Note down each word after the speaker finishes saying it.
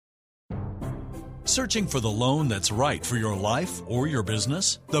Searching for the loan that's right for your life or your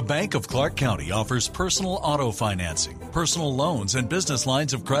business? The Bank of Clark County offers personal auto financing, personal loans and business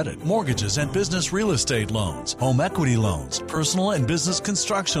lines of credit, mortgages and business real estate loans, home equity loans, personal and business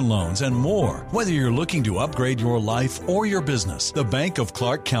construction loans, and more. Whether you're looking to upgrade your life or your business, the Bank of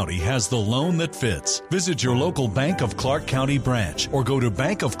Clark County has the loan that fits. Visit your local Bank of Clark County branch or go to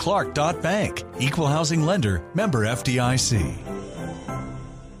bankofclark.bank. Equal housing lender, member FDIC.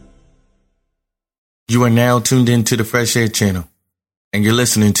 You are now tuned into the Fresh Air Channel, and you're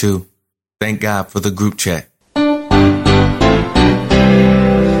listening to Thank God for the Group Chat. Father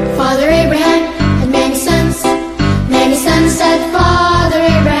Abraham had many sons. Many sons said, Father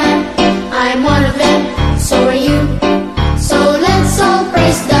Abraham, I'm one of them, so are you. So let's all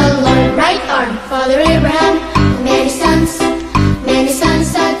praise the Lord. Right arm, Father Abraham had many sons. Many sons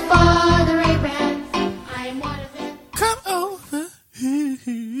said, Father Abraham, I'm one of them. Come over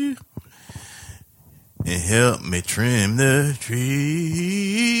here and help me trim the trees.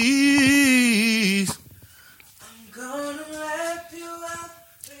 I'm gonna wrap you up.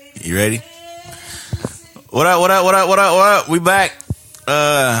 You ready? What up? We back.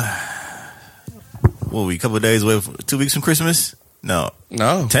 What we? Couple of days away? 2 weeks from Christmas? No.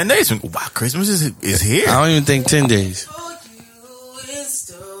 10 days from. Wow, Christmas is here. I don't even think 10 days.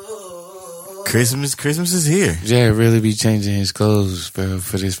 Christmas is here. Jared really be changing his clothes, bro,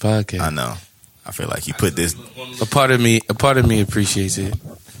 for this podcast. I know. I feel like he put this. A part of me appreciates it.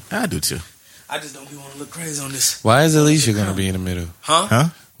 I do too. I just don't want to look crazy on this. Why is Alicia going to be in the middle? Huh?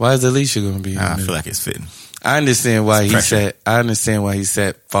 Why is Alicia going to be in the middle? I feel like it's fitting. I understand why he sat. I understand why he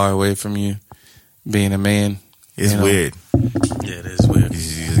sat far away from you, being a man. It's weird. Yeah, it is weird. You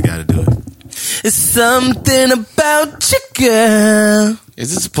just got to do it. It's something about you, girl.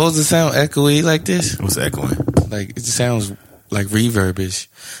 Is it supposed to sound echoey like this? What's echoing? Like it sounds like reverb-ish.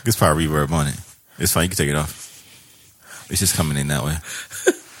 There's probably reverb on it. It's fine. You can take it off. It's just coming in that way.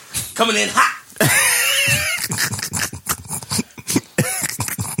 Coming in hot.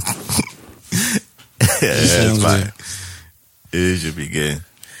 Yeah, that's fine. It should be good.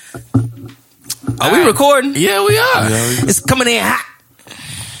 Are we recording? Yeah, we are. It's coming in hot.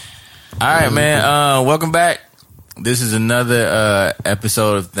 All right, man. Welcome back. This is another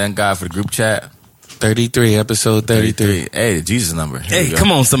episode of Thank God for the Group Chat. 33, episode 33. Hey, the Jesus number. Here Hey,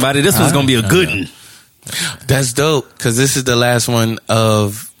 come on, somebody. This one's going to be a good one. That's dope, because this is the last one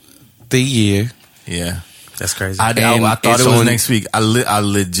of the year. Yeah. That's crazy. I thought it was next week. I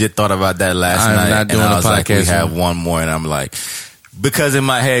legit thought about that last night. Not doing and I a was like, we podcast have one more, and I'm like, because in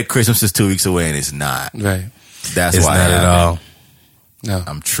my head, Christmas is 2 weeks away, and it's not. Right. That's It's why not at all. No.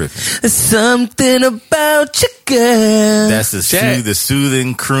 I'm tripping. There's something about you, girl. That's the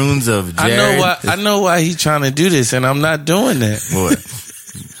soothing croons of Jared. I know why he's trying to do this, and I'm not doing that. What?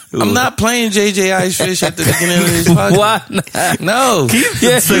 I'm not playing JJ Icefish at the beginning of this podcast. Why not? No. He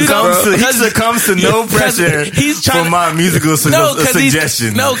succumbs to no pressure for my musical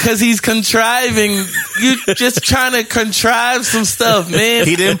suggestion. Because he's contriving. You just trying to contrive some stuff, man.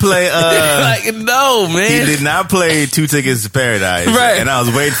 He didn't play. No, man. He did not play 2 Tickets to Paradise. Right. And I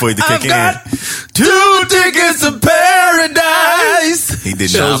was waiting for it to kick in. 2 tickets to paradise. He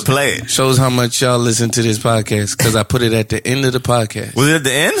did not play it. Shows how much y'all listen to this podcast, because I put it at the end of the podcast. Was it at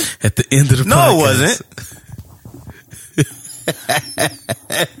the end? At the end of the podcast. No, it wasn't.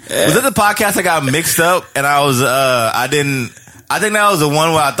 Was it the podcast I got mixed up and I was I think that was the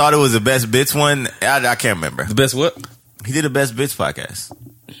one where I thought it was the Best Bits one. I can't remember. The best what? He did a Best Bits podcast.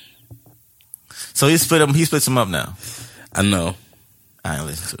 So he split them up now. I know. I ain't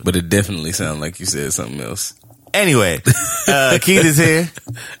listen to it. But it definitely sounded like you said something else. Anyway, Keith is here.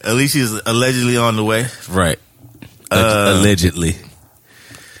 Alicia's allegedly on the way. Right. Allegedly.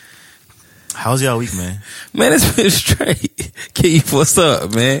 How's y'all week, man? Man, it's been straight. Keith, what's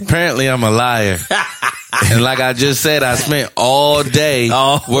up, man? Apparently, I'm a liar. And like I just said, I spent all day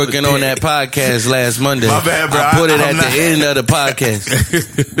working on that podcast last Monday. My bad, bro. I put it I'm at the end of the podcast.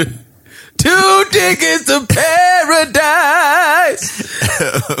 2 tickets to paradise.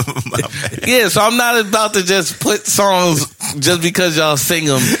 Yeah, so I'm not about to just put songs just because y'all sing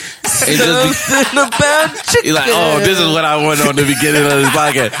them. It's just about chicken. you're like, oh, this is what I want on the beginning of this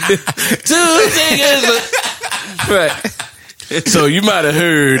podcast. 2 tickets. Right. So you might have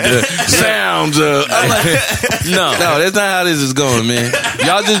heard the sounds of. I'm like, no, that's not how this is going, man.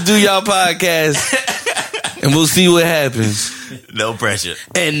 Y'all just do y'all podcast, and we'll see what happens. No pressure.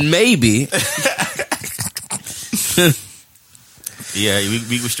 And maybe. Yeah,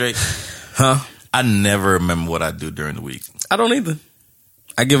 week was straight. Huh? I never remember what I do during the week. I don't either.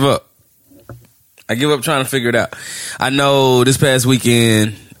 I give up. I give up trying to figure it out. I know this past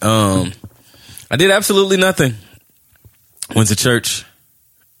weekend, I did absolutely nothing. Went to church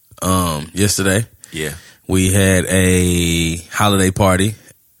yesterday. Yeah. We had a holiday party.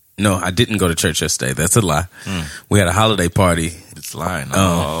 No, I didn't go to church yesterday. That's a lie. We had a holiday party. It's lying. You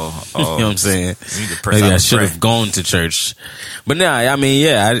know what I'm saying? You need to press Maybe out I and should pray. have gone to church. But nah, I mean,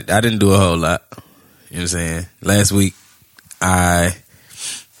 yeah, I didn't do a whole lot. You know what I'm saying? Last week, I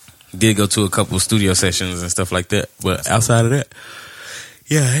did go to a couple of studio sessions and stuff like that. But outside of that,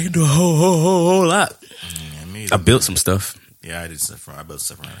 yeah, I didn't do a whole lot. Yeah, me I built some stuff. Yeah, I did stuff. I built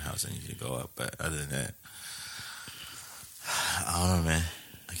stuff around the house and usually go up. But other than that, I don't know, man.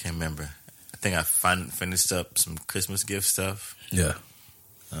 I can't remember. I think I finished up some Christmas gift stuff. Yeah.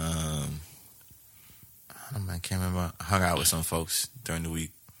 I don't know, man. I can't remember. I hung out with some folks during the week.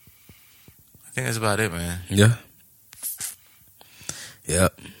 I think that's about it, man. Yeah.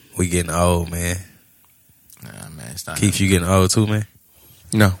 Yep. We getting old, man. Nah, man. It's not. Keith, you getting old too, man?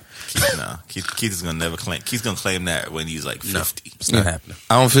 No. Keith is gonna never claim. Keith's gonna claim that when he's like 50. It's not happening.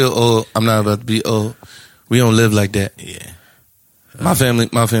 I don't feel old. I'm not about to be old. We don't live like that. Yeah, My family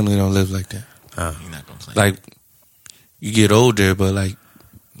don't live like that. you're not gonna claim. Like, you get older, but like,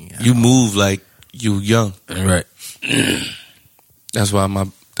 you move like you young. Right. That's why my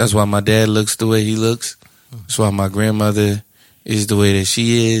dad looks the way he looks. That's why my grandmother is the way that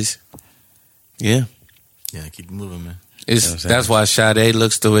she is. Yeah. Yeah, keep moving, man. That's why Sade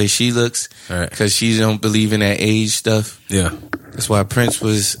looks the way she looks. Right. Because she don't believe in that age stuff. Yeah. That's why Prince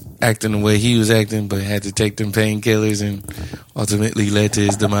was acting the way he was acting, but had to take them painkillers and ultimately led to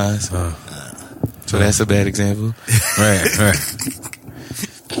his demise. So that's a bad example. Right.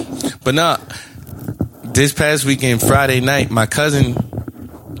 But no, this past weekend, Friday night, my cousin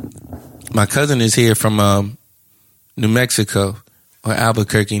is here from New Mexico, or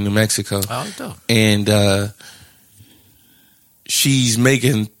Albuquerque, New Mexico. Oh, dope. And she's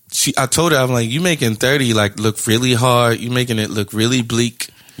making. I told her, I'm like, you making 30 like look really hard. You making it look really bleak.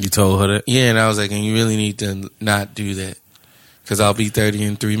 You told her that? Yeah, and I was like, and you really need to not do that because I'll be 30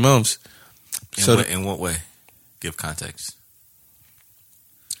 in 3 months. In what way? Give context.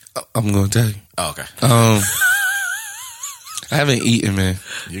 I'm gonna tell you. Oh, okay. I haven't eaten, man.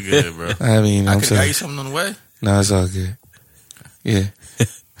 You good, bro? I haven't eaten. I I'm can sorry. got you something on the way. No, it's all good. Yeah.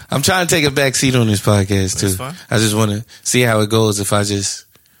 I'm trying to take a back seat on this podcast, too. That's fine. I just want to see how it goes if I just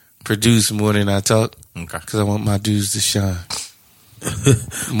produce more than I talk. Okay. Because I want my dudes to shine.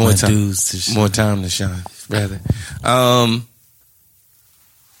 More time to shine, rather.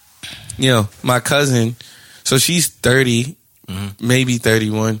 My cousin, so she's 30, maybe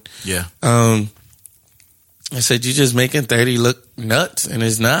 31. Yeah. I said, you just making 30 look nuts, and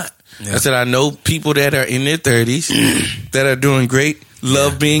it's not. Yeah. I said, I know people that are in their 30s that are doing great,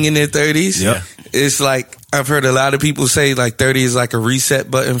 love being in their 30s. Yeah. It's like, I've heard a lot of people say like 30 is like a reset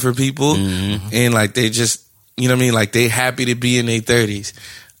button for people. And like they just, you know what I mean? Like they happy to be in their 30s.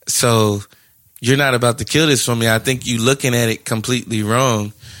 So you're not about to kill this for me. I think you looking at it completely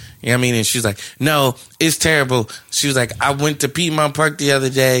wrong. You know what I mean? And she's like, no, it's terrible. She was like, I went to Piedmont Park the other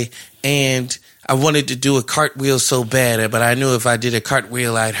day and I wanted to do a cartwheel so bad, but I knew if I did a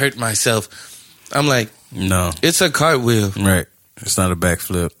cartwheel, I'd hurt myself. I'm like, no, it's a cartwheel. Right. It's not a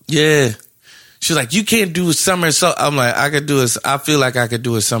backflip. Yeah. She's like, you can't do a somersault. I'm like, I feel like I could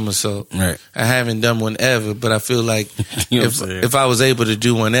do a somersault. Right. I haven't done one ever, but I feel like You know what I'm saying? if I was able to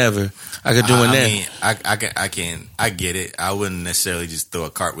do one ever, I could do one I then. mean, I get it. I wouldn't necessarily just throw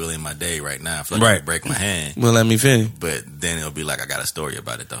a cartwheel in my day right now. I feel like I Right. could break my hand. Well, let me finish. But then it'll be like I got a story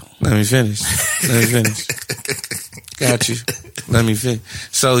about it though. Let me finish. Got you. Let me finish.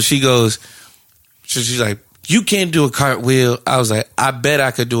 So she goes, she's like, you can't do a cartwheel. I was like, I bet I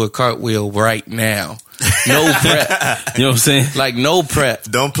could do a cartwheel right now. No prep. You know what I'm saying? Like, no prep.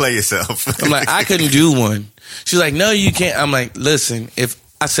 Don't play yourself. I'm like, I couldn't do one. She's like, no, you can't. I'm like, listen,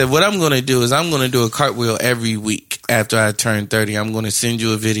 I said, what I'm going to do is I'm going to do a cartwheel every week after I turn 30. I'm going to send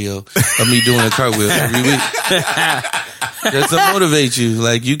you a video of me doing a cartwheel every week. Just to motivate you.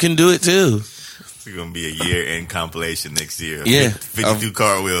 Like, you can do it too. It's going to be a year-end compilation next year. Yeah. 52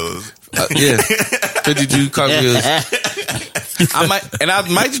 cartwheels. Yeah. 52 cartwheels. I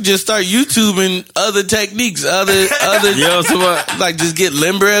might just start YouTubing other techniques, other You know what? like just get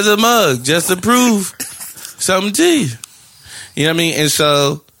limber as a mug just to prove something to you. You know what I mean? And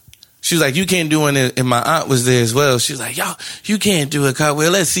so she was like, you can't do one. And my aunt was there as well. She was like, yo, you can't do a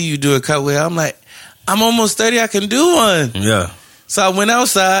cartwheel. Let's see you do a cartwheel. I'm like, I'm almost 30. I can do one. Yeah. So I went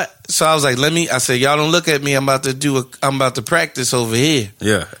outside. So I was like, I said, y'all don't look at me. I'm about to practice over here.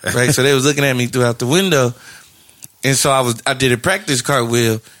 Yeah. Right. So they was looking at me throughout the window. And so I did a practice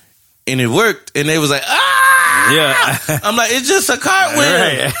cartwheel and it worked. And they was like, ah! Yeah. I'm like, it's just a cartwheel.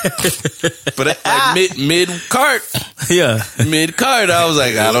 Right. But like mid cart, Yeah. mid cart, I was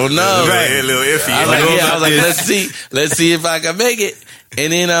like, I don't know. Right, a little iffy. I was like, let's see if I can make it.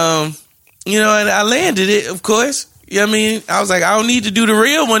 And then, and I landed it, of course. You know what I mean? I was like, I don't need to do the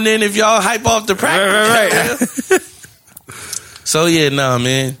real one then if y'all hype off the practice. Right. So yeah,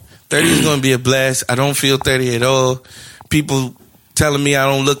 man. 30 is going to be a blast. I don't feel 30 at all. People telling me I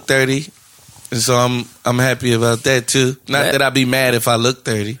don't look 30. And so I'm happy about that too. Not that I'd be mad if I look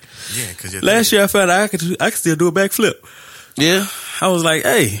 30. Yeah, because Last year I found out I could still do a backflip. Yeah. I was like,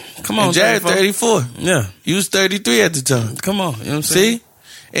 hey, come on, And Jared 34. Yeah. You was 33 at the time. Come on. You know what I'm saying? See?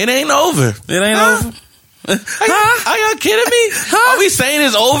 It ain't over. It ain't over. Are y'all kidding me? Are we saying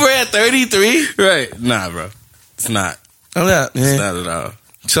it's over at 33? Right. Nah, bro. It's not. I'm not, man. It's not at all.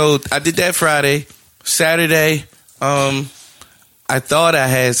 So I did that Friday. Saturday, I thought I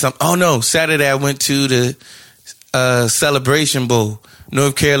had some. Oh no, Saturday I went to the Celebration Bowl,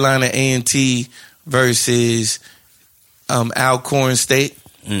 North Carolina A&T versus Alcorn State.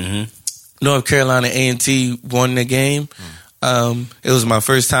 Mm-hmm. North Carolina A&T won the game. It was my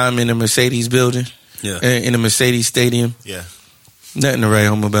first time in the Mercedes building, in the Mercedes Stadium. Yeah. Nothing to write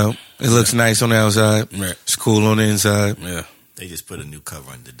home about. It looks nice on the outside. Right. It's cool on the inside. Yeah. They just put a new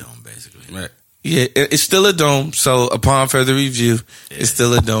cover on the dome, basically. Right. Yeah, it's still a dome. So upon further review, it's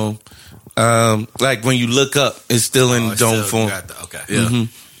still a dome. Like when you look up, it's still in dome form. Okay. Yeah.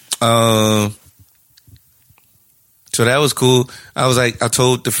 Mm-hmm. So that was cool. I was like, I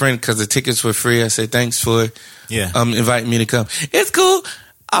told the friend because the tickets were free. I said, thanks for inviting me to come. It's cool.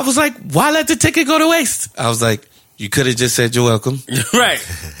 I was like, why let the ticket go to waste? I was like, you could have just said you're welcome. Right.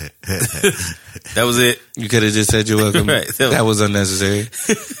 That was it. You could have just said you're welcome. Right. That was unnecessary.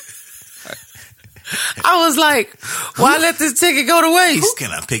 I was like, why let this ticket go to waste? Who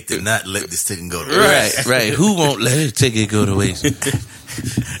can I pick to not let this ticket go to waste? Right. Who won't let a ticket go to waste?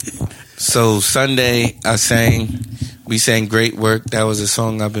 So Sunday, we sang Great Work. That was a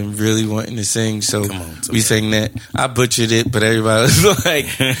song I've been really wanting to sing. So we sang that. I butchered it, but everybody was like,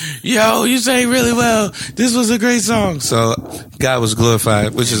 yo, you sang really well. This was a great song. So God was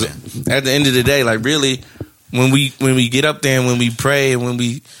glorified, which is at the end of the day, like really, when we get up there and when we pray and when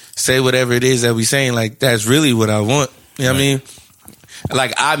we say whatever it is that we saying, like that's really what I want. You know what I mean?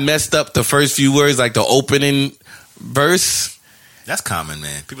 Like I messed up the first few words, like the opening verse. That's common,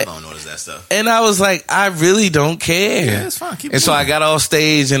 man. People don't notice that stuff. And I was like, I really don't care. Yeah, it's fine. Keep so I got off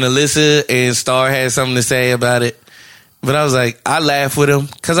stage and Alyssa and Star had something to say about it. But I was like, I laughed with him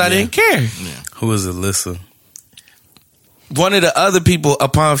because I didn't care. Yeah. Who was Alyssa? One of the other people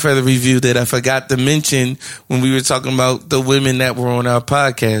upon further review that I forgot to mention when we were talking about the women that were on our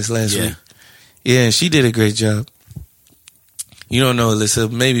podcast last week. Yeah, and she did a great job. You don't know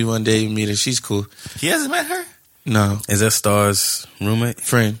Alyssa. Maybe one day you meet her. She's cool. He hasn't met her? No. Is that Star's roommate?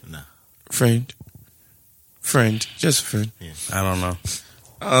 Friend. No. Friend. Just a friend. Yeah. I don't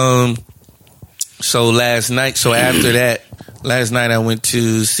know. So last night, after that, last night I went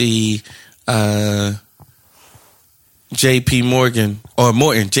to see J.P. Morgan, or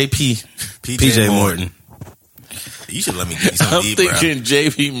Morton, PJ Morton. You should let me get you some I'm thinking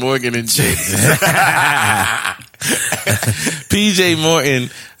J.P. Morgan and J. PJ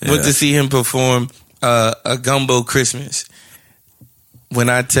Morton, went to see him perform a Gumbo Christmas. When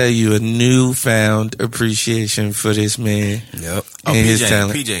I tell you a newfound appreciation for this man and his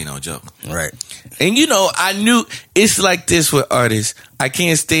talent. PJ ain't no joke. Right. And I knew it's like this with artists. I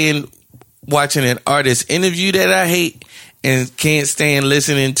can't stand watching an artist interview that I hate and can't stand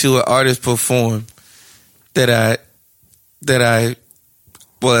listening to an artist perform that I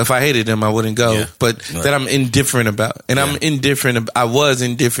well, if I hated them, I wouldn't go, but that I'm indifferent about. And I was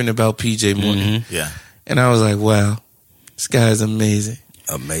indifferent about PJ Morton. Mm-hmm. Yeah. And I was like, wow, this guy is amazing.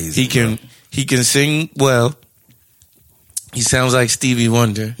 Amazing. He can sing well. He sounds like Stevie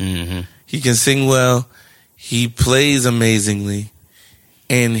Wonder. Mm-hmm. He can sing well. He plays amazingly.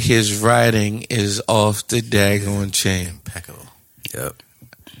 And his writing is off the daggone chain. Impeccable. Yep.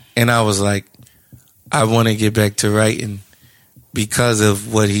 And I was like, I want to get back to writing because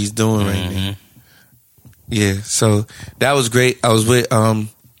of what he's doing right now. Yeah, so that was great. I was with a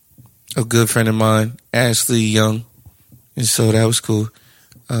good friend of mine, Ashley Young, and so that was cool.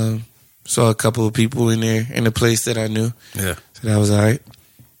 Saw a couple of people in there in the place that I knew. Yeah. So that was all right.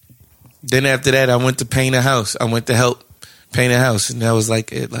 Then after that, I went to paint a house. I went to help paint a house, and that was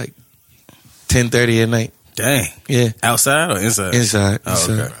like at 10:30 at night. Dang. Yeah. Outside or inside? Inside. Oh,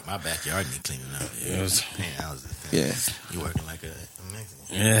 inside. okay. My backyard need cleaning up. It was, Paint houses. Yeah. You working like a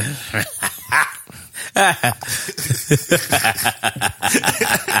Mexican. yeah.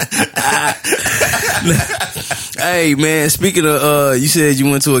 Hey man, speaking of, you said you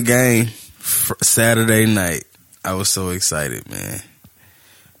went to a game Saturday night. I was so excited, man.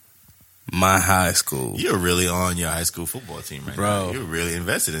 My high school. You're really on your high school football team right Bro. now. You're really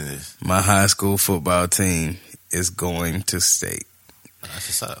invested in this. My high school football team is going to state. That's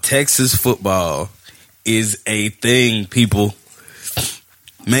what's up. Texas football is a thing, people.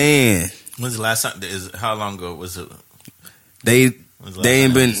 Man, When's the last time? How long ago was it? they When's the last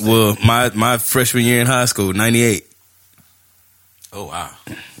ain't time been, well, my freshman year in high school, 98. Oh wow,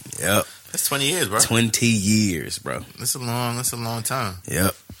 Yep. that's 20 years, bro. 20 years, bro. That's a long time.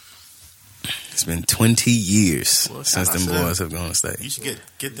 Yep. It's been 20 years Well, since shout out them to them. boys have gone to state. You should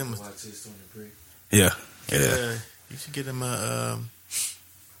get them. Yeah. You should get them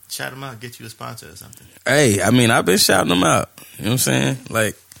shout them out, get you a sponsor or something. Hey, I mean, I've been shouting them out. You know what I'm saying?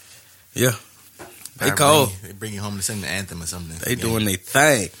 Like, yeah. They cold. They bring you home to sing the anthem or something. They doing their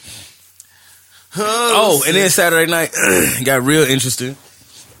thing. Oh, and then Saturday night got real interesting.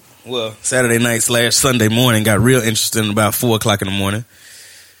 Well, Saturday night / Sunday morning got real interesting about 4 o'clock in the morning.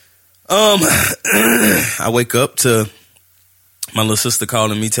 I wake up to my little sister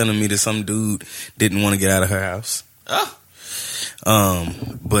calling me, telling me that some dude didn't want to get out of her house. Oh.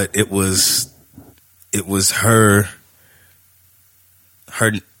 But it was her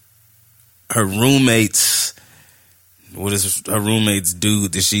roommate's, what is her roommate's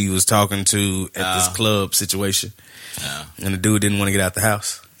dude that she was talking to at this club situation. Oh. And the dude didn't want to get out the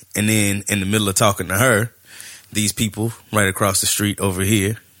house. And then in the middle of talking to her, these people right across the street over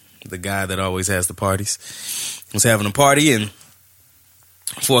here, the guy that always has the parties, was having a party, and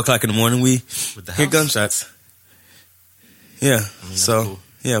 4 o'clock in the morning we hear gunshots. Yeah. So cool.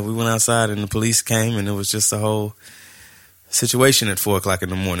 yeah, we went outside and the police came, and it was just a whole situation at 4 o'clock in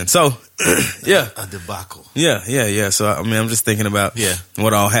the morning. So yeah. A debacle. Yeah. So I mean, I'm just thinking about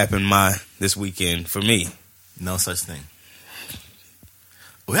what all happened this weekend for me. No such thing.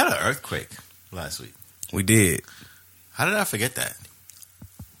 We had an earthquake last week. We did. How did I forget that?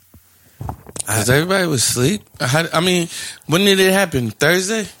 Because everybody was asleep. I mean, when did it happen?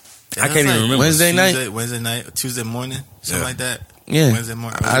 Thursday? I can't even remember. Wednesday night? Wednesday night, Tuesday morning, something like that. Yeah. Wednesday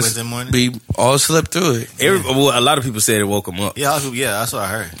morning. We all slept through it. Well, a lot of people said it woke them up. Yeah, that's what I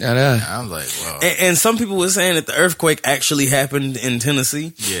heard. Yeah. I was like, wow. And some people were saying that the earthquake actually happened in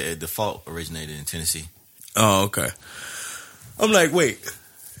Tennessee. Yeah, the fault originated in Tennessee. Oh, okay. I'm like, wait.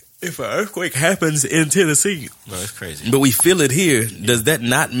 If an earthquake happens in Tennessee, Bro, it's crazy. but we feel it here, does that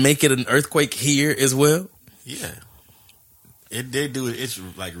not make it an earthquake here as well? Yeah. They do it. It's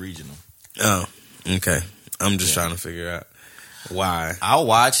like regional. Oh, okay. I'm just trying to figure out why. I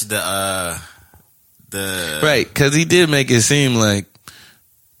watched the Right, because he did make it seem like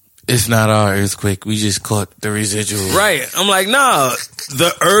it's not our earthquake. We just caught the residual. Right. I'm like, no,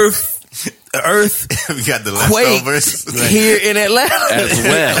 the earth we got the quake leftovers here in Atlanta As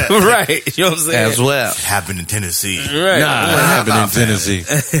well. Right. You know what I'm saying? As well. happened in Tennessee. Right. Nah, what happened in Tennessee?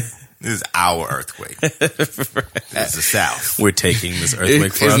 This is our earthquake. It's the South. We're taking this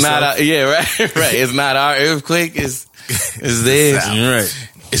earthquake for It's ourselves. not right. It's not our earthquake. It's theirs. South. Right.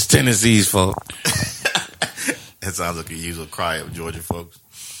 It's Tennessee's fault. That sounds like a usual cry of Georgia folks.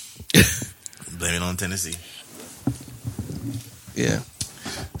 Blame it on Tennessee. Yeah.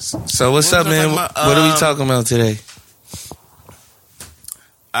 So what's up, What was I man? talking about? What are we talking about today?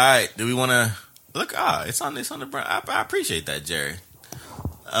 All right. Do we want to look? It's on the brand. I appreciate that, Jerry.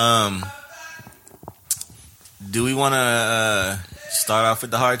 Do we want to start off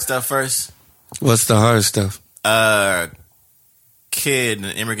with the hard stuff first? What's the hard stuff? An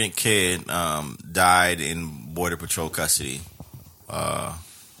immigrant kid, died in Border Patrol custody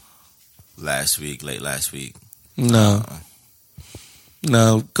late last week. No.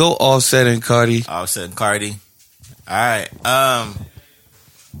 Go Offset and Cardi. Offset and Cardi. All right.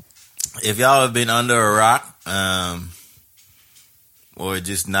 If y'all have been under a rock, or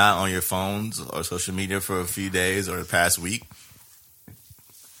just not on your phones or social media for a few days or the past week,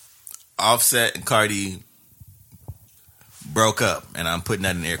 Offset and Cardi broke up, and I'm putting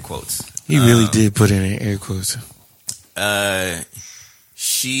that in air quotes. He really did put it in air quotes.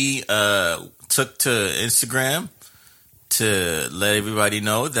 She took to Instagram to let everybody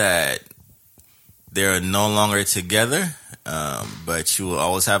know that they're no longer together, but she will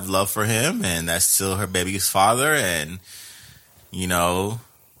always have love for him, and that's still her baby's father, and, you know,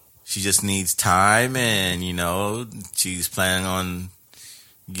 she just needs time, and, you know, she's planning on,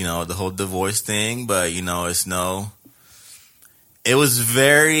 you know, the whole divorce thing, but, you know, it was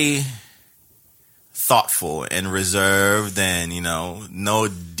very thoughtful and reserved, and no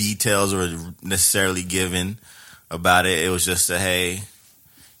details were necessarily given about it. It was just hey,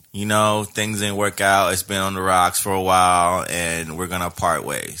 things didn't work out. It's been on the rocks for a while, and we're gonna part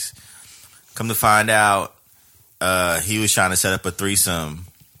ways. Come to find out, he was trying to set up a threesome,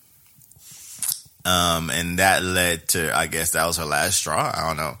 and that led to, I guess that was her last straw. I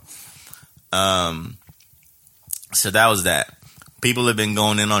don't know. So that was that. People have been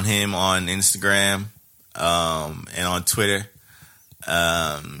going in on him on Instagram and on Twitter.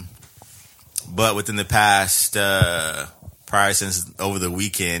 But within the past, prior since over the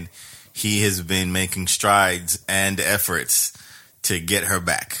weekend, he has been making strides and efforts to get her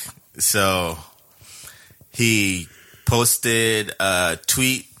back. So he posted a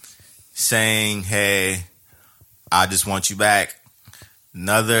tweet saying, hey, I just want you back.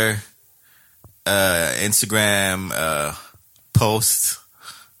 Another Instagram post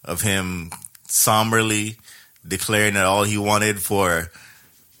of him somberly declaring that all he wanted for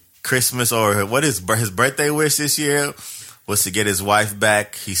Christmas, or what is his birthday wish this year, was to get his wife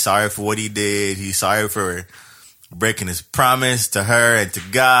back. He's sorry for what he did. He's sorry for breaking his promise to her and to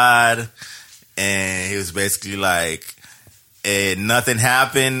God. And he was basically like, nothing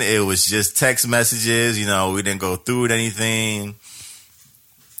happened. It was just text messages. We didn't go through with anything.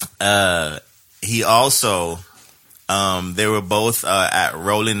 He also, they were both at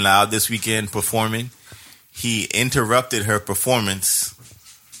Rolling Loud this weekend performing. He interrupted her performance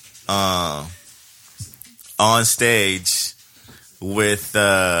on stage with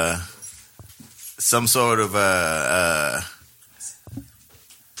some sort of I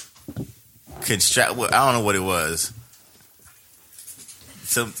don't know what it was.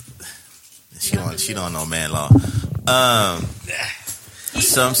 She don't know man law.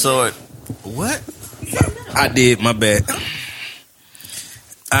 Some sort. What? I did. My bad.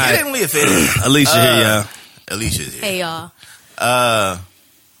 Get in, Leah. Alicia here, y'all. Alicia's here. Hey, y'all.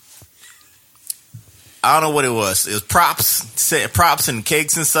 I don't know what it was. It was props and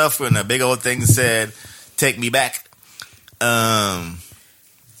cakes and stuff, and a big old thing said, "Take me back."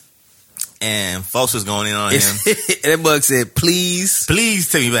 And folks was going in on him. That bug said, "Please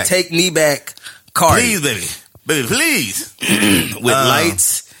take me back. Take me back, Cardi. Please, baby, please." With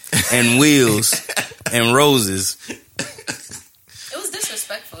lights and wheels and roses. It was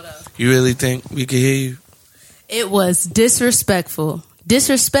disrespectful, though. You really think we can hear you? It was disrespectful.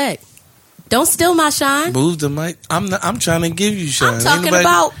 Disrespect. Don't steal my shine. Move the mic. I'm trying to give you shine. I'm talking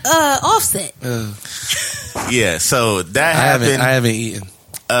about Offset. Yeah, so that happened. I haven't eaten.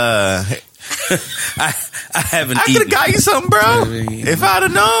 I haven't I eaten. could have got you something, bro. If I'd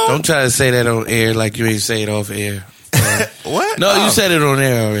have known. Don't try to say that on air like you ain't say it off air. What? No, you said it on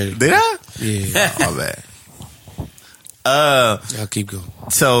air already. Did I? Yeah. Oh, my bad. Y'all keep going.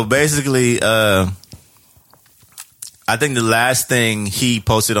 So basically, I think the last thing he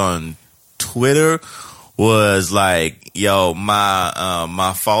posted on Twitter was like, yo,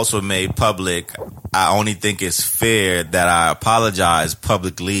 my faults were made public. I only think it's fair that I apologize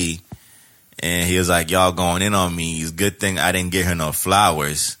publicly. And he was like, y'all going in on me. It's a good thing I didn't get her no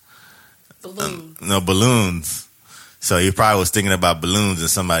flowers. Balloons. No balloons. So he probably was thinking about balloons, and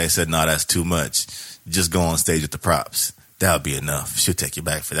somebody said, no, that's too much. Just go on stage with the props. That'll be enough. She'll take you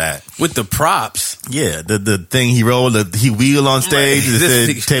back for that. With the props? Yeah, the thing he rolled, he wheeled on stage and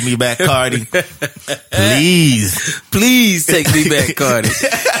said, take me back, Cardi. Please take me back, Cardi.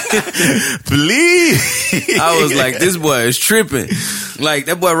 Please. I was like, this boy is tripping. Like,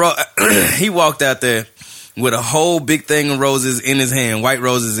 that boy, he walked out there with a whole big thing of roses in his hand, white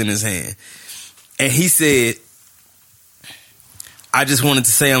roses in his hand. And he said, I just wanted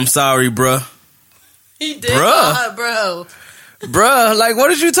to say I'm sorry, bruh. He did, bro. Bruh, like,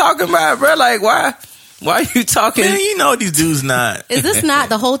 what are you talking about, bruh? Like, why are you talking? Man, these dudes not. Is this not,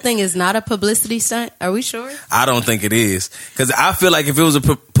 the whole thing is not a publicity stunt? Are we sure? I don't think it is. Because I feel like if it was a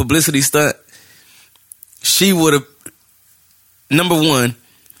publicity stunt, she would have, number one,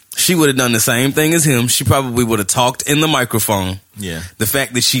 she would have done the same thing as him. She probably would have talked in the microphone. Yeah. The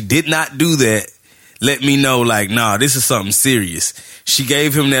fact that she did not do that let me know, like, nah, this is something serious. She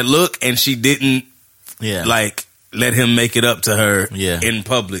gave him that look, and she didn't, like, let him make it up to her in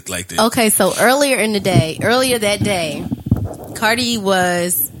public like this. Okay, so earlier that day, Cardi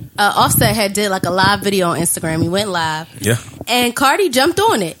was, Offset had did like a live video on Instagram. He went live. Yeah. And Cardi jumped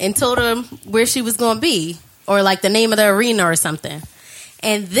on it and told him where she was going to be, or like the name of the arena or something.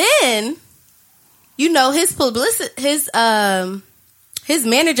 And then, his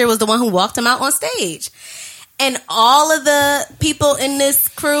manager was the one who walked him out on stage. And all of the people in this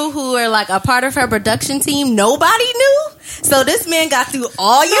crew who are like a part of her production team, nobody knew. So this man got through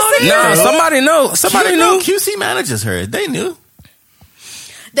all your secrets. No, somebody know. Somebody knew. QC managers heard. They knew.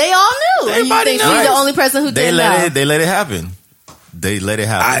 They all knew. And you Everybody think she's knows. the only person who didn't know. They let it happen. They let it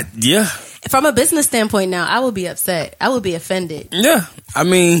happen. Yeah. From a business standpoint now, I would be upset. I would be offended. Yeah. I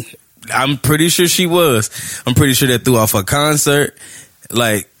mean, I'm pretty sure she was. I'm pretty sure that threw off her concert.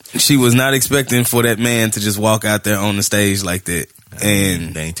 Like, she was not expecting for that man to just walk out there on the stage like that.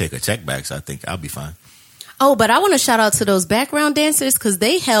 And they ain't take a check back, so I think I'll be fine. Oh, but I want to shout out to those background dancers because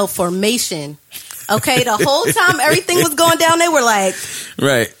they held formation. Okay, the whole time everything was going down, they were like,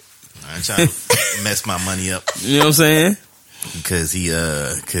 right. I ain't trying to mess my money up. You know what I'm saying? Because he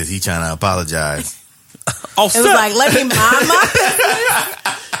trying to apologize. Oh, it was like, let me mind my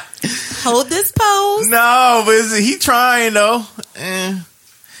business. Hold this pose. No, but he trying though.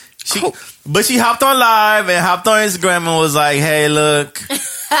 But she hopped on live and hopped on Instagram and was like, "Hey, look,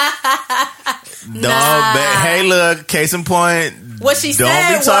 hey, look, case in point." What she said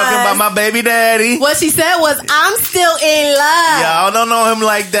don't be talking about my baby daddy. What she said was, I'm still in love. Y'all don't know him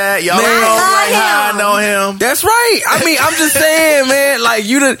like that. Y'all don't know him like how I know him. That's right. I mean, I'm just saying, man. Like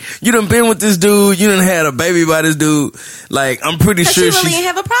you done been with this dude. You done had a baby by this dude. Like I'm pretty sure she really didn't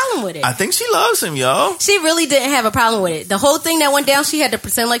have a problem with it. I think she loves him, y'all. She really didn't have a problem with it. The whole thing that went down, she had to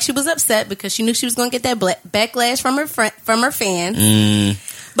pretend like she was upset because she knew she was going to get that backlash from her fans.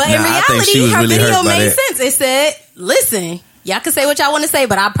 But in reality, her really video made sense. It said, "Listen, y'all can say what y'all want to say,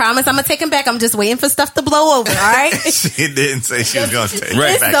 but I promise I'm gonna take him back. I'm just waiting for stuff to blow over." All right. She didn't say she was gonna take it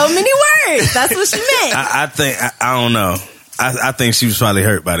It's back. so many words. That's what she meant. I think I don't know. I think she was probably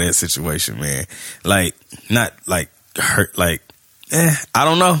hurt by that situation, man. Like not like hurt. Like I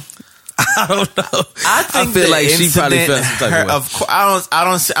don't know. I don't know. I feel like she probably felt some type of way. I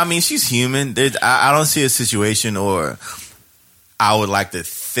don't. I mean, she's human. I don't see a situation, or I would like to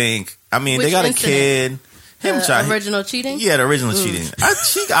think. I mean, Which they got incident? a kid. Original cheating? Yeah, the original cheating.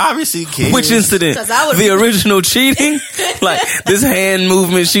 She obviously cares. Which incident? The original cheating? Like this hand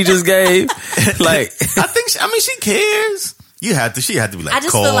movement she just gave? Like I think. She cares. She had to be like I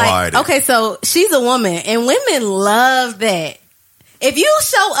just feel like, okay, so she's a woman, and women love that. If you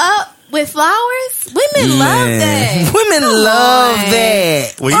show up with flowers, women love that. Women love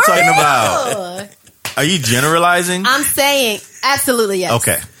that. What are you talking about? Are you generalizing? I'm saying absolutely yes.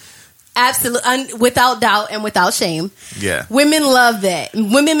 Okay. Absolutely, without doubt and without shame. Yeah. Women love that.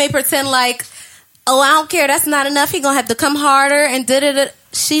 Women may pretend like, oh, I don't care, that's not enough. He gonna have to come harder and da-da-da.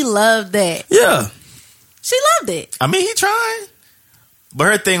 She loved that. Yeah. She loved it. I mean, he tried. But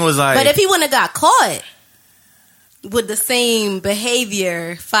her thing was like... But if he wouldn't have got caught, would the same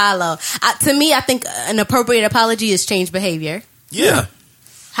behavior follow? To me, I think an appropriate apology is change behavior. Yeah.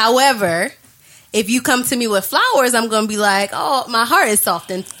 However, if you come to me with flowers, I'm going to be like, oh, my heart is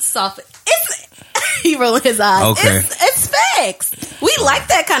soft. He rolled his eyes. Okay. It's facts. We like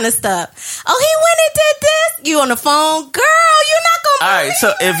that kind of stuff. Oh, he went and did this. You on the phone, girl. You're not going to. All right.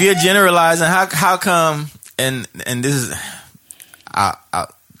 So if you're generalizing, how come? And this is,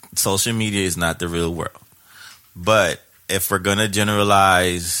 social media is not the real world. But if we're gonna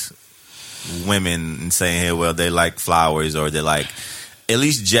generalize women and saying, hey, well, they like flowers or they like at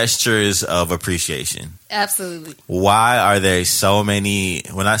least gestures of appreciation. Absolutely. Why are there so many?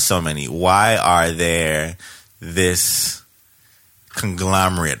 Well, not so many. Why are there this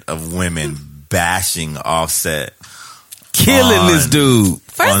conglomerate of women bashing Offset, killing this dude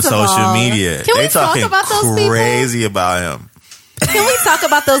First on of social all, media? Can we They talking talk about those crazy people? about him. Can we talk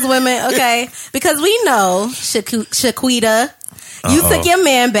about those women? Okay, because we know Shaquita, you took your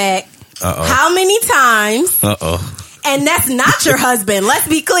man back. How many times? And that's not your husband. Let's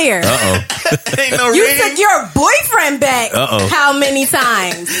be clear. Ain't no You ring. took your boyfriend back. How many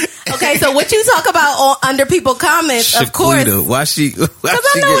times? Okay, so what you talk about under people comments, of course. Shaquita, why she? Because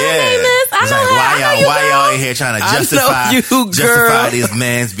I know her name is. I It's know like, her. why y'all in here trying to justify this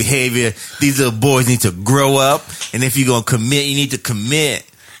man's behavior? These little boys need to grow up, and if you're gonna commit, you need to commit.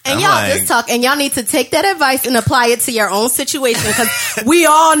 And I'm y'all like, just talk, and y'all need to take that advice and apply it to your own situation, because we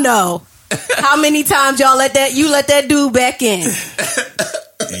all know how many times y'all let that dude back in.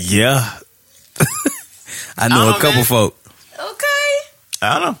 Yeah, I know a couple folk. Okay.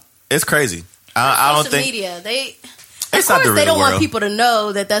 I don't know. It's crazy. I don't Social think media, it's of not course the they real don't world. want people to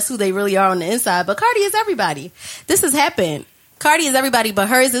know that that's who they really are on the inside. But Cardi is everybody. This has happened. Cardi is everybody, but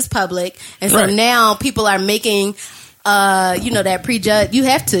hers is public, and so Right. now people are making. That prejudge. You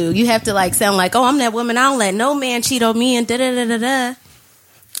have to like sound like, oh, I'm that woman. I don't let no man cheat on me and da da da da da.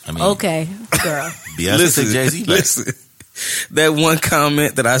 I mean, Okay, girl. Beyonce said Jay-Z. Listen. that one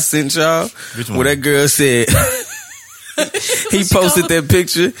comment that I sent y'all where that girl said he posted that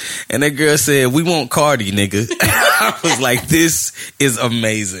picture and that girl said, "We want Cardi, nigga." I was like, this is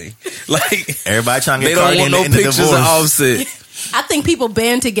amazing. Like, everybody trying to get they Cardi don't want in no the pictures divorce. of Offset. I think people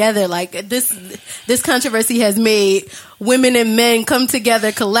band together. Like this controversy has made women and men come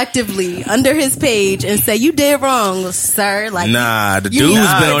together collectively under his page and say, "You did wrong, sir." Like, nah, the dude's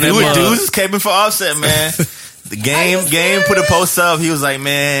been on that mug. Dudes is caping for Offset, man. The game put a post up. He was like,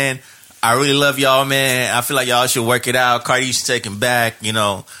 "Man, I really love y'all, man. I feel like y'all should work it out. Cardi, you should take him back. You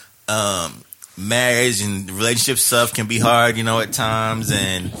know, marriage and relationship stuff can be hard, you know, at times.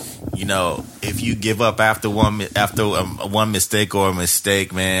 And you know, if you give up after one mistake or a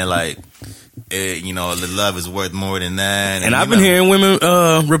mistake, man, like, you know, the love is worth more than that." And I've been hearing women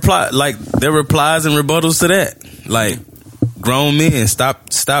reply, like, their replies and rebuttals to that. Like, grown men, stop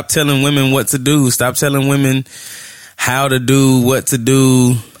telling women what to do. Stop telling women how to do, what to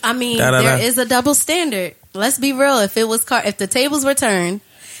do. I mean, there is a double standard. Let's be real. If it was if the tables were turned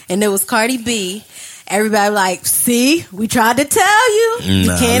and it was Cardi B, everybody like, "See, we tried to tell you. You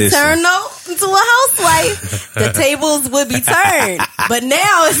can't turn into a housewife." The tables would be turned. But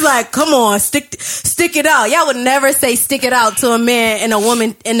now it's like, come on, stick it out. Y'all would never say stick it out to a man and a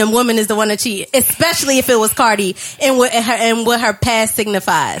woman, and the woman is the one to cheat, especially if it was Cardi and what her past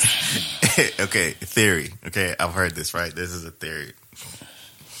signifies. Okay, theory. Okay, I've heard this, right? This is a theory.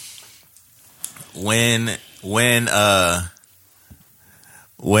 When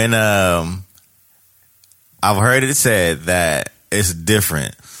I've heard it said that it's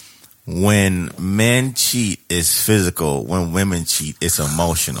different. When men cheat, it's physical. When women cheat, it's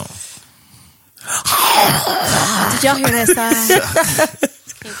emotional. Did y'all hear that sigh?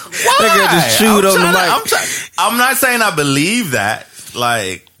 Why? I'm not saying I believe that.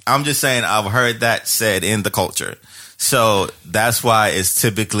 Like, I'm just saying I've heard that said in the culture. So that's why it's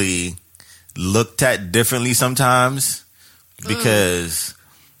typically looked at differently sometimes. Because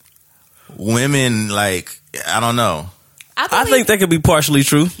women, like, I don't know. I think that could be partially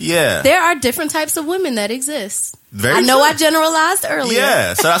true. Yeah. There are different types of women that exist. Very true. I generalized earlier.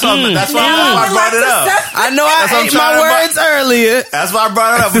 Yeah, so that's why I brought it up. I know I ate my words earlier. That's why I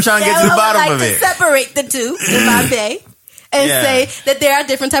brought it up. I'm trying to get to the bottom of it. To separate the two, if I may, and say that there are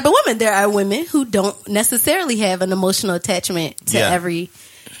different type of women. There are women who don't necessarily have an emotional attachment to every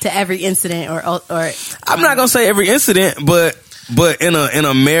incident or I'm not gonna say every incident, but in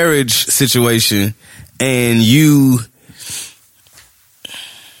a marriage situation, and you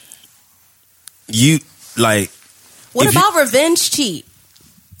like. What about revenge cheat?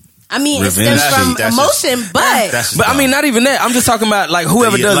 I mean, it stems from emotion, but I mean, not even that. I'm just talking about like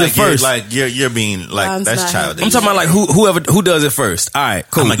whoever does it first. You're being like, that's childish. I'm talking about like who does it first. All right,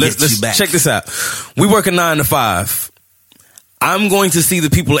 cool. Let's check this out. We work a 9 to 5. I'm going to see the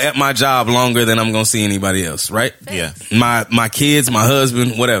people at my job longer than I'm going to see anybody else, right? Yeah. My kids, my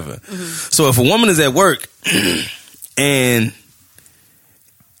husband, whatever. Mm-hmm. So if a woman is at work and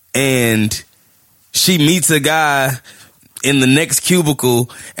she meets a guy in the next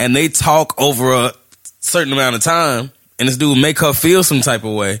cubicle and they talk over a certain amount of time and this dude make her feel some type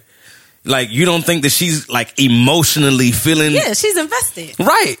of way, like, you don't think that she's like emotionally feeling? Yeah, she's invested.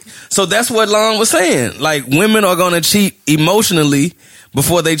 Right. So that's what Lon was saying. Like, women are going to cheat emotionally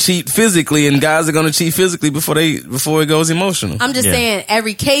before they cheat physically, and guys are going to cheat physically before it goes emotional. I'm just saying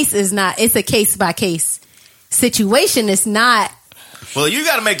every case is not, it's a case by case situation. It's not. Well, you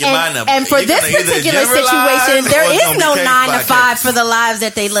got to make your mind up. And for this particular situation, there is no 9 to 5 for the lives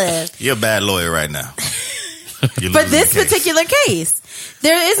that they live. You're a bad lawyer right now. For this particular case,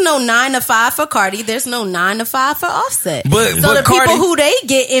 there is no 9 to 5 for Cardi. There's no 9 to 5 for Offset. But the Cardi, people who they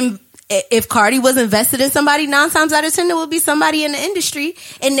get in, if Cardi was invested in somebody, 9 times out of 10 it would be somebody in the industry,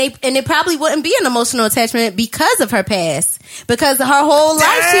 and it probably wouldn't be an emotional attachment because of her past. Because her whole life,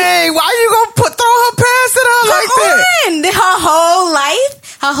 why you gonna throw her past at her like that?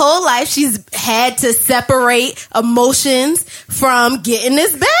 Her whole life, she's had to separate emotions from getting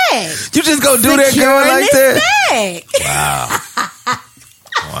this bag. You just go do that girl like that?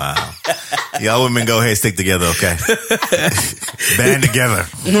 Wow. Y'all women go ahead and stick together, okay? Band together.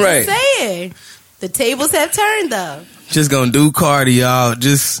 Right. I'm saying. The tables have turned, though. Just gonna do Cardi, y'all.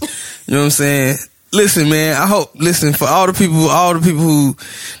 Just, you know what I'm saying? Listen, man, for all the people who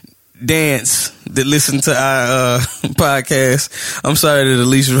dance that listen to our podcast, I'm sorry that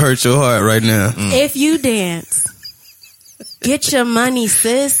Alicia hurt your heart right now. If you dance, get your money,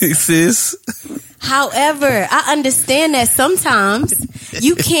 sis. Sis. However, I understand that sometimes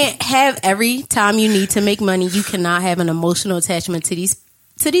you can't have every time you need to make money, you cannot have an emotional attachment to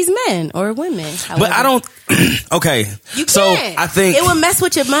to these men or women. However. But I don't. Okay, You so can't. I think it would mess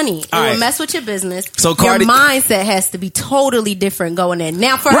with your money. It All would right. mess with your business. So Cardi- your mindset has to be totally different going in.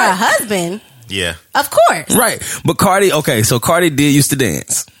 Now, for her Right. husband, Yeah. of course, right. But Cardi, okay, so Cardi did used to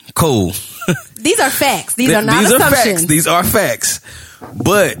dance. Cool. these are facts. These are not These are assumptions. facts. These are facts.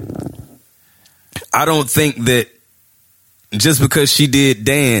 But I don't think that just because she did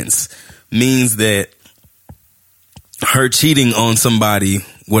dance means that her cheating on somebody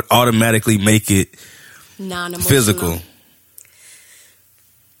would automatically make it Non-emotional. physical.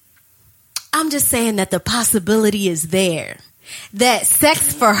 I'm just saying that the possibility is there. That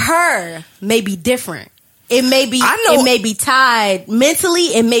sex for her may be different. It may be. I know- It may be tied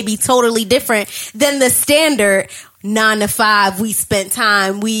mentally. It may be totally different than the standard 9 to 5. We spent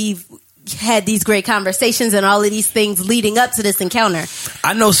time. We've had these great conversations and all of these things leading up to this encounter.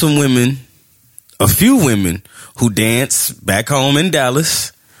 I know some women, a few women who dance back home in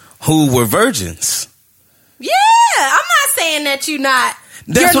Dallas who were virgins. Yeah, I'm not saying that you're not.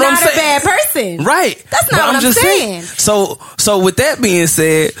 That's you're what I'm not saying. a bad person. Right. That's not But what I'm just saying. So with that being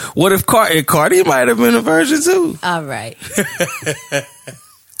said, what if Cardi might have been a virgin too? All right.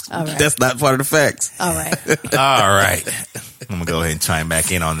 All right. That's not part of the facts. All right. All right. I'm gonna go ahead and chime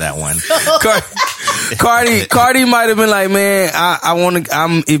back in on that one. Cardi might have been like, man,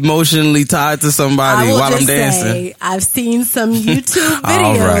 I'm emotionally tied to somebody I will while just I'm dancing. say, I've seen some YouTube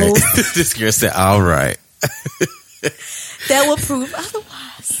All right. videos This girl said, all right. that will prove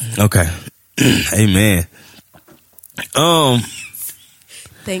otherwise. Okay. Amen.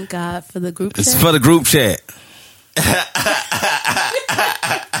 Thank God for the group It's chat. for the group chat.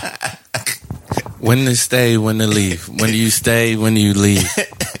 When to stay, when to leave. When do you stay, when do you leave?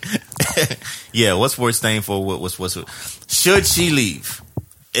 Yeah, what's worth staying for? What's should she leave?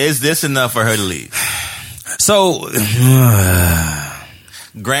 Is this enough for her to leave? So,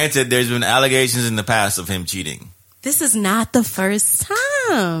 Granted, there's been allegations in the past of him cheating This is not the first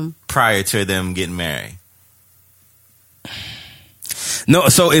time. prior to them getting married. no,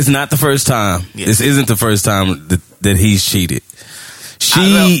 so it's not the first time. Yeah. This isn't the first time that he's cheated.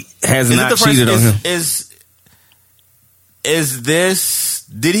 She has Is it not the first- cheated on him. Is this?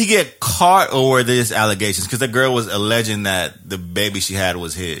 Did he get caught, or were these allegations? Because the girl was alleging that the baby she had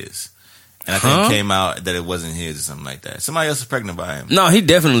was his, and I think it came out that it wasn't his or something like that. Somebody else was pregnant by him. No, he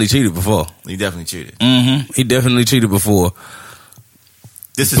definitely cheated before. He definitely cheated. He definitely cheated before.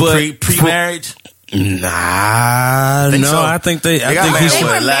 This is But- pre-marriage. Nah, Think no, so? I think They got he married They should. were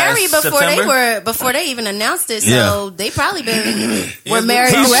What, last married September? before they even announced it, so Yeah. they probably were Yeah,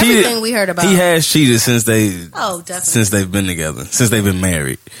 married He's through cheated. everything we heard about. He has cheated since definitely. they've been together, since they've been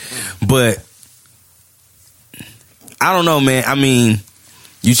married. But I don't know, man. I mean,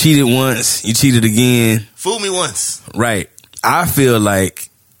 you cheated once, you cheated again, Fool me once. right? I feel like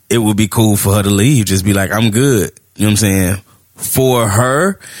it would be cool for her to leave. Just be like, I'm good. You know what I'm saying? For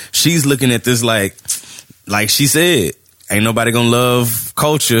her, she's looking at this like she said, ain't nobody gonna love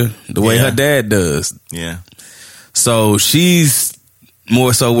culture the way Yeah. her dad does. Yeah. So she's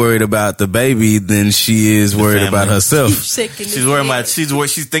more so worried about the baby than she is worried family. about herself. Shaking She's his worried head. about.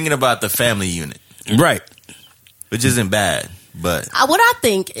 She's thinking about the family unit, Right. which isn't bad, but What I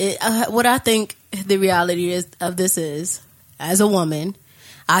think the reality is of this is, as a woman,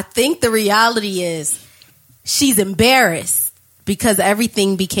 I think the reality is she's embarrassed because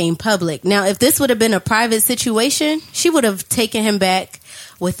everything became public. Now, if this would have been a private situation, she would have taken him back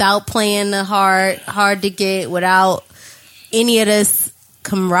without playing the hard to get, without any of this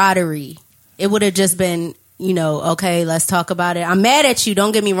camaraderie. It would have just been, okay, let's talk about it. I'm mad at you.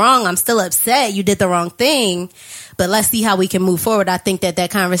 Don't get me wrong. I'm still upset. You did the wrong thing, but let's see how we can move forward. I think that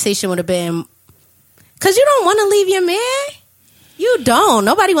conversation would have been, because you don't want to leave your man. You don't.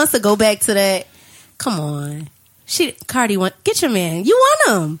 Nobody wants to go back to that. Come on. Cardi, get your man. You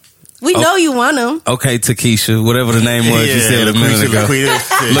want him. We know you want him. Okay, Takesha, whatever the name was you said a minute ago.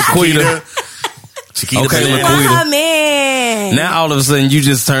 Laquita. Chiquita. Okay, You Laquita. want her man. Now all of a sudden you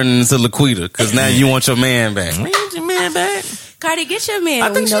just turned into Laquita because now you want your man back. Get your man back. Cardi, get your man.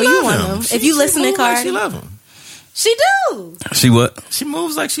 I think we know she you love want him. him. She- If you she listen to moves like Cardi, she love him. she do. She what? She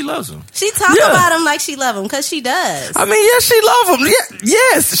moves like she loves him. She talk Yeah. about him like she love him because she does. I mean, yes, she loves him. Yeah,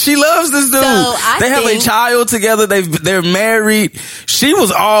 yes, she loves this dude. I They have a think- child together. They're married. She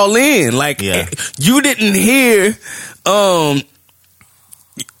was all in. Like Yeah. you didn't hear,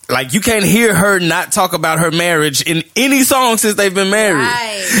 like you can't hear her not talk about her marriage in any song since they've been married.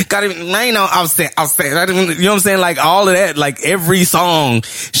 Right. Got it. I know. Offset. You know what I'm saying? Like all of that. Like every song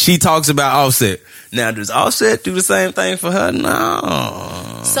she talks about Offset. Now does Offset do the same thing for her?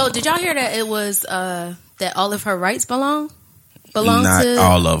 No. So did y'all hear that it was that all of her rights belong? belong Not to?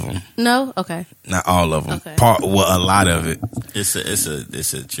 all of them. No? Okay. Not all of them. Okay. A lot of it. It's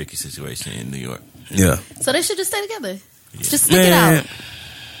a tricky situation in New York. Yeah. So they should just stay together. Yeah. Just stick it out.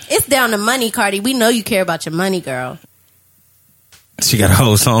 It's down to money, Cardi. We know you care about your money, girl. She got a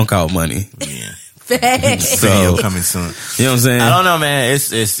whole song called Money. Yeah. So video coming soon. You know what I'm saying? I don't know, man.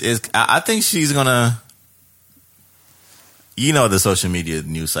 I think she's gonna. You know, the social media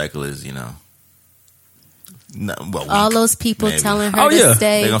news cycle is, all those people maybe. telling her to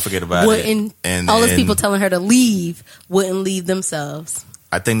stay. They're gonna forget about it. And all those people telling her to leave wouldn't leave themselves.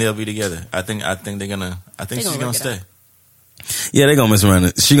 I think they'll be together. I think they're gonna. I think she's gonna stay. Yeah, they gonna mess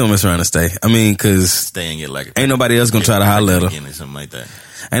around. She gonna mess around and stay. I mean, cause stay and get like ain't nobody else gonna try to holler at her. Or something like that.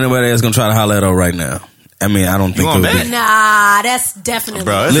 Ain't nobody else gonna try to holler at her right now. I mean, I don't think it would be. Nah, that's definitely.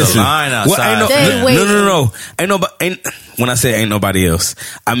 Bro, it's a line outside. No. Ain't nobody. When I say ain't nobody else,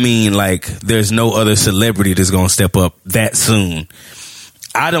 I mean like there's no other celebrity that's gonna step up that soon.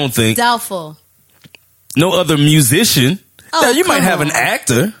 I don't think. Doubtful. No other musician. Oh, now, you might have on. an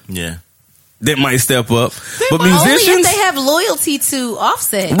actor. Yeah. That might step up, but only musicians if they have loyalty to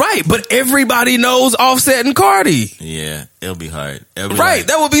Offset, right? But everybody knows Offset and Cardi. Yeah, it'll be hard. Right,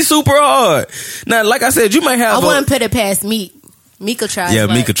 that would be super hard. Now, like I said, you might have. I wouldn't put it past Meek. Meek will try. Yeah,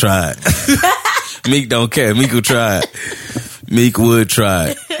 Meek will try. Meek don't care. Meek will try. Meek would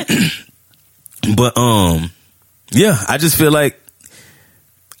try. But yeah, I just feel like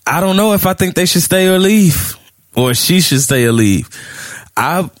I don't know if I think they should stay or leave, or she should stay or leave.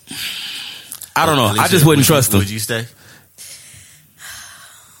 I don't know. I just wouldn't trust them. Would you stay?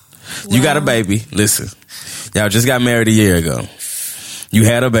 You got a baby. Listen, y'all just got married a year ago. You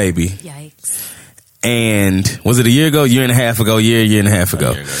had a baby. Yikes. And was it a year ago? Year and a half ago? Year and a half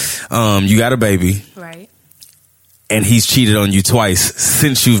ago. You got a baby. Right. And he's cheated on you twice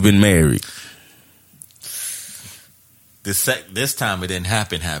since you've been married. This time it didn't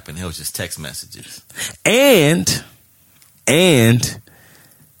happen. It was just text messages. And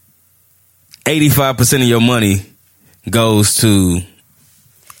 85% of your money goes to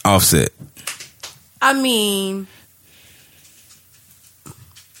Offset. I mean,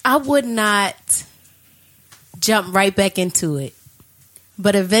 I would not jump right back into it,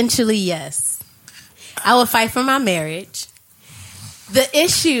 but eventually, yes, I would fight for my marriage. The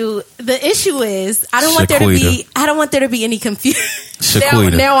issue is I don't want there to be any confusion.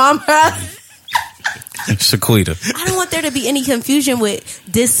 Now I'm Shaquita. I don't want there to be any confusion with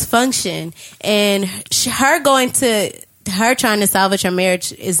dysfunction, and her trying to salvage her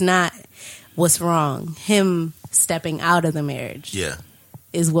marriage is not what's wrong. Him stepping out of the marriage,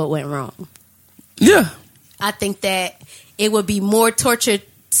 is what went wrong. Yeah, I think that it would be more torture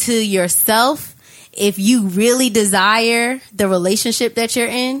to yourself if you really desire the relationship that you're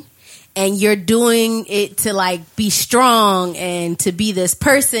in, and you're doing it to like be strong and to be this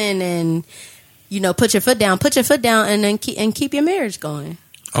person and. Put your foot down, and then keep your marriage going.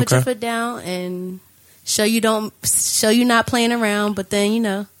 Put your foot down and show you're not playing around. But then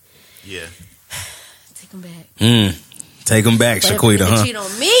yeah, take them back. Take them back, Shaquita. Huh? Cheat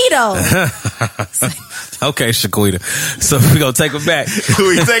on me though. Okay, Shaquita. So we gonna take them back. Who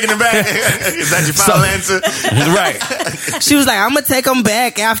are you taking them back? Is that your final answer? Right. She was like, "I'm gonna take them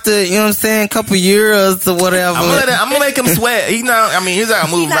back after a couple years or whatever." I'm gonna make him sweat. He's not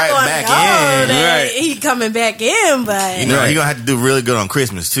gonna move right back in. Right. He coming back in, but you're gonna have to do really good on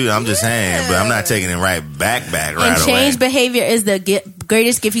Christmas too. I'm just saying, but I'm not taking it right back right away. And change behavior is the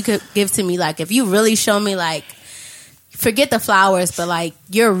greatest gift you could give to me. Like if you really show me like. Forget the flowers, but like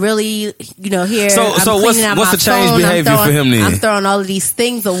you're really, here. So what's the change behavior for him then? I'm throwing all of these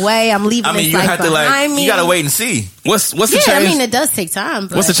things away. I'm leaving this like behind me. You gotta wait and see. What's the change? I mean, it does take time.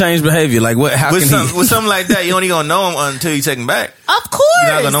 But. What's the change behavior? Like what? How with something like that, you only gonna know him until you take him back. Of course,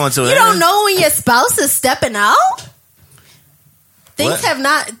 you're not gonna know until you don't know when your spouse is stepping out. Things have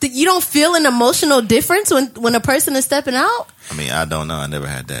not. You don't feel an emotional difference when a person is stepping out. I mean, I don't know. I never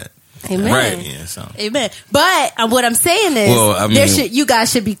had that. Amen. Right. Yeah, so. Amen. But what I'm saying is, you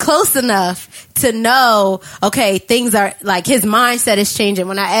guys should be close enough to know. Okay, things are like his mindset is changing.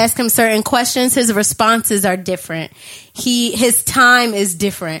 When I ask him certain questions, his responses are different. His time is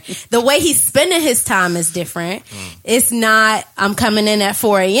different. The way he's spending his time is different. It's not. I'm coming in at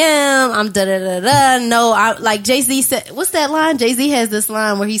 4 a.m. I'm da da da da. No, like Jay-Z said. What's that line? Jay-Z has this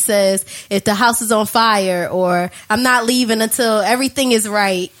line where he says, "If the house is on fire," or "I'm not leaving until everything is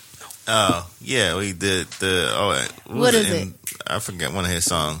right." Oh yeah, we did what is it? I forget one of his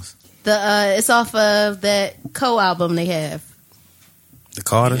songs. It's off of that album they have. The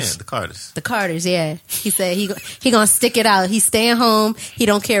Carters? Yeah, the Carters. The Carters, yeah. He said he gonna stick it out. He's staying home. He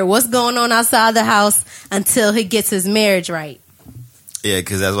don't care what's going on outside the house until he gets his marriage right. Yeah,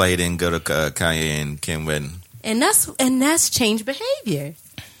 because that's why he didn't go to Kanye and Kim wedding. And that's changed behavior.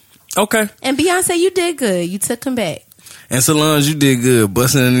 Okay. And Beyonce, you did good. You took him back. And Solange, you did good,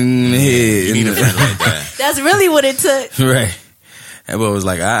 busting in the head. You need a friend like that. That's really what it took. Right. That boy was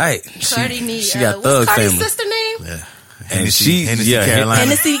like, all right. She got Thug what's Cardi's family. sister name? Yeah. And Hennessy, Carolina.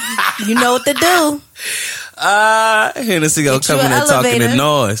 Hennessy, you know what to do. Hennessy gonna Get come you in an there talking elevator. in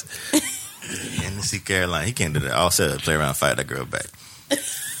noise. Hennessy, Carolina. He can't do that. All set up, play around, fight that girl back.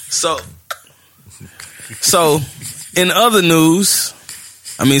 So in other news,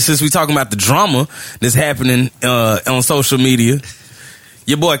 I mean, since we talking about the drama that's happening on social media,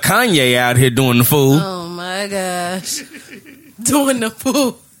 your boy Kanye out here doing the fool. Oh my gosh. Doing the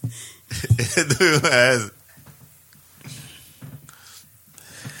fool.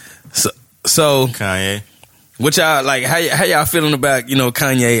 So Kanye. what y'all like? How y'all feeling about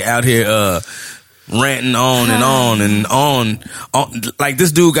Kanye out here ranting on and on and on? Like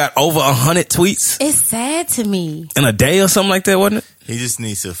this dude got over 100 tweets It's sad to me. in a day or something like that, wasn't it? He just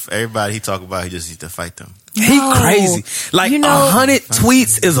needs to. Everybody he talk about, he just needs to fight them. He No. crazy. Like 100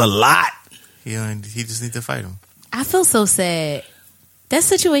 tweets is a lot. He just needs to fight them. I feel so sad. That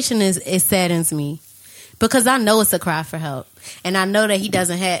situation it saddens me because I know it's a cry for help, and I know that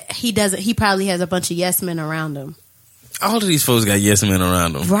he probably has a bunch of yes men around him. All of these folks got yes men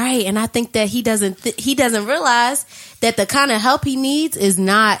around them. Right, and I think that he doesn't realize that the kind of help he needs is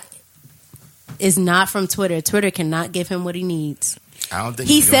not from Twitter. Twitter cannot give him what he needs. I don't think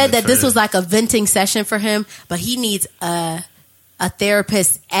He he's going said to that this Twitter. was like a venting session for him, but he needs a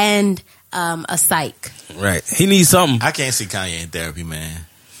therapist and a psych. Right. He needs something. I can't see Kanye in therapy, man.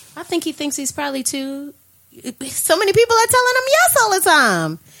 I think he thinks he's probably too. So many people are telling him yes all the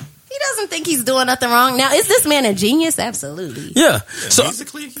time. He doesn't think he's doing nothing wrong. Now, is this man a genius? Absolutely. Yeah. So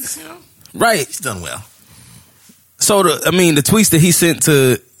Musically, he's right. he's done well. So the tweets that he sent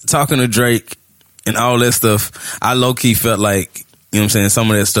to talking to Drake and all that stuff, I low key felt like, you know what I'm saying,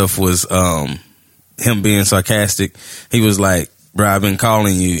 some of that stuff was him being sarcastic. He was like, bro, I've been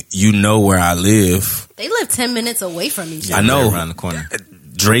calling you. You know where I live. They live 10 minutes away from each other. I know. Right around the corner.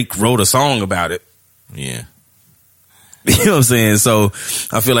 Drake wrote a song about it. Yeah. You know what I'm saying? So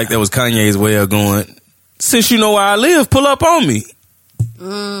I feel like that was Kanye's way of going, since you know where I live, pull up on me.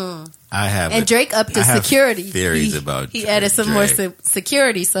 I have. And Drake upped his I have security. Theories about He added some Drake. more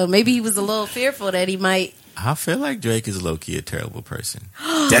security, so maybe he was a little fearful that he might. I feel like Drake is low key a terrible person.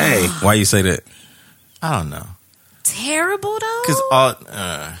 Dang. Why you say that? I don't know. Terrible though, Because all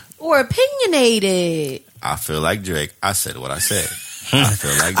or opinionated. I feel like Drake. I said what I said. I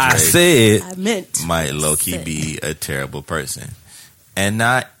feel like Drake I said, I meant might low key be a terrible person, and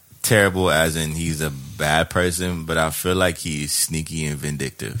not terrible as in he's a bad person, but I feel like he's sneaky and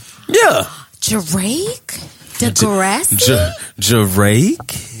vindictive. yeah. Drake, Degrassi. Drake?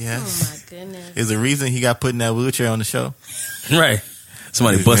 Yes, Oh my goodness! is the reason he got put in that wheelchair on the show. Right.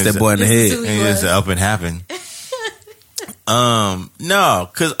 Somebody bust that boy in the This is head. who And just up and happen. No,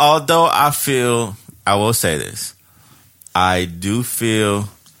 because although I will say this, I do feel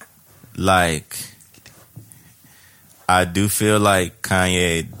like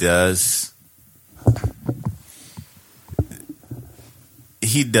Kanye does.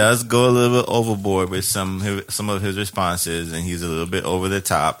 He does go a little bit overboard with some of his responses, and he's a little bit over the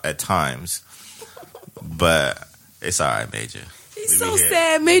top at times. But it's all right, Major. He's so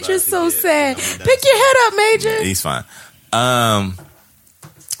sad. Major's so sad. Pick your head up, Major. He's fine. I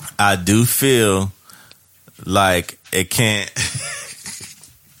do feel like it can't.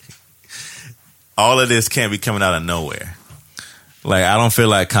 All of this can't be coming out of nowhere. Like, I don't feel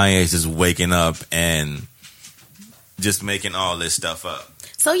like Kanye's just waking up and just making all this stuff up.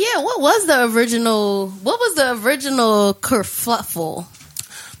 So yeah, what was the original kerfluffle?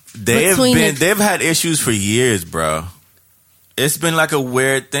 They've had issues for years, bro. It's been like a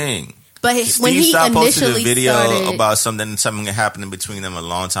weird thing. But when Steve he Stott posted a initially video started, about something happening between them a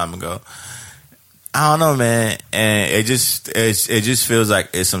long time ago. I don't know, man, and it just feels like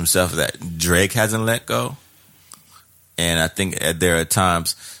it's some stuff that Drake hasn't let go, and I think there are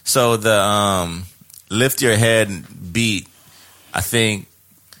times. So the "Lift Your Head" beat, I think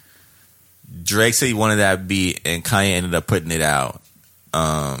Drake said he wanted that beat, and Kanye ended up putting it out.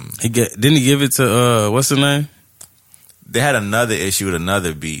 Didn't he give it to what's the name? They had another issue with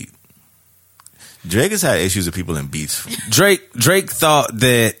another beat. Drake has had issues with people in beats. Drake thought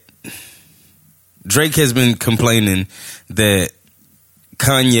that Drake has been complaining that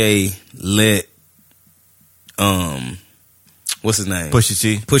Kanye let what's his name?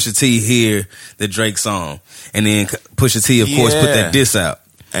 Pusha T hear the Drake song, and then Pusha T of course put that diss out.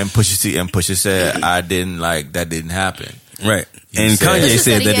 And Pusha said, "I didn't like that. Didn't happen." Right. And Kanye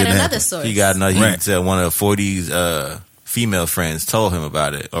said that didn't happen. Another source. He got another. Right. He said one of 40's female friends told him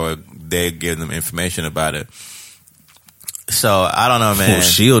about it, or they gave them information about it. So I don't know, man. Well,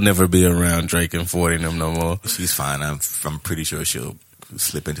 she'll never be around Drake and 40 and them no more. She's fine. I'm pretty sure she'll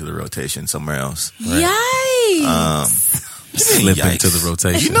slip into the rotation somewhere else. Yikes! Slip Yikes. into the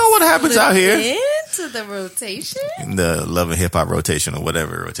rotation. You know what happens out here? Into the rotation. The Love and Hip Hop rotation, or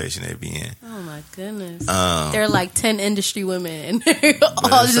whatever rotation they be in. Oh my goodness! There are like 10 industry women. All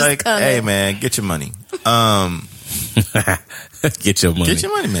It's just like, coming. hey man, get your money. Get your money. Get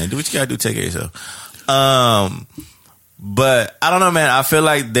your money, man. Do what you gotta do. Take care of yourself. But I don't know, man. I feel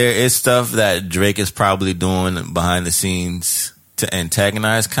like there is stuff that Drake is probably doing behind the scenes to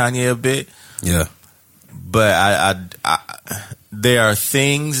antagonize Kanye a bit. Yeah. But I there are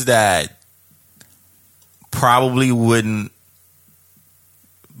things that probably wouldn't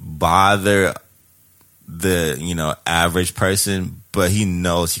bother the average person, but he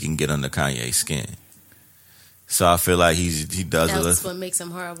knows he can get under Kanye's skin. So I feel like he does. That's what makes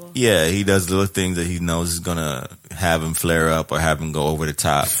him horrible. Yeah, he does little things that he knows is gonna have him flare up or have him go over the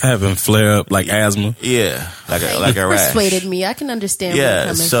top. Have him flare up like asthma. Yeah, like a rash. Persuaded me. I can understand. where you're Yeah,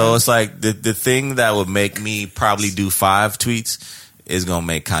 coming so from. it's like the thing that would make me probably do 5 tweets is gonna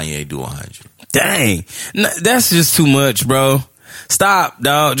make Kanye do 100. Dang. That's just too much, bro. Stop,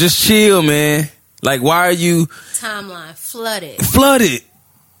 dog. Just chill, man. Like, why are you timeline flooded?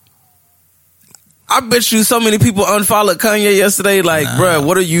 I bet you so many people unfollowed Kanye yesterday. Like, bruh,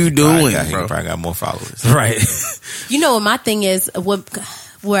 what are you doing, He bro? probably got more followers. Right. You know what my thing is?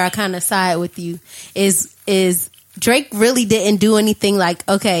 Where I kind of side with you is Drake really didn't do anything. Like,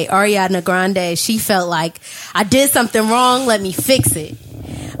 okay, Ariana Grande, she felt like I did something wrong. Let me fix it.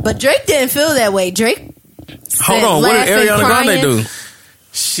 But Drake didn't feel that way. Drake. Hold on. What did Ariana Grande do?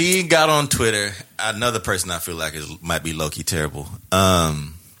 She got on Twitter. Another person I feel like might be low-key terrible.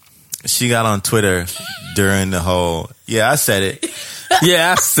 She got on Twitter during the whole. Yeah, I said it.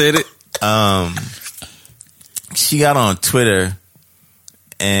 Yeah, I said it. She got on Twitter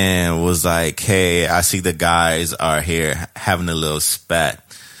and was like, "Hey, I see the guys are here having a little spat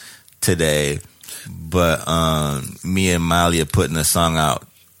today, but me and Miley are putting a song out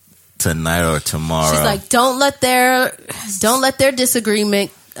tonight or tomorrow." She's like, don't let their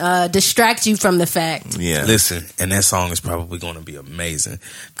disagreement distract you from the fact. Yeah, Listen, and that song is probably going to be amazing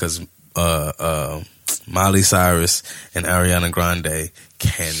because Miley Cyrus and Ariana Grande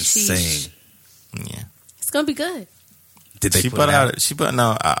can sing. Yeah, It's gonna be good. Did they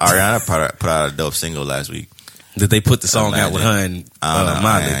Ariana put out a dope single last week. Did they put the song out with her and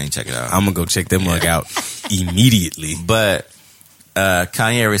Miley? I ain't check it out. I'm gonna go check that mug out immediately. But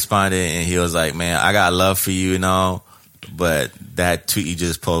Kanye responded and he was like, "Man, I got love for you and all, but that tweet you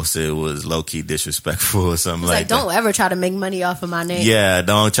just posted was low key disrespectful or something like that. Don't ever try to make money off of my name. Yeah,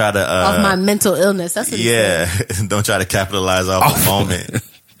 don't try to off my mental illness. That's what he said. Don't try to capitalize off the moment,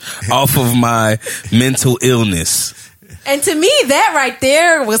 off of my mental illness." And to me, that right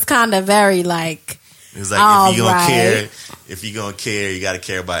there was kind of very like. It's like, if you're gonna care, you got to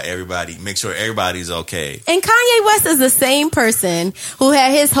care about everybody. Make sure everybody's okay. And Kanye West is the same person who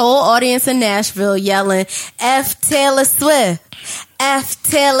had his whole audience in Nashville yelling "F Taylor Swift, F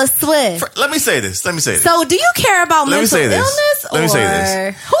Taylor Swift." Let me say this. So, do you care about mental illness? Let me say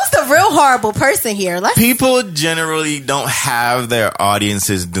this. Who's the real horrible person here? People generally don't have their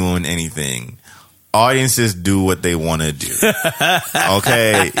audiences doing anything. Audiences do what they want to do.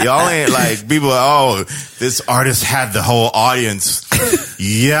 Okay? Y'all ain't like people, this artist had the whole audience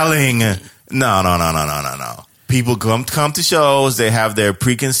yelling. No. People come to shows, they have their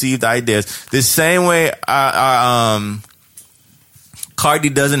preconceived ideas. The same way Cardi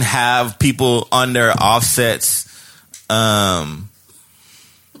doesn't have people on their Offset's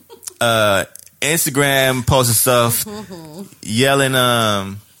Instagram posting stuff yelling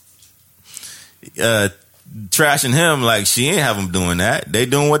trashing him. Like, she ain't have them doing that. They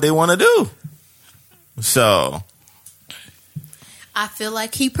doing what they want to do. So I feel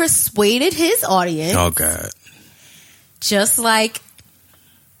like he persuaded his audience. Oh God. Just like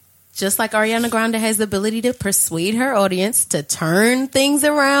Ariana Grande has the ability to persuade her audience to turn things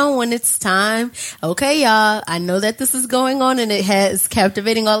around when it's time. Okay, y'all, I know that this is going on and it has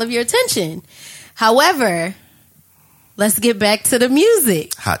captivating all of your attention. However, let's get back to the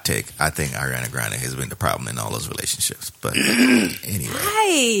music. Hot take. I think Ariana Grande has been the problem in all those relationships. But anyway.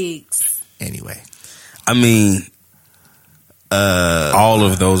 Yikes. Anyway. I mean, all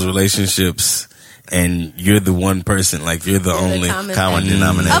of those relationships, and you're the one person, like you're the only common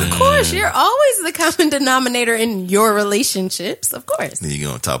denominator. Of course, you're always the common denominator in your relationships. Of course. Then you're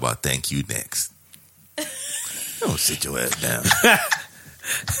going to talk about thank you next. Don't sit your ass down.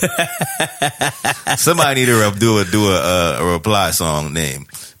 Somebody need to do a reply song name.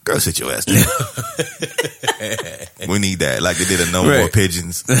 Girl, sit your ass down. We need that. Like they did a No More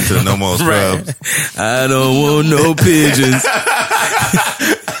Pigeons to the No More Scrubs. Right. I don't want no pigeons.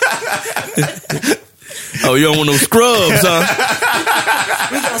 Oh, you don't want no scrubs, huh?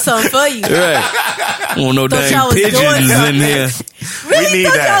 We got something for you. Right. Want no Thought dang y'all was pigeons doing in here. Really We need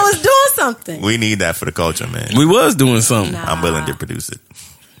thought that. y'all was doing something. We need that for the culture, man. We was doing something. Nah. I'm willing to produce it.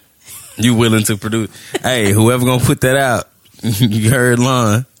 You willing to produce? Hey, whoever gonna put that out, you heard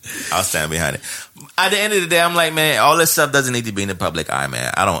Lon. I'll stand behind it. At the end of the day, I'm like, man, all this stuff doesn't need to be in the public eye,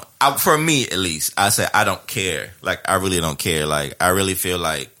 man. For me, at least, I say I don't care. Like, I really don't care. Like, I really feel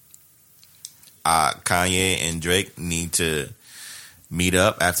like Kanye and Drake need to meet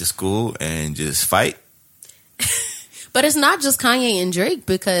up after school and just fight. But it's not just Kanye and Drake,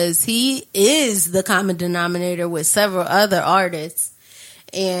 because he is the common denominator with several other artists.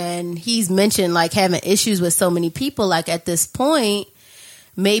 And he's mentioned like having issues with so many people. Like at this point,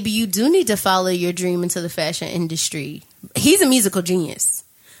 maybe you do need to follow your dream into the fashion industry. He's a musical genius,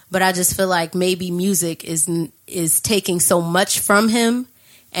 but I just feel like maybe music is taking so much from him,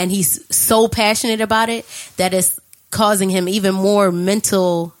 and he's so passionate about it that it's causing him even more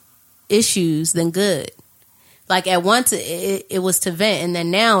mental issues than good. Like at once it was to vent, and then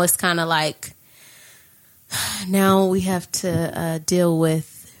now it's kind of like, now we have to deal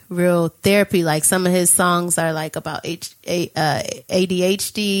with real therapy. Like some of his songs are like about ADHD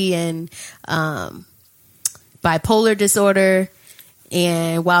and bipolar disorder.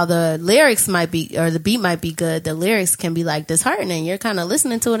 And while the lyrics might be, or the beat might be good, the lyrics can be like disheartening. You're kind of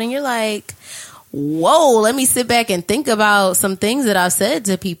listening to it and you're like, whoa, let me sit back and think about some things that I've said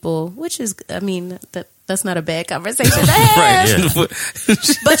to people, which is, I mean, that's not a bad conversation to have. Right. Yeah.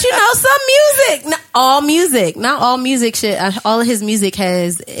 But you know, some music, not all music should, all of his music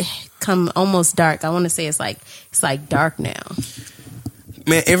has come almost dark. I want to say it's like dark now.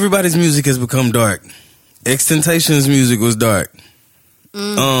 Man, everybody's music has become dark. XXXTentacion's music was dark.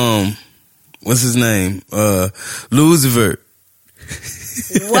 What's his name? Lil Uzi Vert.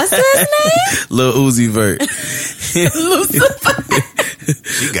 What's his name? Lil Uzi Vert.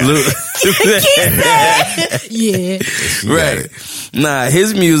 Yeah. Right. Nah,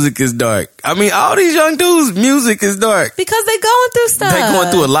 his music is dark. I mean, all these young dudes' music is dark. Because they going through stuff. They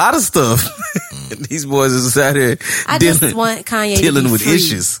going through a lot of stuff. These boys is out here just want Kanye dealing to be with free.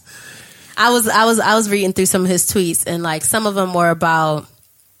 issues. I was reading through some of his tweets, and like some of them were about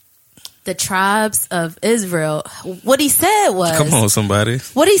the tribes of Israel. What he said was, Come on, somebody.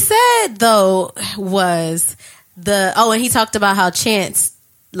 What he said though was and he talked about how Chance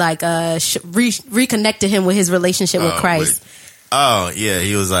like reconnected him with his relationship with Christ. Oh yeah,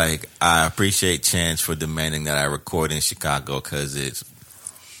 he was like, I appreciate Chance for demanding that I record in Chicago because it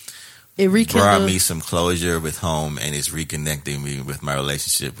brought me some closure with home, and it's reconnecting me with my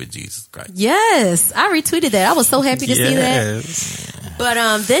relationship with Jesus Christ. Yes, I retweeted that. I was so happy to see that. But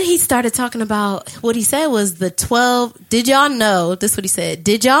then he started talking about, what he said was the 12. Did y'all know? This is what he said.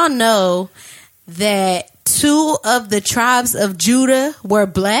 Did y'all know that 2 of the tribes of Judah were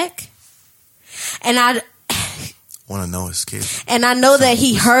black? And I want to know his kids. And I know that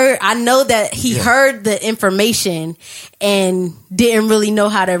he heard. I know that he heard the information and didn't really know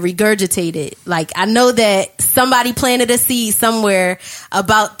how to regurgitate it. Like, I know that somebody planted a seed somewhere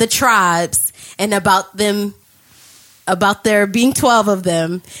about the tribes and about them, about there being 12 of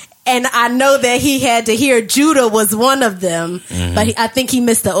them. And I know that he had to hear Judah was one of them, but I think he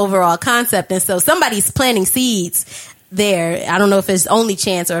missed the overall concept. And so somebody's planting seeds there. I don't know if it's only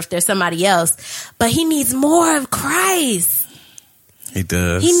Chance or if there's somebody else, but he needs more of Christ. He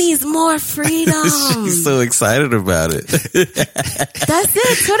does. He needs more freedom. He's so excited about it. That's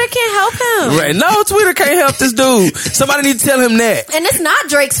it. Twitter can't help him. Right. No, Twitter can't help this dude. Somebody need to tell him that. And it's not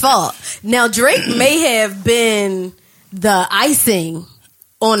Drake's fault. Now, Drake may have been the icing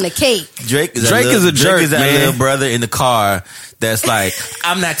on the cake. Drake is a jerk, Drake is that man. little brother in the car that's like,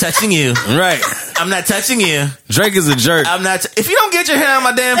 I'm not touching you. Right. I'm not touching you. Drake is a jerk. I'm not. If you don't get your hand on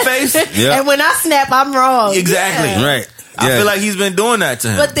my damn face, And when I snap, I'm wrong. exactly. Yeah. Right. I feel like he's been doing that to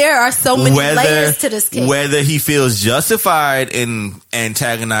him. But there are so many layers to this case. Whether he feels justified in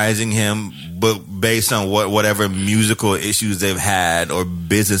antagonizing him, but based on whatever musical issues they've had or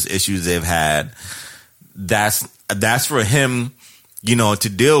business issues they've had, that's for him, to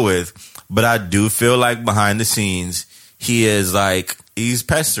deal with. But I do feel like behind the scenes, he's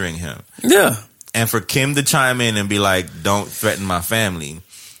pestering him. Yeah. And for Kim to chime in and be like, don't threaten my family.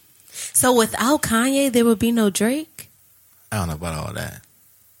 So without Kanye, there would be no Drake? I don't know about all that.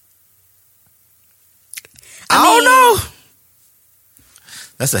 I don't know.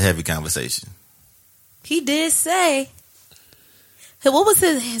 That's a heavy conversation. He did say. What was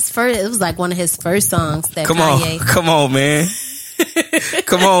his first? It was like one of his first songs that Kanye. Come on, man.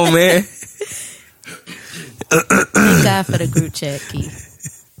 Come on, man. Thank God for the group chat,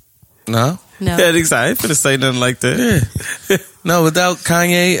 Keith. No. Yeah, I ain't finna say nothing like that. Yeah. No, without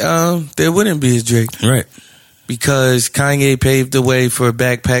Kanye, there wouldn't be a Drake. Right. Because Kanye paved the way for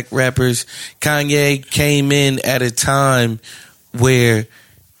backpack rappers. Kanye came in at a time where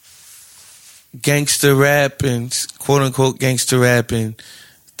gangster rap and quote unquote gangster rap and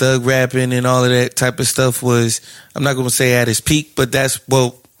thug rapping and all of that type of stuff was, I'm not going to say at its peak, but that's,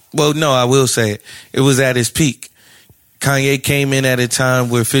 well, no, I will say it. It was at its peak. Kanye came in at a time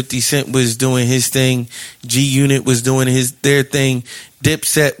where 50 Cent was doing his thing, G-Unit was doing their thing,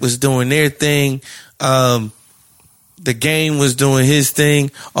 Dipset was doing their thing, The Game was doing his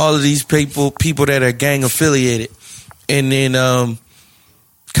thing, all of these people that are gang affiliated. And then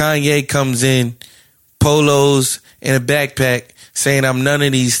Kanye comes in, polos and a backpack, saying I'm none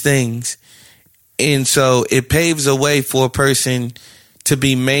of these things. And so it paves a way for a person to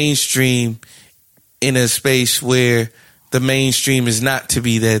be mainstream in a space where the mainstream is not to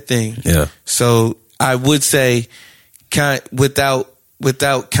be that thing. Yeah. So I would say without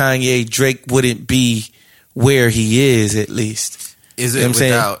Kanye, Drake wouldn't be where he is, at least. Is it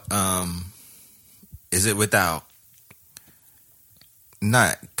without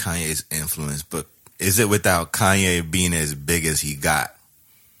not Kanye's influence, but is it without Kanye being as big as he got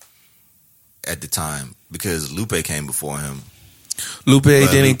at the time? Because Lupe came before him. Lupe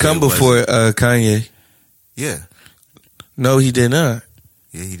didn't come before Kanye. Yeah. No, he did not.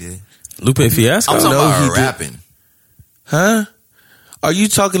 Yeah, he did. Lupe Fiasco? I'm talking about he rapping. Huh? Are you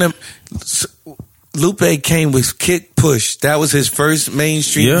talking to... Lupe came with Kick Push. That was his first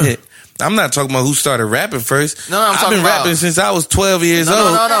mainstream hit. I'm not talking about who started rapping first. No, I'm talking I've been about rapping since I was 12 years old.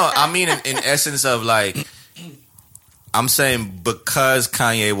 No. I mean, in essence of like, I'm saying because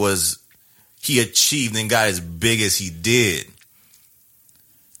Kanye he achieved and got as big as he did.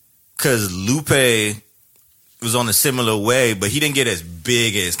 Because Lupe was on a similar way, but he didn't get as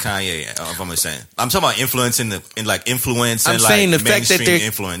big as Kanye. If I'm saying, I'm talking about influence influence. I'm and saying like the fact that there,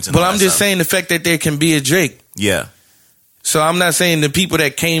 influence. And well, all I'm that just stuff. saying the fact that there can be a Drake. Yeah. So I'm not saying the people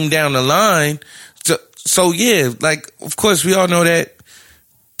that came down the line. So yeah, like of course we all know that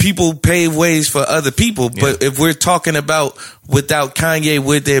people pave ways for other people. Yeah. But if we're talking about without Kanye,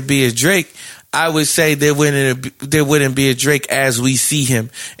 would there be a Drake? I would say there wouldn't be a Drake as we see him,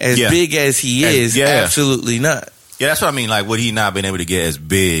 as big as he is. Absolutely not. Yeah, that's what I mean. Like, would he not been able to get as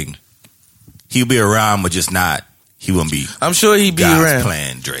big? He'll be around, but just not. He wouldn't be. I'm sure he'd be God's around.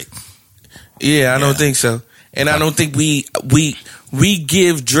 Playing Drake. Yeah, I don't think so. And I don't think we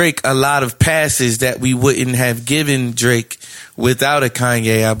give Drake a lot of passes that we wouldn't have given Drake without a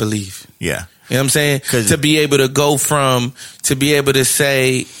Kanye, I believe. Yeah. You know what I'm saying? To be able to go from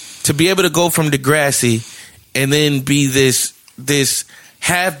Degrassi and then be this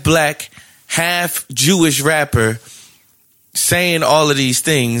half black, half Jewish rapper saying all of these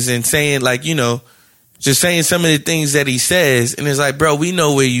things and saying like, you know, just saying some of the things that he says. And it's like, bro, we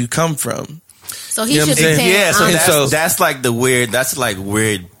know where you come from. So he should be paying that's like the weird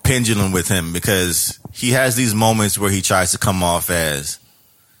pendulum with him, because he has these moments where he tries to come off as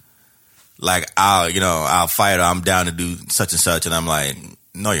like, I'll fight, or I'm down to do such and such, and I'm like,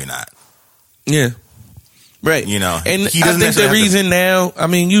 no, you're not. Yeah. Right. You know, and I think the reason now, I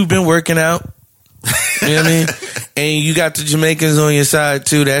mean, you've been working out. You know what I mean? And you got the Jamaicans on your side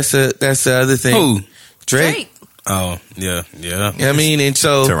too. That's the other thing. Who? Drake. Oh, yeah. You know what I mean? And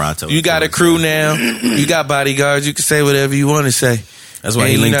so Toronto, you got a crew now. You got bodyguards. You can say whatever you want to say. That's why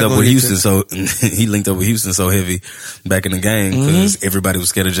he linked up with Houston. So he linked up with Houston so heavy back in the game, because everybody was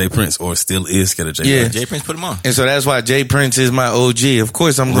scared of Jay Prince, or still is scared of Jay Prince. Jay Prince put him on, and so that's why Jay Prince is my OG. Of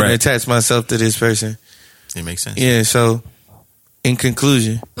course, I'm going to attach myself to this person. It makes sense. Yeah. So, in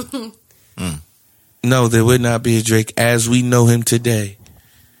conclusion, no, there would not be a Drake as we know him today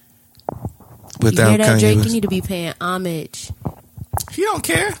without you hear that, Kanye Drake? West. You need to be paying homage. He don't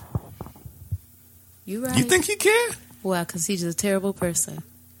care. You right? You think he care? Well, because he's a terrible person.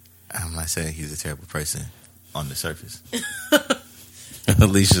 I'm not saying he's a terrible person on the surface.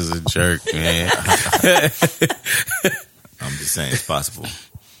 Alicia's a jerk, man. I'm just saying it's possible.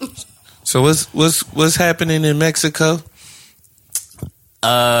 So what's happening in Mexico?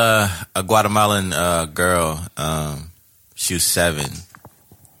 A Guatemalan girl. She was 7.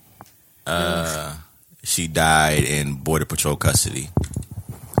 She died in Border Patrol custody.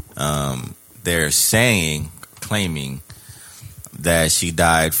 They're claiming that she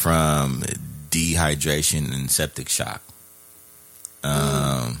died from dehydration and septic shock.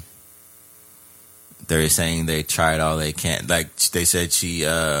 They're saying they tried all they can. Like they said, she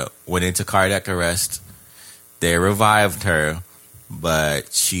went into cardiac arrest. They revived her,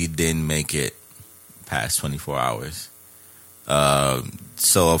 but she didn't make it past 24 hours.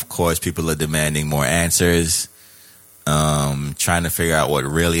 So of course, people are demanding more answers, trying to figure out what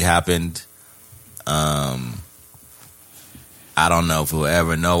really happened. I don't know if we'll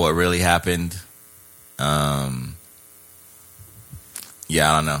ever know what really happened. Yeah,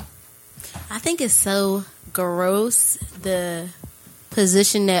 I don't know. I think it's so gross, the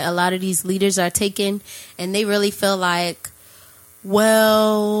position that a lot of these leaders are taking, and they really feel like,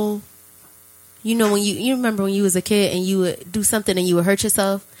 well, you know, when you remember when you was a kid and you would do something and you would hurt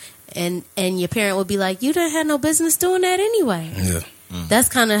yourself, and your parent would be like, you didn't have no business doing that anyway. Yeah. That's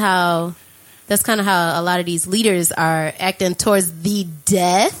kind of how a lot of these leaders are acting towards the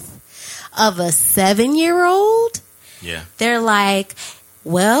death of a 7-year-old. Yeah. They're like,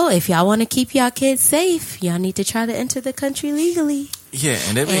 well, if y'all want to keep y'all kids safe, y'all need to try to enter the country legally. Yeah,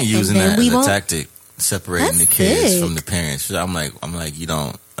 and they've been using that as a tactic, separating the kids from the parents. I'm like, you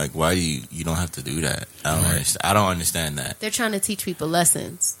don't, like, why do you don't have to do that? I don't understand that. They're trying to teach people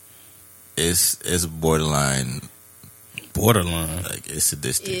lessons. It's borderline. Like, it's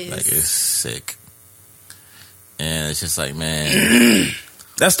sadistic. Like, it's sick. And it's just like, man.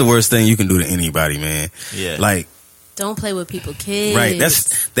 That's the worst thing you can do to anybody, man. Yeah. Like, don't play with people's kids. Right.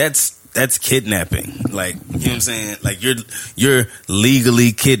 That's kidnapping. Like, you know what I'm saying? Like, you're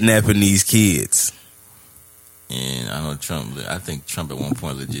legally kidnapping these kids. And I think Trump at one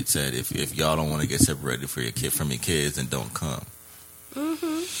point legit said, if y'all don't want to get separated from your kids, then don't come.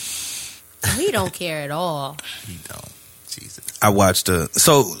 Mm-hmm. He don't care at all. He don't. Jesus. I watched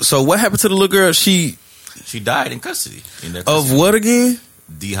so what happened to the little girl? She died in custody. Of what again?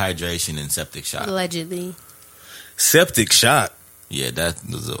 Dehydration and septic shock. Allegedly. Septic shock? Yeah, that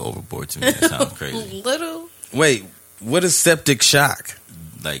was overboard to me. That sounds crazy. Little. Wait, what is septic shock?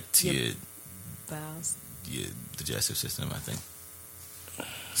 Like to your bowels. Your digestive system, I think.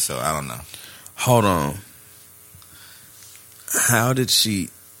 So, I don't know. Hold on. How did she...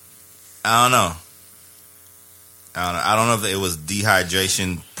 I don't know. I don't know if it was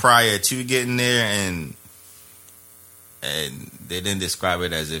dehydration prior to getting there, and they didn't describe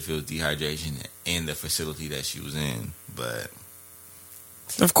it as if it was dehydration in the facility that she was in. But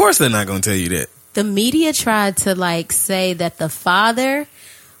of course, they're not going to tell you that. The media tried to say that the father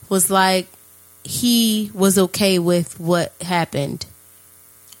was like he was okay with what happened.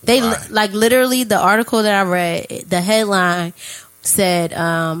 They literally the article that I read, the headline said,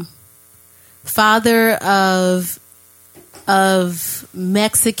 "Father of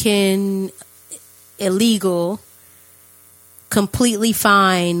Mexican illegal completely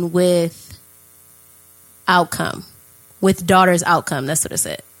fine with outcome, with daughter's outcome." That's what it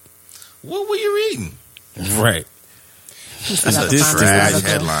said. What were you reading? Right. That's a trash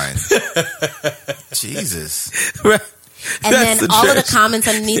headline. Jesus. Right. And then all of the comments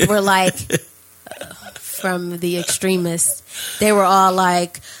underneath were like, from the extremists, they were all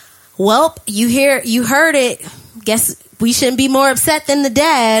like, well, you heard it. Guess we shouldn't be more upset than the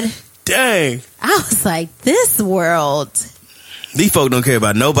dad. Dang. I was like, this world. These folk don't care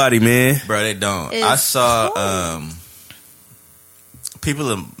about nobody, man. Bro, they don't. I saw,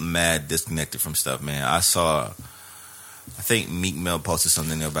 people are mad disconnected from stuff, man. I think Meek Mill posted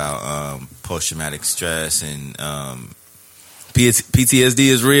something about post-traumatic stress and PTSD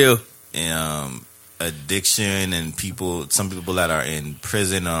is real. And addiction and some people that are in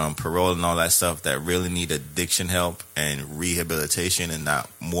prison or on parole and all that stuff that really need addiction help and rehabilitation and not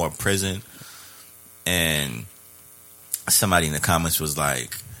more prison. And somebody in the comments was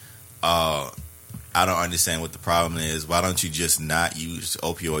like, I don't understand what the problem is. Why don't you just not use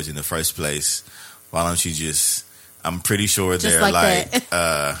opioids in the first place? Why don't you just... I'm pretty sure there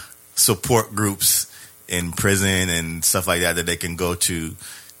are support groups in prison and stuff like that they can go to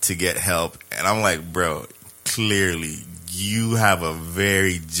get help. And I'm like, bro, clearly you have a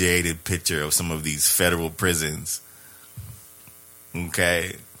very jaded picture of some of these federal prisons.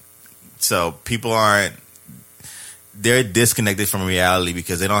 Okay? So people they're disconnected from reality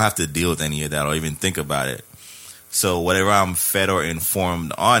because they don't have to deal with any of that or even think about it. So whatever I'm fed or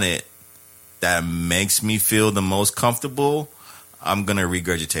informed on it, that makes me feel the most comfortable, I'm going to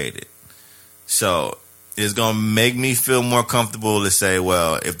regurgitate it. So it's going to make me feel more comfortable to say,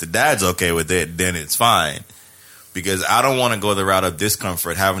 well, if the dad's okay with it, then it's fine. Because I don't want to go the route of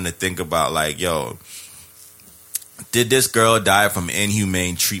discomfort, having to think about like, yo, did this girl die from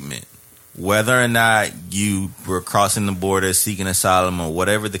inhumane treatment? Whether or not you were crossing the border, seeking asylum, or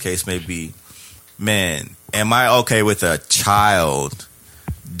whatever the case may be, man, am I okay with a child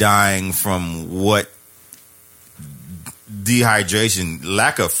dying from what? Dehydration,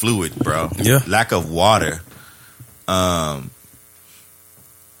 lack of fluid, bro. Yeah. Lack of water. So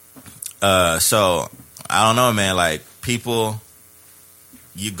I don't know, man. Like, people,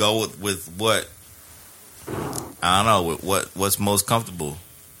 you go with what, I don't know, with what's most comfortable,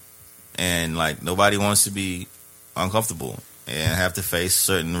 and like nobody wants to be uncomfortable and have to face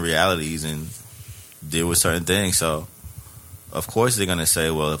certain realities and deal with certain things. So of course they're gonna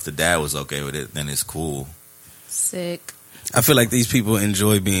say, well, if the dad was okay with it, then it's cool. Sick. I feel like these people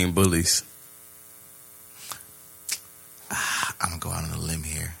enjoy being bullies. I'm gonna go out on a limb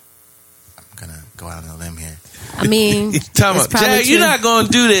here. I mean, Time out. Jay, you're not gonna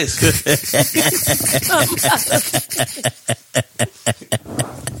do this.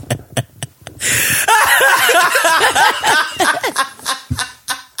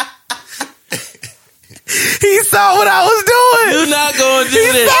 He saw what I was doing. You're not gonna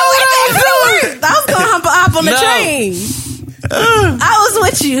do this. I was gonna hop on the train. I was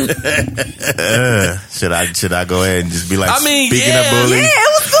with you. Should I go ahead and just be like, speaking of Yeah, bullies? it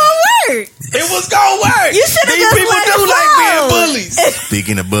was gonna work. It was gonna work. You should have These just people let do it like flow. being bullies.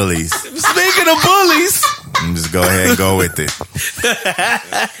 Speaking of bullies, Speaking of bullies, just go ahead and go with it.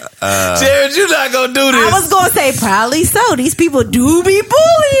 Jared, you're not gonna do this. I was gonna say probably so. These people do be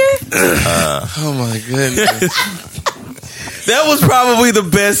bullying. Oh my goodness. That was probably the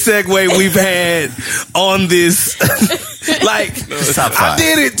best segue we've had on this. Like, It's top 5. I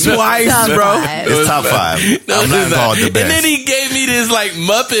did it twice, Top bro. 5. It's top 5. I'm not called the best. And then he gave me this like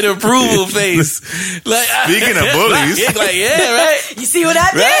Muppet approval face. Like, Speaking of bullies. like, yeah, right. You see what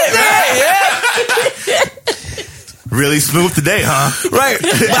I did there? Right, yeah. Really smooth today, huh? Right.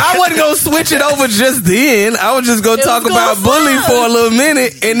 But I wasn't going to switch it over just then. I was just going to talk was about gonna bullying flow. for a little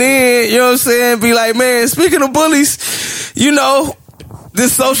minute. And then, you know what I'm saying, be like, man, speaking of bullies, you know,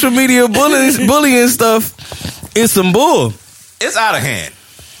 this social media bullying stuff is some bull. It's out of hand.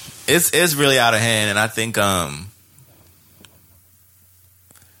 It's really out of hand, and I think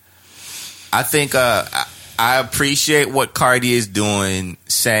I appreciate what Cardi is doing,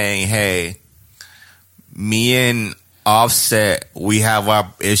 saying, hey, me and Offset, we have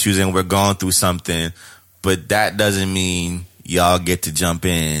our issues and we're going through something, but that doesn't mean y'all get to jump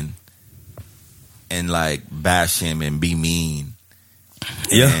in and like bash him and be mean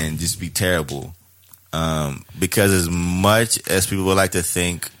and just be terrible. Because as much as people would like to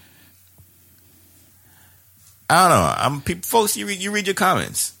think, I don't know. Folks, you read your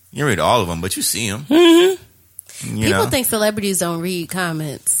comments. You read all of them, but you see them. Mm-hmm. People think celebrities don't read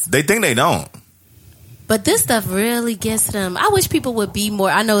comments. They think they don't. But this stuff really gets to them. I wish people would be more.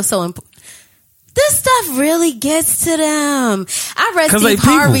 I know it's so important. This stuff really gets to them. I read Steve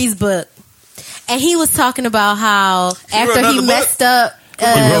Harvey's book, and he was talking about how after he messed up. He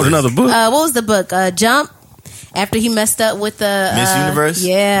wrote another book. What was the book? Jump. After he messed up with the Miss Universe?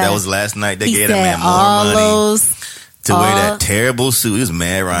 Yeah. That was last night. They gave that said man more all money those, to wear that terrible suit. He was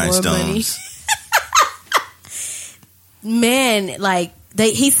mad money. rhinestones. Man, like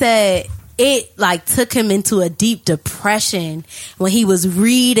he said it like took him into a deep depression when he was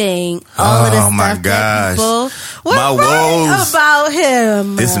reading all of the stuff my that gosh. people were My writing woes. about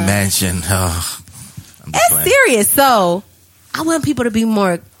him. This mansion. Oh, I'm just It's playing. serious. So I want people to be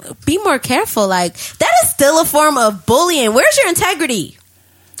more careful. Like, that is still a form of bullying. Where's your integrity?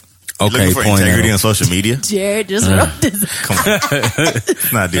 Okay, Looking for point integrity out. on social media? Jared just wrote this. Come on.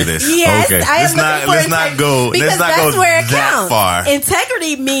 Let's not do this. Yes, okay. I am looking for Let's not go because let's not that's go where it that counts. far.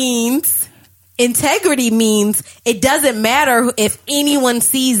 Integrity means it doesn't matter if anyone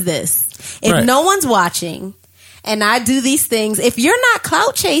sees this. If Right. no one's watching and I do these things, if you're not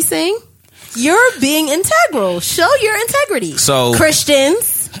clout chasing, you're being integral. Show your integrity. So-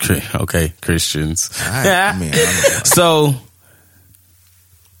 Christians. Okay, Christians. I mean, So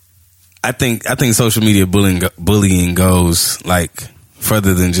I think social media bullying goes like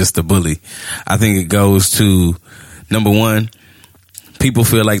further than just the bully. I think it goes to, number one, people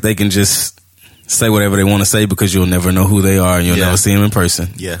feel like they can just say whatever they want to say because you'll never know who they are and you'll never see them in person.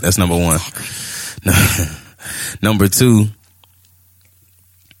 Yeah. That's number one. Number two,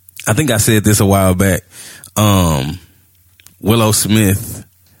 I think I said this a while back. Willow Smith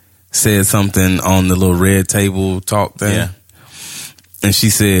said something on the little red table talk thing. Yeah. And she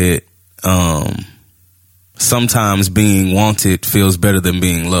said, sometimes being wanted feels better than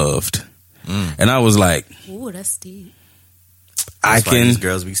being loved. And I was like, Ooh, that's deep. I that's why can, these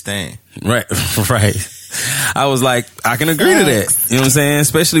girls be staying. right. I was like, I can agree to that. You know what I'm saying?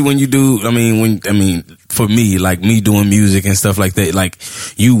 Especially when you do, for me, like me doing music and stuff like that, like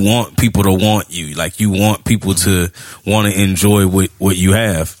you want people to want you. Like you want people to want to enjoy what you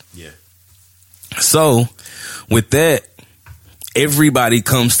have. Yeah. So with that, everybody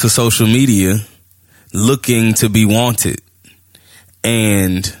comes to social media looking to be wanted.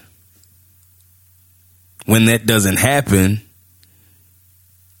 And when that doesn't happen,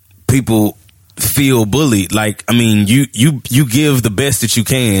 people feel bullied. Like, I mean, you give the best that you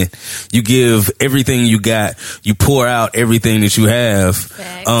can. You give everything you got. You pour out everything that you have,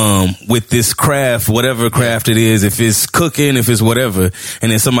 with this craft, whatever craft it is, if it's cooking, if it's whatever.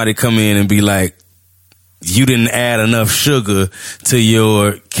 And then somebody come in and be like, you didn't add enough sugar to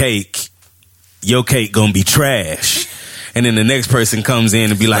your cake. Your cake gonna be trash. And then the next person comes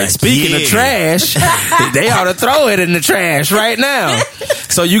in and be like, speaking of trash, they ought to throw it in the trash right now.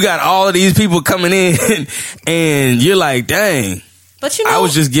 So you got all of these people coming in and you're like, dang. But you know, I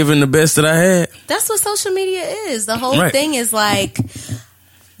was just giving the best that I had. That's what social media is. The whole thing is like,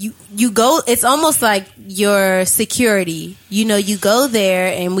 you go, it's almost like your security. You know, you go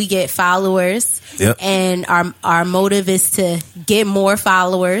there and we get followers. Yep. And our motive is to get more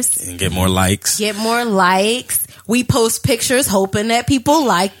followers. And get more likes. Get more likes. We post pictures hoping that people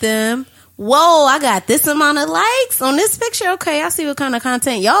like them. Whoa, I got this amount of likes on this picture. Okay, I see what kind of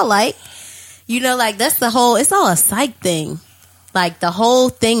content y'all like. You know, like that's the whole, it's all a psych thing. Like the whole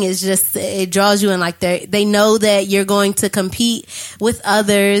thing is just, it draws you in. Like they know that you're going to compete with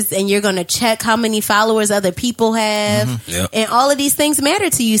others and you're going to check how many followers other people have. Mm-hmm. Yep. And all of these things matter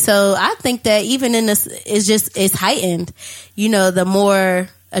to you. So I think that even in this, it's heightened. You know, the more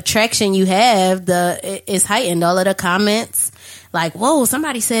attraction you have, it's heightened. All of the comments, like, whoa,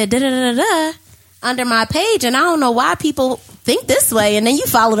 somebody said da da da da under my page, and I don't know why people think this way. And then you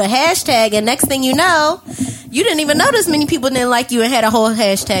follow the hashtag, and next thing you know, you didn't even notice many people didn't like you and had a whole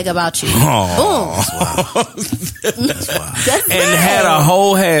hashtag about you. Boom. That's wild. And had a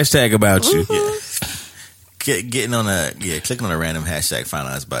whole hashtag about you. Mm-hmm. Yeah. Clicking on a random hashtag,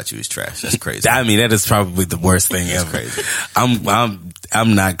 finding out about you is trash. That's crazy. I mean, that is probably the worst thing ever. Crazy.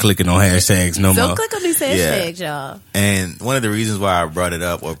 I'm not clicking on hashtags no more. Don't click on these hashtags, y'all. And one of the reasons why I brought it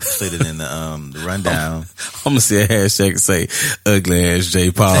up or put it in the rundown, I'm gonna see a hashtag say ugly ass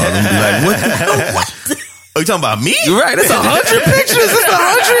J Paul and be like, what? Oh, you talking about me? You're right. It's 100 pictures. It's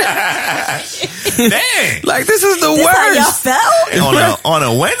 100. Dang. Like this is the This how y'all worst. felt? on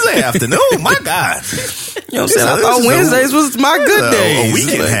a Wednesday afternoon. My God. You know what I'm saying? I thought Wednesdays was my good days. A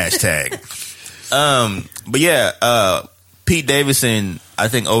weekend hashtag. But yeah, Pete Davidson, I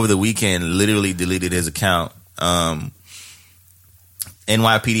think over the weekend literally deleted his account.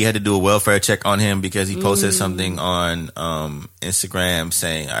 NYPD had to do a welfare check on him because he posted something on Instagram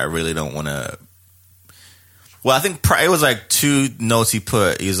saying, I really don't want to. Well, I think it was like 2 notes he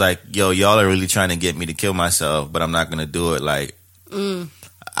put. He was like, yo, y'all are really trying to get me to kill myself, but I'm not going to do it. Like,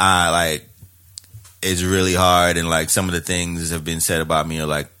 it's really hard. And like some of the things have been said about me are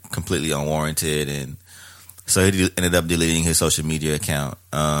like completely unwarranted. And so he ended up deleting his social media account.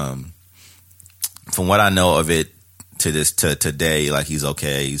 From what I know of it to today, like he's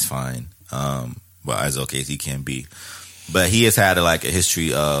okay. He's fine. Well, as okay as he can be. But he has had a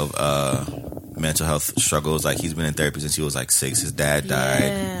history of mental health struggles. Like he's been in therapy since he was like 6. His dad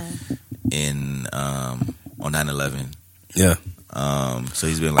died on 9/11. Yeah. So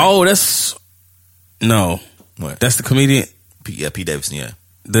he's been like, oh, that's no. What? That's the comedian. Pete Davidson. Yeah,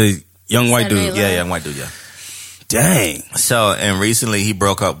 the young white dude. Yeah, young white dude. Yeah. Dang. So and recently he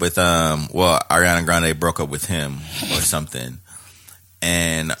broke up with Ariana Grande broke up with him or something.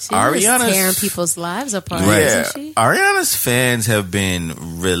 And Ariana's tearing people's lives apart, yeah, isn't she? Ariana's fans have been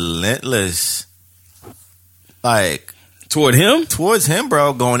relentless, like towards him,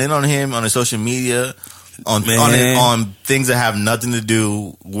 bro. Going in on him on the social media, on things that have nothing to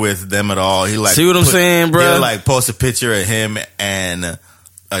do with them at all. He like see what I'm saying, bro. He'll like post a picture of him and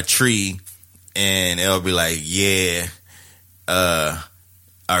a tree, and it'll be like, yeah,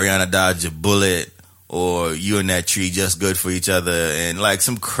 Ariana dodged a bullet. Or you and that tree just good for each other, and like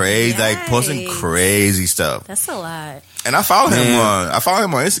some crazy, like posting crazy stuff. That's a lot. And I follow him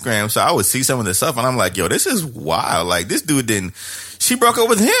on Instagram, so I would see some of this stuff, and I'm like, yo, this is wild. Like this dude she broke up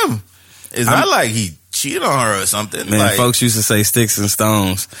with him. It's not like he cheated on her or something. Man, like, folks used to say sticks and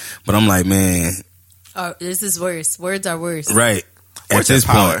stones, but I'm like, man, this is worse. Words are worse. Right. At this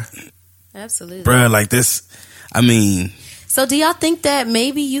point, absolutely, bro. Like this, I mean. So do y'all think that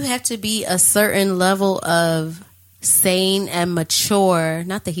maybe you have to be a certain level of sane and mature,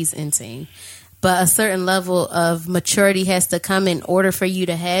 not that he's insane, but a certain level of maturity has to come in order for you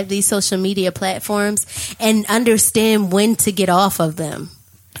to have these social media platforms and understand when to get off of them.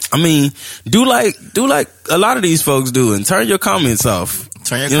 I mean, do like a lot of these folks do and turn your comments off.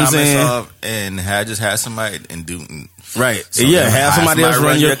 Turn your comments off and just have somebody and do right. So have somebody else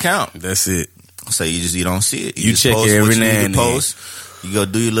run your account. That's it. So you don't see it. You check it every now and then. You go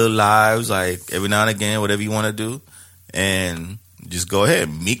do your little lives like every now and again, whatever you want to do, and just go ahead.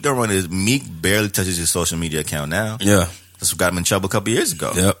 Meek don't run his. Meek barely touches his social media account now. Yeah, that's what got him in trouble a couple years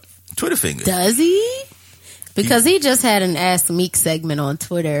ago. Yep, Twitter finger. Does he? Because he just had an Ask Meek segment on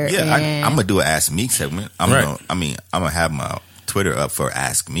Twitter. Yeah, I'm gonna do an Ask Meek segment. I'm gonna have my Twitter up for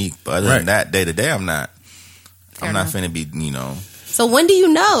Ask Meek, but other than that, day to day, I'm not finna be, So when do you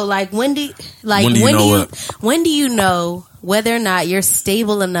know? Like when do you know whether or not you're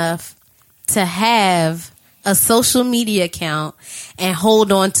stable enough to have a social media account and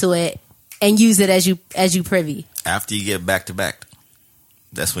hold on to it and use it as you privy? After you get back to back.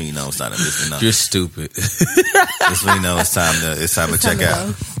 That's when you know it's not enough. You're stupid. That's when you know it's time to check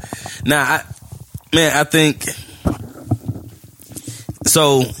out. Now, I think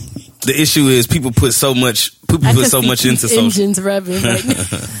so. The issue is people put so much into social engines revving right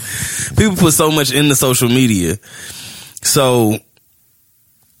now. People put so much into social media. So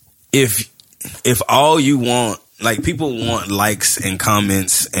if all you want, like people want likes and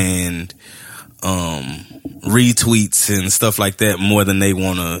comments and retweets and stuff like that more than they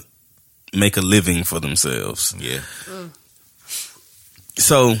want to make a living for themselves. Yeah.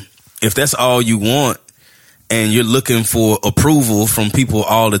 So if that's all you want and you're looking for approval from people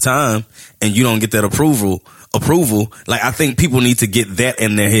all the time and you don't get that approval, like I think people need to get that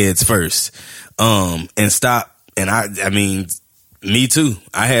in their heads first. And stop. And I mean, me too.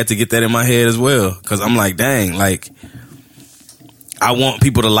 I had to get that in my head as well. Cause I'm like, dang, like I want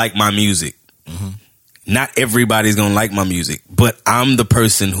people to like my music. Mm-hmm. Not everybody's gonna like my music, but I'm the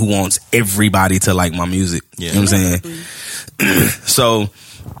person who wants everybody to like my music. Yeah. You know what I'm saying? So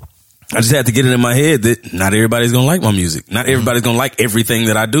I just had to get it in my head that not everybody's gonna like my music. Not everybody's gonna like everything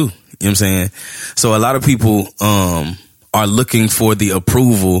that I do. You know what I'm saying? So a lot of people are looking for the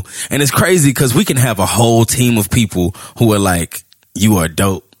approval, and it's crazy because we can have a whole team of people who are like, you are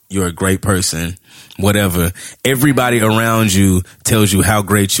dope, you're a great person, whatever. Everybody around you tells you how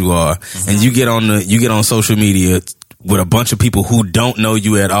great you are, and you get on social media with a bunch of people who don't know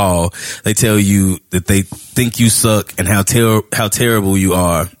you at all. They tell you that they think you suck and how terrible you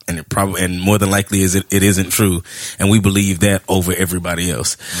are, and more than likely it isn't true, and we believe that over everybody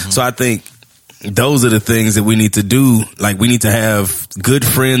else. So I think those are the things that we need to do. Like we need to have good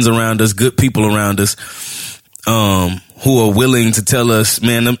friends around us, good people around us, who are willing to tell us,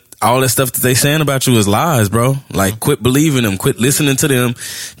 man, all that stuff that they saying about you is lies, bro. Like, quit believing them, quit listening to them,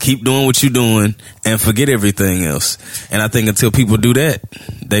 keep doing what you're doing, and forget everything else. And I think until people do that,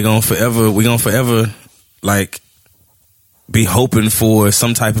 we gonna forever, like, be hoping for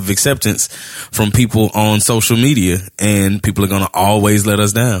some type of acceptance from people on social media, and people are gonna always let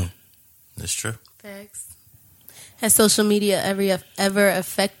us down. That's true. Thanks. Has social media ever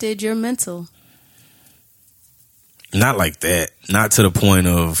affected your mental? Not like that. Not to the point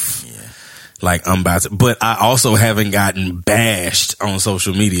of like I'm about to. But I also haven't gotten bashed on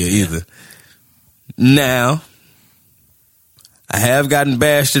social media either. Now, I have gotten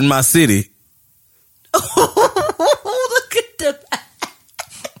bashed in my city. Look at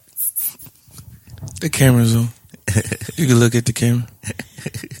the camera's on. You can look at the camera.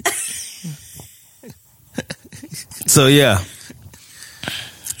 So yeah.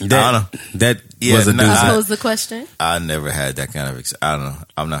 That was a doozy. Pose the question. I never had that kind of. I don't know.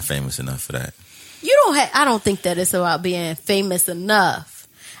 I'm not famous enough for that. I don't think that it's about being famous enough.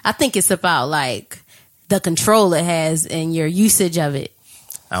 I think it's about like the control it has and your usage of it.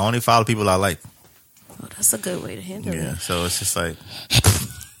 I only follow people I like. Oh, that's a good way to handle it. Yeah. So it's just like,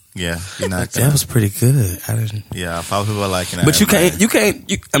 yeah, you're not. That was pretty good. I didn't. Yeah, I follow people I like. But you can't.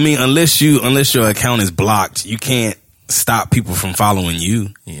 I mean, unless your account is blocked, you can't stop people from following you.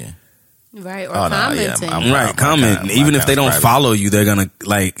 Yeah. Right, or commenting. Comment. Even if they don't follow you, they're gonna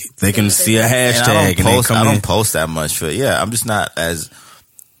they can see a hashtag and they come in. I don't post that much for I'm just not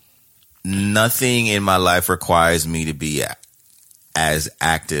nothing in my life requires me to be as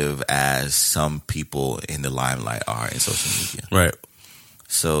active as some people in the limelight are in social media. Right.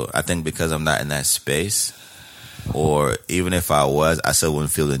 So I think because I'm not in that space, or even if I was, I still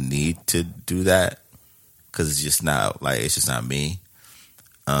wouldn't feel the need to do that. Because it's just not me.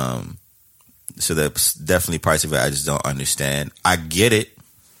 So that's definitely parts of it I just don't understand. I get it.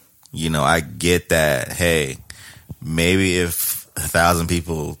 I get that, hey, maybe if 1,000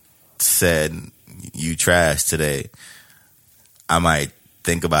 people said you trash today, I might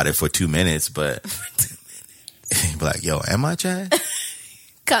think about it for 2 minutes, but be like, yo, am I trash?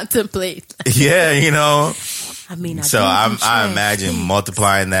 Contemplate. Yeah, you know. I mean, I imagine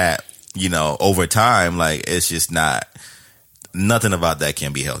multiplying that, you know, over time, like it's just nothing about that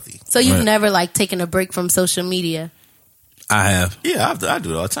can be healthy. So you've never like taken a break from social media? I have. Yeah, I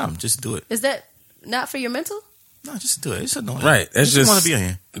do it all the time. Just do it. Is that not for your mental? No, just do it. It's annoying. Right. That's just want to be on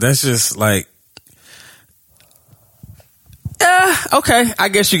here. That's just like. Okay. I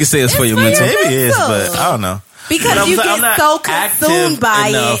guess you could say it's for your mental. Maybe it is, but I don't know. Because you get so consumed by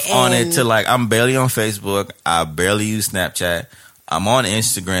enough it. on it to like, I'm barely on Facebook. I barely use Snapchat. I'm on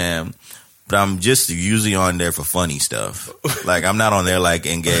Instagram, but I'm just usually on there for funny stuff. Like I'm not on there like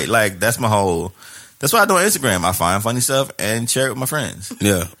engaged. Like that's why I do on Instagram. I find funny stuff and share it with my friends.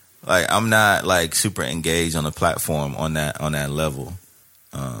 Yeah. Like I'm not like super engaged on the platform on that level.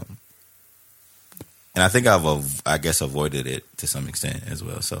 And I think I've avoided it to some extent as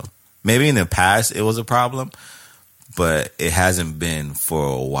well. So maybe in the past it was a problem, but it hasn't been for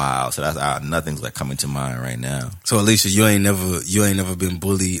a while. So that's nothing's like coming to mind right now. So Alicia, you ain't never been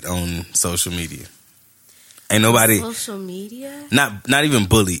bullied on social media. Ain't nobody social media? Not even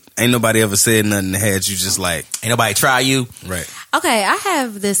bullied. Ain't nobody ever said nothing that had you just like, ain't nobody try you. Right. Okay, I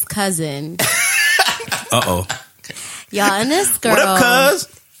have this cousin. Uh-oh. Y'all, and this girl. What up, cuz?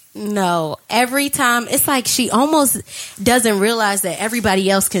 No, every time it's like she almost doesn't realize that everybody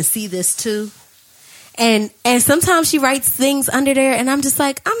else can see this too. And sometimes she writes things under there and I'm just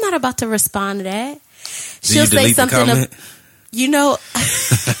like, I'm not about to respond to that. She'll say something you know.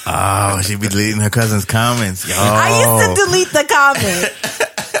 Oh, she be deleting her cousin's comments. Yo. I used to delete the comment.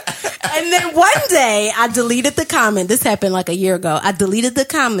 And then one day I deleted the comment. This happened like a year ago. I deleted the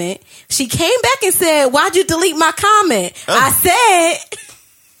comment. She came back and said, "Why'd you delete my comment?" Oh. I said,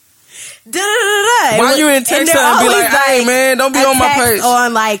 why you in text and be like, hey man, don't be on my page.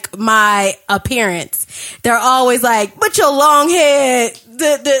 On like my appearance. They're always like, but your long head.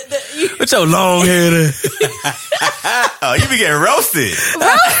 With your long head. Oh, you be getting roasted.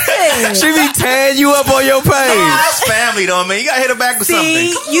 Roasted. She be tearing you up on your page. It's family though, man. You gotta hit her back with something.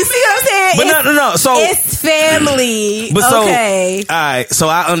 You see what I'm saying? But no. So it's family. But okay. All right. So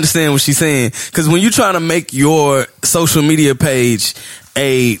I understand what she's saying. Because when you're trying to make your social media page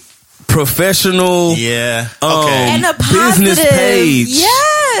a professional, and a business page,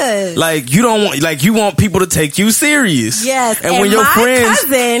 yes. Like you don't want, like you want people to take you serious, yes. And when your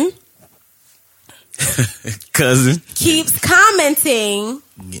cousin keeps commenting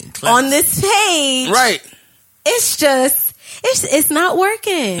on this page, right? It's just it's not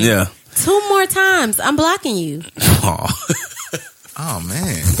working. Yeah. 2 more times, I'm blocking you. Oh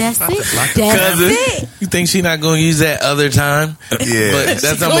man, that's it. That's cousin, it. you think she not going to use that other time? Yeah, but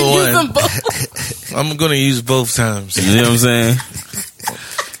that's number one. I'm going to use both times. You know what I'm saying?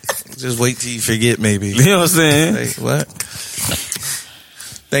 Just wait till you forget, maybe. You know what I'm saying? Like, what?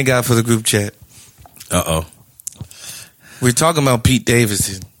 Thank God for the group chat. Uh-oh. We're talking about Pete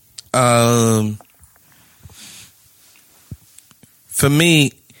Davidson. For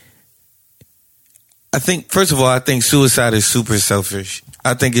me, I think, first of all, I think suicide is super selfish.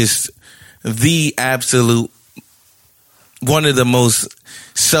 I think it's the absolute, one of the most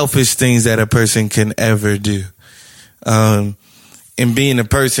selfish things that a person can ever do. And being a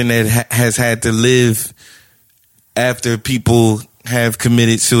person that has had to live after people have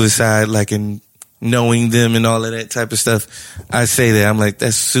committed suicide, like in knowing them and all of that type of stuff, I say that. I'm like,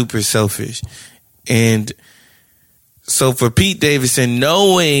 that's super selfish. And so for Pete Davidson,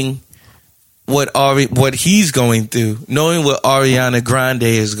 knowing what he's going through, knowing what Ariana Grande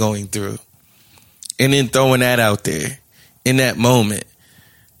is going through, and then throwing that out there in that moment,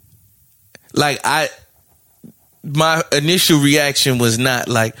 like my initial reaction was not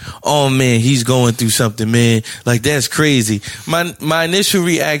like, oh man, he's going through something, man, like that's crazy. My initial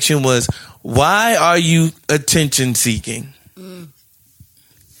reaction was, why are you attention seeking?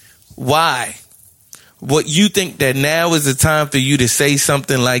 Why? What, you think that now is the time for you to say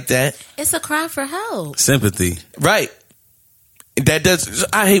something like that? It's a cry for help. Sympathy. Right.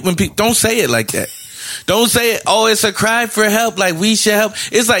 I hate when people don't say it like that. Don't say it, oh, it's a cry for help, like we should help.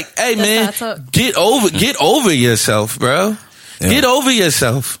 It's like, hey man, get over yourself, bro. Yeah. Get over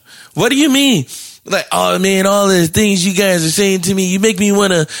yourself. What do you mean? Like, oh man, all the things you guys are saying to me, you make me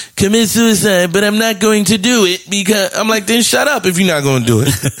want to commit suicide, but I'm not going to do it because I'm like, then shut up if you're not going to do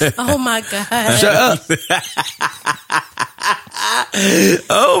it. Oh my God. Shut up.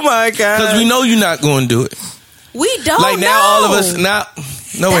 Oh my God. Because we know you're not going to do it. We don't know. Like now all of us, now,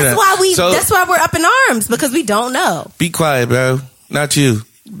 no, we're not. That's why we're up in arms, because we don't know. Be quiet, bro. Not you.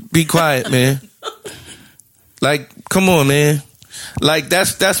 be quiet, man. Like, come on, man. Like,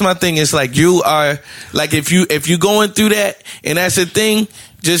 that's my thing. It's like, you are, like, if you going through that and that's a thing,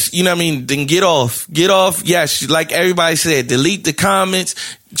 just, you know what I mean, then get off. Yes, like everybody said, delete the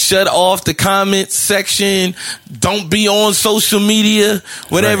comments, shut off the comments section, don't be on social media,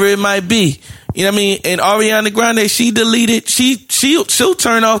 whatever it might be. You know what I mean? And Ariana Grande, she deleted, she'll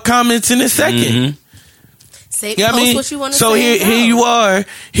turn off comments in a second. Mm-hmm. Say, you know what I mean? What you want to so say. Here you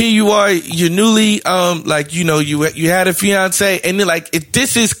are, you're newly, like, you know, you had a fiance, and then, like,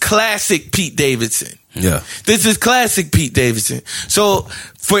 this is classic Pete Davidson. Yeah. This is classic Pete Davidson. So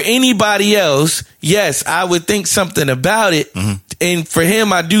for anybody else, yes, I would think something about it. Mm-hmm. And for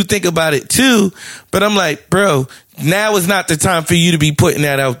him, I do think about it too. But I'm like, bro, now is not the time for you to be putting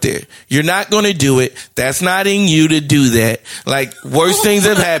that out there. You're not going to do it. That's not in you to do that. Like, worse things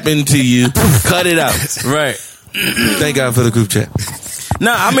have happened to you. Cut it out. Right. Thank God for the group chat.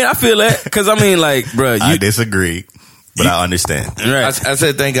 No, I mean, I feel that. Because, I mean, like, bro, I disagree. But I understand. Right. I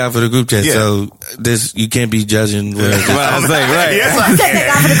said thank God for the group chat, so you can't be judging. What I was saying, right? Yes, I said thank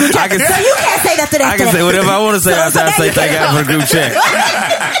God for the group chat. So you can't say nothing after I can say whatever I want to say after I say thank God for the group chat.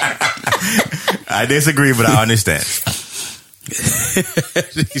 I disagree, but I understand.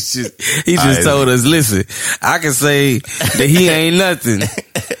 he just told us, listen, I can say that he ain't nothing.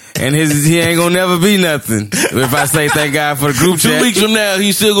 And he ain't gonna never be nothing if I say thank God for the group chat. 2 weeks from now,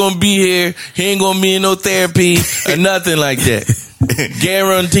 he's still gonna be here. He ain't gonna be in no therapy or nothing like that.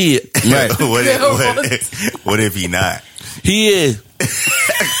 Guarantee it. Right. What if he not? He is.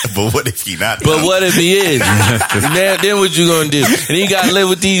 But what if he not? But what if he is? Then what you gonna do? And he gotta live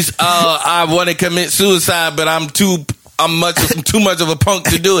with these, I want to commit suicide, but I'm too much of a punk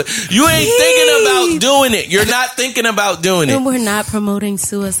to do it. You ain't thinking about doing it. You're not thinking about doing it. And we're not promoting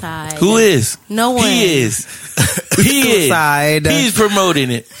suicide. Who is? No one. He is. He Suicide. is. He's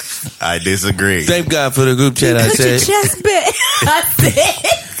promoting it. I disagree. Thank God for the group chat. I said. Put your chest bit. I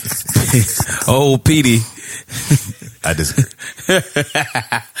said. Oh, Petey. I disagree.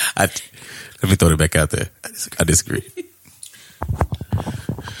 Let me throw it back out there. I disagree.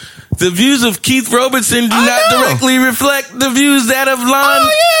 The views of Keith Robertson do not directly reflect the views that of Lon. I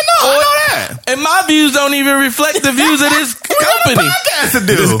know that. And my views don't even reflect the views of this company.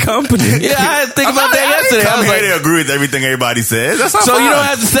 This company. Yeah, I had to think about that yesterday. I'm here to agree with everything everybody says. That's not so fine. you don't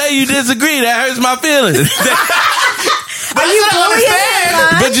have to say you disagree. That hurts my feelings. Are you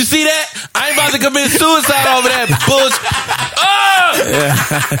understand? But you see that? I ain't about to commit suicide over that bullshit. Oh!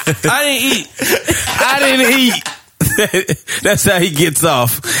 I didn't eat. That's how he gets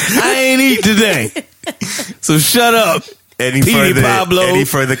off. I ain't eat today. So shut up. Any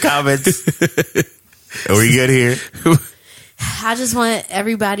further comments? Are we good here? I just want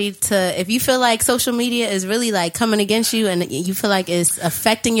everybody to, if you feel like social media is really like coming against you and you feel like it's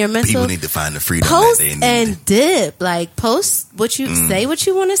affecting your mental, people need to find the freedom post that they need. and dip. Like, post what you say, what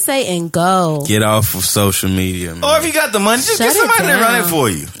you want to say, and go. Get off of social media, man. Or if you got the money, just get somebody to run it for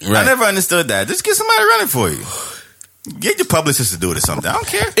you. Right. I never understood that. Just get somebody to run it for you. Get your publicist to do it or something. I don't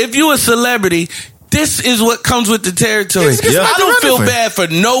care. If you a celebrity, this is what comes with the territory. I don't feel bad for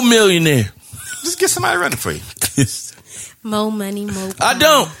no millionaire. Just get somebody running for you. More money, more. I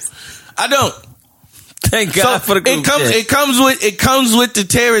don't. Thank God for the group. It comes with the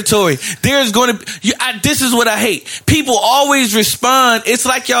territory. There's going to be. This is what I hate. People always respond. It's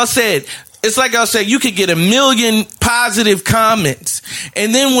like y'all said. You could get 1 million positive comments,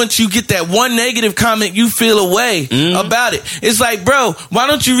 and then once you get that one negative comment, you feel a way about it. It's like, bro, why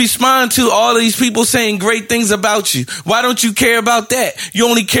don't you respond to all of these people saying great things about you? Why don't you care about that? You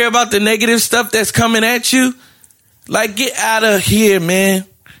only care about the negative stuff that's coming at you? Like, get out of here, man.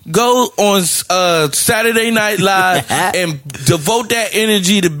 Go on Saturday Night Live and devote that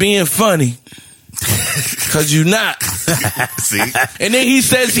energy to being funny. Cause you not. See? And then he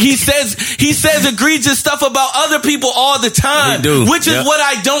says egregious stuff about other people all the time. Which is what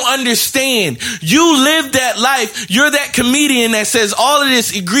I don't understand. You live that life. You're that comedian that says all of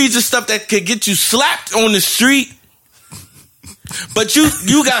this egregious stuff that could get you slapped on the street. But you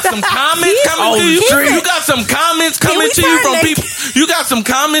got some comments coming to you. You got some comments coming to you from people. You got some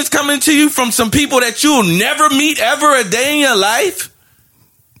comments coming to you from some people that you'll never meet ever a day in your life.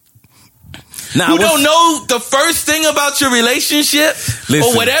 Who don't know the first thing about your relationship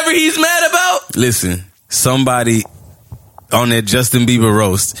or whatever he's mad about? Listen, somebody on that Justin Bieber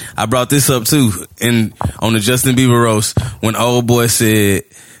roast, I brought this up too, and on the Justin Bieber roast, when old boy said,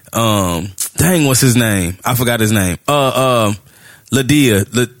 dang, what's his name? I forgot his name. Ladia,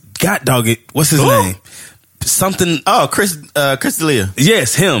 God dog it, what's his name? Something. Oh, Chris D'Elia.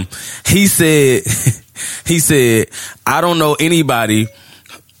 Yes, him. He said, I don't know anybody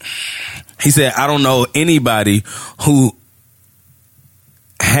He said, I don't know anybody who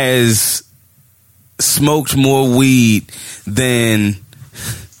has smoked more weed than...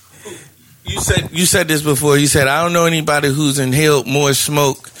 You said this before. You said, I don't know anybody who's inhaled more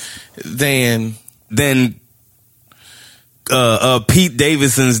smoke than Pete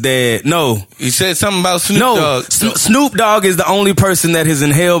Davidson's dad. No. You said something about Snoop Dogg. Snoop Dogg is the only person that has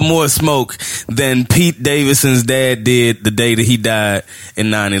inhaled more smoke than Pete Davidson's dad did the day that he died in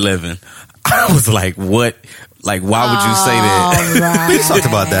 9/11. I was like, what? Like, why would you say that? Right. We talked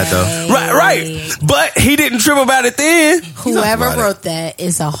about that though. Right. But he didn't trip about it then. Whoever wrote that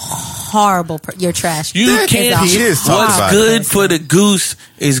is a horrible. You're trash. You can't. What's good for the goose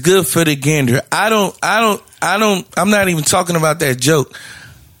is good for the gander. I'm not even talking about that joke.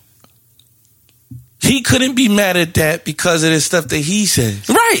 He couldn't be mad at that because of the stuff that he says.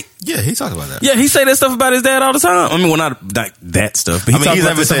 Right. Yeah, he talked about that. Yeah, he say that stuff about his dad all the time. I mean, well, not like that stuff, but he's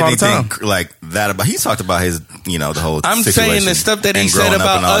never said anything like that about. He talked about his, the whole. I'm situation saying the stuff that he said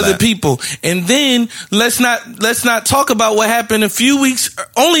about other people, and then let's not talk about what happened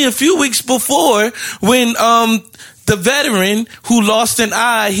only a few weeks before when the veteran who lost an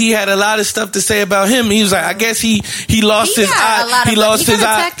eye, he had a lot of stuff to say about him. He was like, I guess he lost his eye. He lost his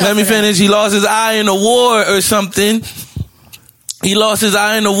eye. Let me finish. He lost his eye in a war or something. He lost his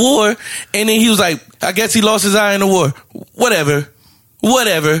eye in the war, and then he was like, I guess he lost his eye in the war. Whatever.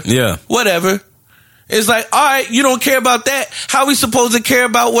 Yeah. Whatever. It's like, all right, you don't care about that. How are we supposed to care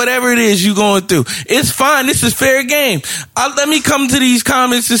about whatever it is you're going through? It's fine. This is fair game. Let me come to these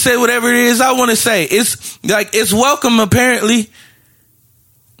comments to say whatever it is I want to say. It's welcome, apparently.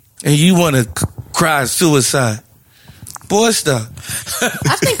 And you want to cry suicide. Boy, stop.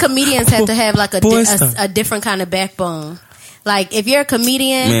 I think comedians have to have like a different kind of backbone. Like, if you're a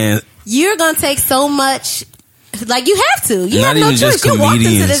comedian, you're going to take so much. Like, you have to. You have no choice. You walked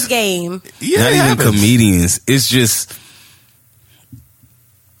into this game. Yeah, not even comedians. It's just,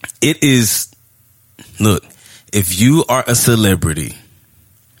 it is, look, if you are a celebrity,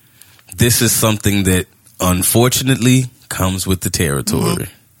 this is something that unfortunately comes with the territory.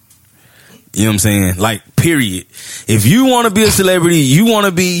 Mm-hmm. You know what I'm saying? Like, period. If you want to be a celebrity, you want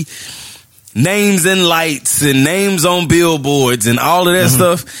to be names in lights and names on billboards and all of that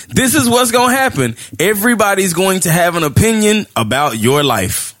stuff, this is what's going to happen. Everybody's going to have an opinion about your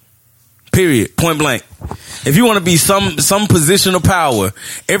life. Period. Point blank. If you want to be some position of power,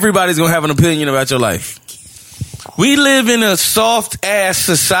 everybody's going to have an opinion about your life. We live in a soft ass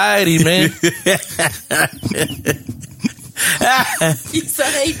society, man.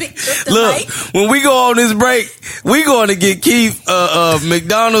 Look, when we go on this break, we going to get Keith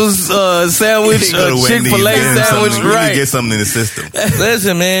McDonald's sandwich, Chick-fil-A sandwich. We need to get something in the system.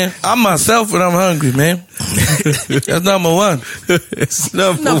 Listen, man, I'm myself when I'm hungry, man. That's number one. It's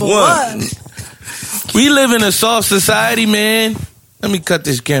number one. We live in a soft society, man. Let me cut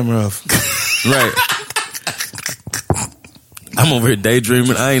this camera off. Right. I'm over here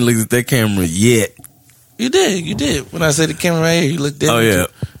daydreaming. I ain't looked at that camera yet. You did. When I said the camera right here, you looked at it. Oh, yeah.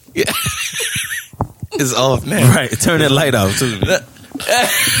 It's off now. Right. Turn that light off, too.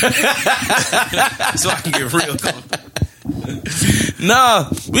 So I can get real comfortable. No,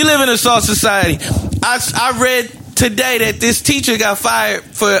 we live in a soft society. I read today that this teacher got fired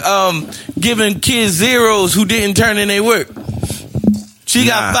for giving kids zeros who didn't turn in their work. She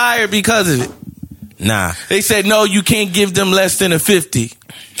got fired because of it. Nah. They said, no, you can't give them less than a 50.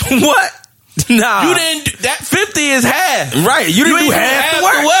 What? Nah. You didn't. That 50 is half. Right. You didn't do half the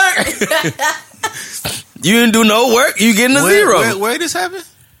work. You didn't do no work. You getting a zero. Where this happened?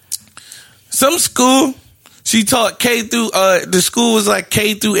 Some school. She taught K through, the school was like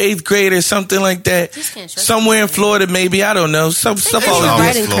K through 8th grade or something like that. Somewhere in Florida, maybe. I don't know. Stuff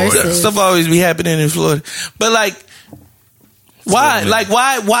always be happening in Florida. But like, why? Like,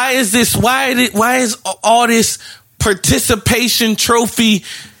 why is this? Why is all this participation trophy?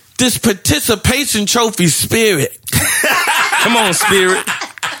 This participation trophy spirit. Come on, spirit.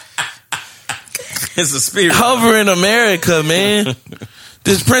 It's a spirit. Hovering America, man.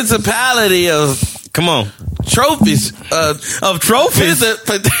 This principality of, come on, trophies. Of trophies.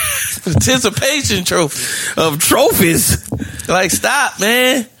 Participation trophy. Of trophies. Like, stop,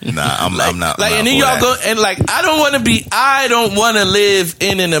 man. Nah, I'm not. Like, and then y'all go, and like, I don't want to live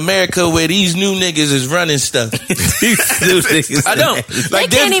in an America where these new niggas is running stuff. I don't. Like,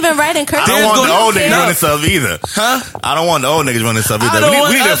 they can't even write in cursive. I don't want the old niggas running stuff either. Huh? I don't want the old niggas running stuff either.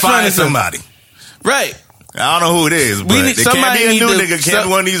 We need to find somebody. Right. I don't know who it is, but it can't be a new nigga. Can't be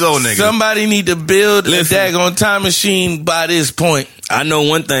one of these old niggas. Somebody need to build a daggone time machine by this point. I know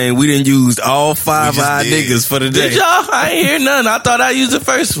one thing. We didn't use all 5 odd niggas for the day. Did y'all? I ain't hear none. I thought I used the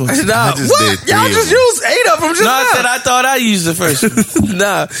first one. What? Y'all just used 8 of them just now. I said I thought I used the first one.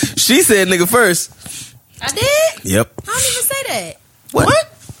 Nah, she said nigga first. I did? Yep. I don't even say that. What?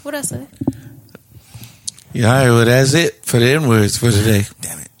 What I say? Yeah, all right, well, that's it for the N-words for today.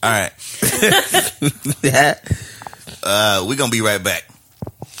 Damn it. All right. We're going to be right back.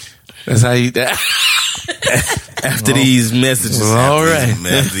 That's how you... After these messages. All right.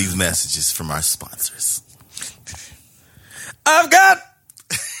 After these messages from our sponsors. I've got...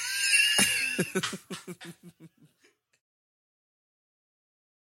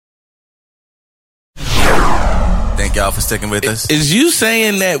 Thank y'all for sticking with us. Is you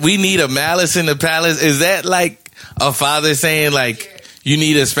saying that we need a malice in the palace? Is that like a father saying like you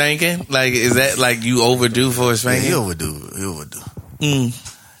need a spanking? Like is that like you overdue for a spanking? Yeah, you overdue.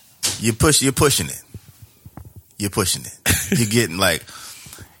 You're pushing it. You're pushing it. You're getting like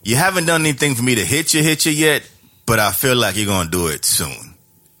you haven't done anything for me to hit you yet, but I feel like you're gonna do it soon,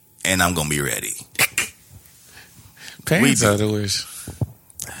 and I'm gonna be ready. Parents are the worst.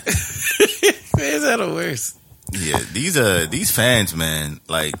 Parents are the worst. Yeah, these fans, man.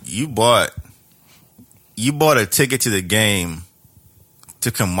 Like you bought a ticket to the game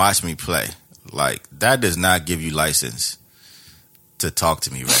to come watch me play. Like that does not give you license to talk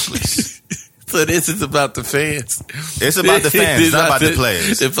to me reckless. So this is about the fans. It's about the fans. It's not about the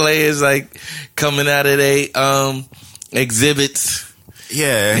players. The players like coming out of their exhibits.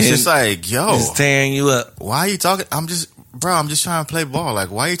 Yeah, it's just like, yo, just tearing you up. Why are you talking? I'm just trying to play ball.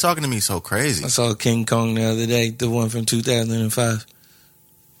 Like, why are you talking to me so crazy? I saw King Kong the other day, the one from 2005.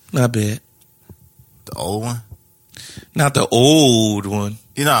 Not bad. The old one? Not the old one.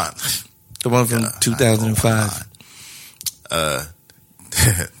 You know, the one from 2005.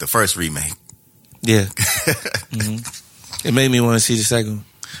 The first remake. Yeah. Mm-hmm. It made me want to see the second one.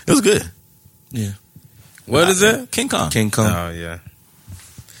 It was good. Yeah. What is it? King Kong. King Kong. Oh, yeah.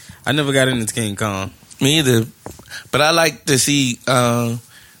 I never got into King Kong. Me either. But I like to see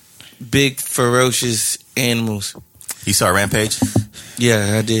big, ferocious animals. You saw Rampage?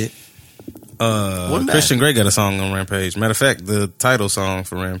 Yeah, I did. Christian Grey got a song on Rampage. Matter of fact, the title song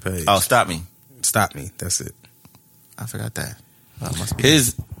for Rampage. Oh, Stop Me. Stop Me. That's it. I forgot that. Oh, must be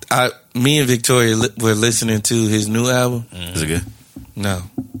me and Victoria were listening to his new album. Is it good? No,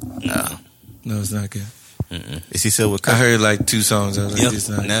 it's not good. Mm-mm. Is he still with Kirk? I heard like 2 songs. I was like, Yep. this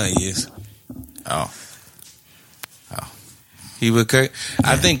not Now he is. Oh. He with Kirk.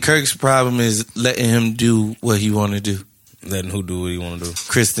 I think Kirk's problem is letting him do what he want to do. Letting who do what he want to do?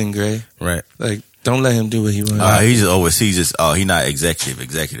 Kristen Gray. Right. Like, don't let him do what he want to do. He just oversees. He's not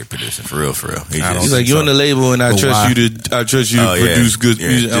executive producer for real. He's like, you're on the label, and I trust you to produce good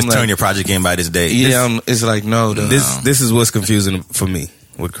music. Just turn your project in by this date. Yeah, it's like no. This is what's confusing for me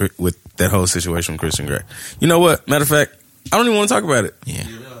with that whole situation with Christian Grey. You know what? Matter of fact, I don't even want to talk about it. Yeah.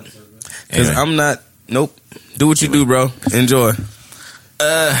 Because I'm not. Nope. Do what you do, bro. Enjoy.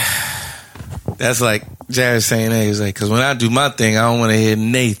 That's like Jared saying that. He's like, because when I do my thing, I don't want to hear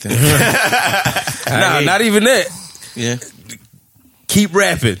Nathan. Nah, not even that. Yeah. Keep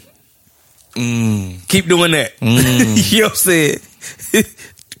rapping. Keep doing that. You know what I'm saying?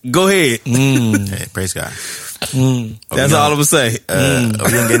 Go ahead. Hey, praise God. That's all I'm gonna say. Are we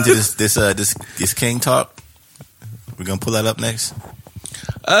gonna get into this King talk? We're gonna pull that up next.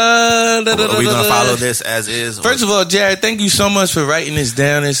 Are we gonna follow this as is? First of all, Jared, thank you so much for writing this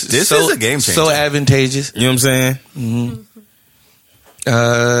down. This is a game changer. So advantageous. You know what I'm saying?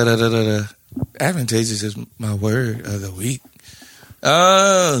 Advantageous is my word of the week.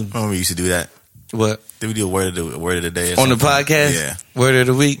 Remember we used to do that. What? Did we do a word of the day on the podcast? Yeah, word of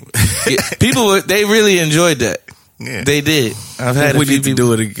the week. People they really enjoyed that. Yeah, they did. I've had we a few need to people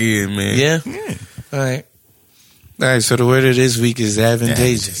do it again, man. Yeah. All right. So the word of this week is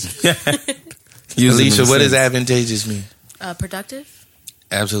advantageous. Alicia, what does advantageous mean? Productive?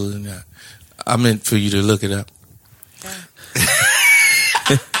 Absolutely not. I meant for you to look it up.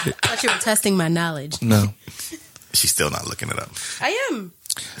 I thought you were testing my knowledge. No. She's still not looking it up. I am.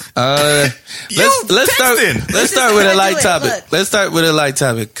 Let's start with a light topic. Let's start with a light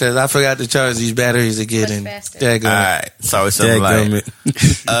topic because I forgot to charge these batteries again. All right. Sorry, something light.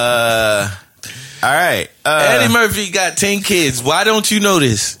 All right. Eddie Murphy got 10 kids. Why don't you know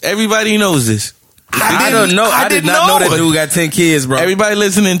this? Everybody knows this. I don't know. I did not know that dude got 10 kids, bro. Everybody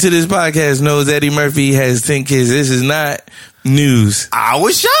listening to this podcast knows Eddie Murphy has 10 kids. This is not news. I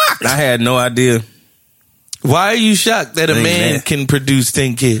was shocked. I had no idea. Why are you shocked that a man can produce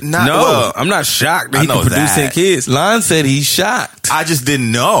 10 kids? I'm not shocked that he can produce 10 kids. Lon said he's shocked. I just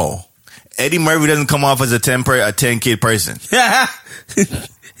didn't know. Eddie Murphy doesn't come off as a 10 kid person.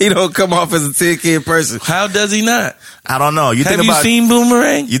 He don't come off as a 10 kid person. How does he not? I don't know. Have you seen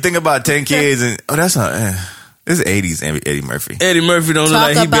Boomerang? You think about 10 kids and that's not. This is 80s Eddie Murphy. Eddie Murphy don't look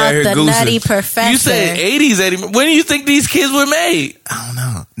like he be out here goosing. Nutty Professor. You said 80s Eddie Murphy. When do you think these kids were made? I don't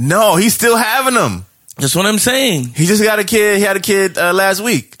know. No, he's still having them. That's what I'm saying. He just got a kid. He had a kid last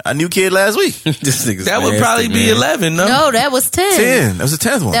week. A new kid last week. That would probably be 11, no? No, that was 10. 10. That was the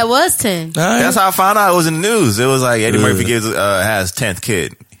 10th one. That was 10. Right. That's how I found out it was in the news. It was like Eddie Murphy has 10th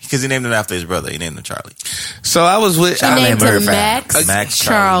kid. Because he named him after his brother. He named him Charlie. So I was with... He named him Max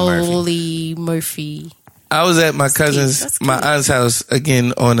Charlie Murphy. I was at my cousin's, my aunt's house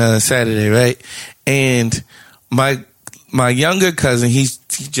again on a Saturday, right? And my younger cousin, he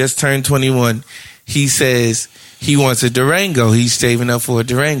just turned 21. He says he wants a Durango. He's saving up for a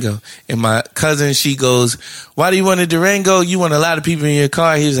Durango. And my cousin, she goes, why do you want a Durango? You want a lot of people in your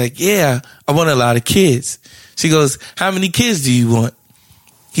car? He was like, yeah, I want a lot of kids. She goes, how many kids do you want?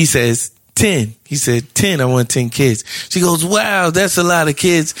 He says, 10. He said, 10, I want 10 kids. She goes, wow, that's a lot of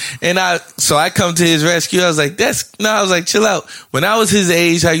kids. And so I come to his rescue. I was like, I was like, chill out. When I was his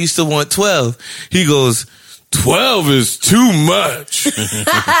age, I used to want 12. He goes, 12 is too much.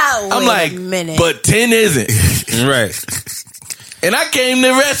 I'm like, but 10 isn't. Right. And I came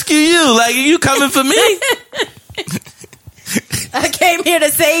to rescue you. Like, are you coming for me? I came here to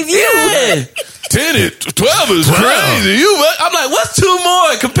save you. Yeah. 12 is crazy. I'm like, what's 2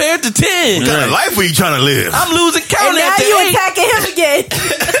 more compared to 10? What kind of life are you trying to live? I'm losing count and now at the you 8. attacking him again.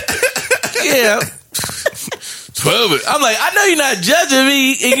 Yeah. 12. I'm like, I know you're not judging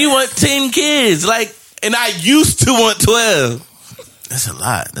me and you want 10 kids. Like, and I used to want 12. That's a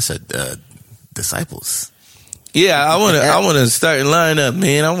lot. That's disciples. Yeah, I want to start and line up,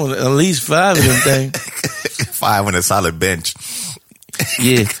 man. I want at least 5 of them things. 5 on a solid bench.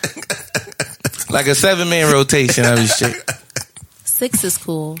 Yeah. Like a 7-man rotation, I was straight. 6 is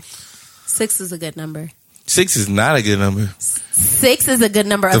cool. 6 is a good number. 6 is not a good number. 6 is a good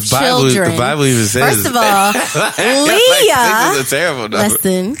number of children. The Bible even says. First of all, Leah. 6 is a terrible number.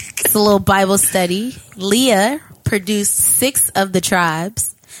 Listen, it's a little Bible study. Leah produced 6 of the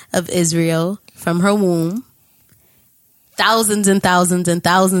tribes of Israel from her womb. Thousands and thousands and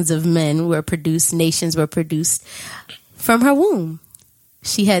thousands of men were produced. Nations were produced from her womb.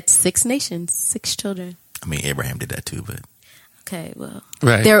 She had 6 nations, 6 children. I mean, Abraham did that too, but. Okay, well.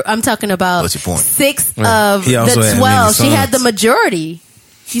 Right. I'm talking about What's your point? 6 of the 12. She had the majority.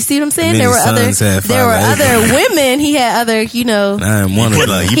 You see what I'm saying? There were other women. He had other, I am one of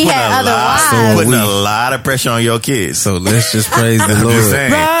them. He had other wives. Putting a lot of pressure on your kids. So let's just praise the Lord.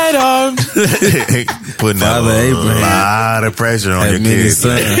 Right on. Putting a lot of pressure on your kids.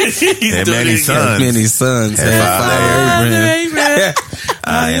 Had many sons. Father Abraham.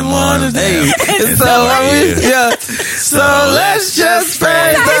 I am one of them. So let's just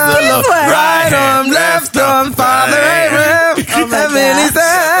praise the Lord. Right arm, left arm, Father Abraham. How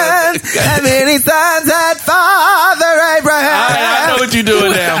many sons had Father Abraham? I know what you're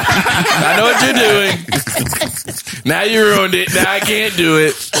doing now. I know what you're doing. Now you ruined it. Now I can't do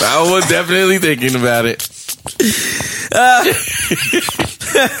it. I was definitely thinking about it.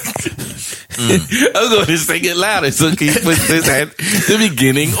 I'm going to sing it louder so he puts this at the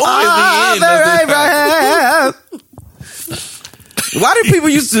beginning or the end of Abraham. Why did people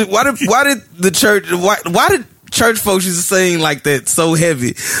used to? Why did the church? Why did church folks used to sing like that so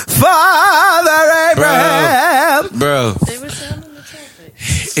heavy? Father Abraham, bro. They were sounding the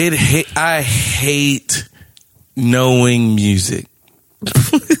trumpet. I hate knowing music.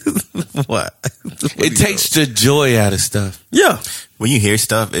 What? It takes the joy out of stuff. Yeah. When you hear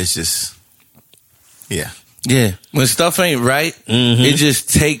stuff, it's just, yeah. Yeah. When stuff ain't right, it just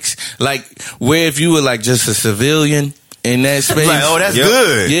takes, like, where if you were like just a civilian in that space. Like, oh, that's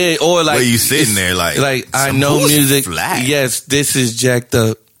good. Yeah. Or like, where you sitting there like I know music. Flat. Yes, this is jacked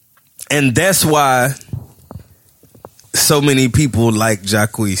up. And that's why so many people like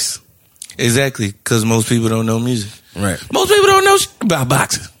Jacquees. Exactly. Because most people don't know music. Right. Most people don't know about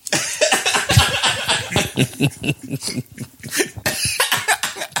boxing.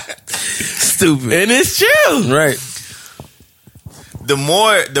 Stupid. And it's true. Right. The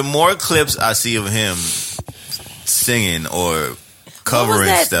more clips I see of him singing or covering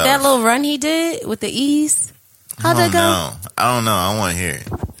what was stuff. that little run he did with the E's? How'd that go? I don't know. I want to hear it.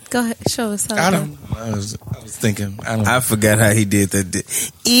 Go ahead, show us. I don't know. I was thinking. I forgot how he did that.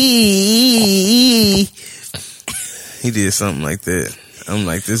 He did something like that. I'm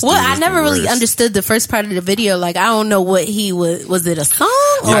like, this. Well, dude I is never the really worst. understood the first part of the video. Like, I don't know what he was it a song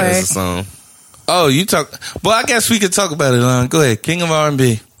or? Yeah, it's a song. Oh, you talk. Well, I guess we could talk about it. Go ahead, King of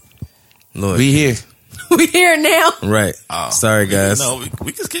R&B. Lord, We here. We here now. right. Sorry, guys. No,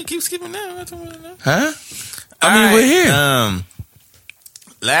 we can keep skipping that. Huh? I mean, we're here.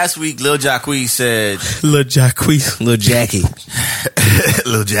 Last week, Lil Jacquees said, Lil Jackie, Lil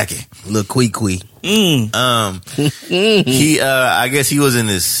Jackie, Lil Quee. he, I guess he was in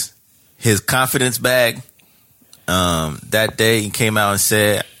his confidence bag. That day, he came out and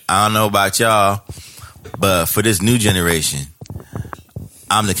said, "I don't know about y'all, but for this new generation,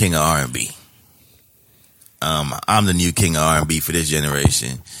 I'm the king of R&B. I'm the new king of R&B for this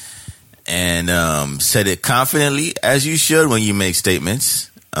generation." And said it confidently, as you should when you make statements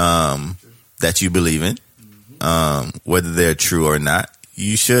that you believe in, whether they're true or not.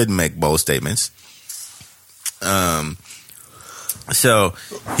 You should make bold statements. So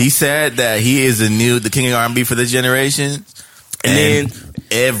he said that he is the king of R&B for this generation, and then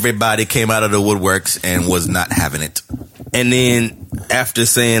everybody came out of the woodworks and was not having it. And then after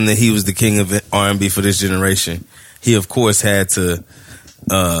saying that he was the king of R&B for this generation, he of course had to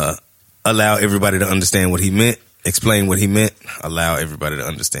allow everybody to understand what he meant, explain what he meant, allow everybody to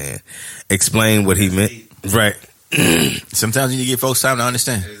understand, explain what he meant. Right. Sometimes you need to give folks time to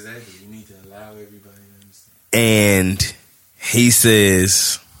understand. Exactly. You need to allow everybody to understand. And he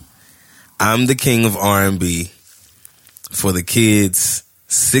says, "I'm the king of R&B for the kids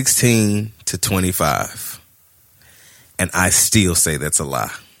 16 to 25. And I still say that's a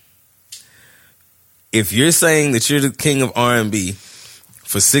lie. If you're saying that you're the king of R&B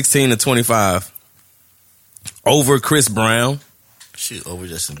for 16 to 25 over Chris Brown, Shoot, over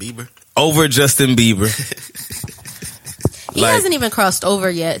Justin Bieber. over Justin Bieber, He Like- hasn't even crossed over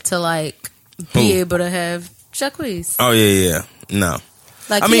yet to like be Who? able to have Jacquees. oh yeah, no.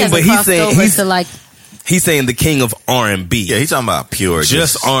 Like I he mean, hasn't but he's crossed saying over he's- to like. He's saying the king of R&B. Yeah, he's talking about pure.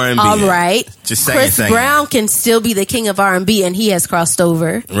 just R&B. All right, Just singing, Chris singing. Brown can still be the king of R&B, and he has crossed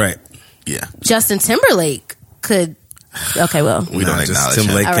over. Right. Yeah, Justin Timberlake could. Okay, well, we don't Just acknowledge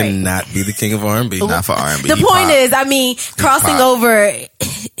Timberlake him. All right. cannot be the king of R&B. Not for R&B. the He point pop. is, I mean, crossing pop. over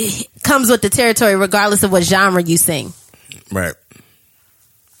comes with the territory, regardless of what genre you sing. Right.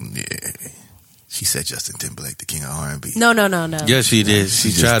 Yeah. She said Justin Timberlake, the king of R&B. No. Yes, she did. She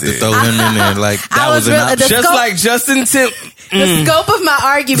just tried to did. throw him in there like that I was was an real- option. the Just scope- like Justin Tim. The scope of my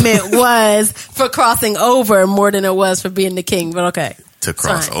argument was for crossing over more than it was for being the king. But okay, To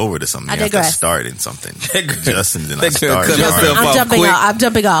cross Fine. over to something, I you have to digress. start in something. Justin did They not could start. cut in yourself R&B. off quick. I'm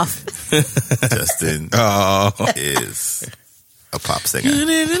jumping off. Justin Oh, is a pop singer. you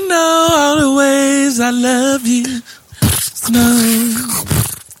didn't know all the ways I love you. No.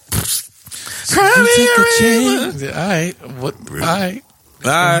 All right. What? All right.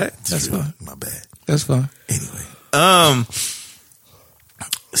 All right. That's fine. My bad. That's fine. Anyway,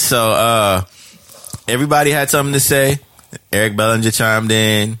 so everybody had something to say. Eric Bellinger chimed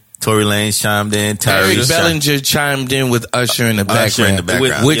in. Tory Lanez chimed in. Eric Tyrese Bellinger chimed in with Usher in the Usher in the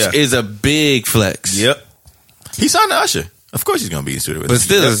background. which Yeah. is a big flex. Yep. He signed to Usher. Of course, he's gonna be in the studio with But us.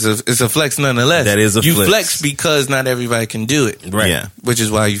 still, it's a flex nonetheless. That is a you flex. flex because not everybody can do it. Right. Yeah. Which is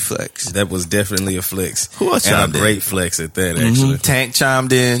why you flex. That was definitely a flex. Who else and chimed a in? great flex at that, actually. Tank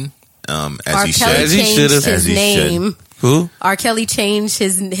chimed in. As R. he Kelly should. As he changed should've. his As he name. Who? R. Kelly changed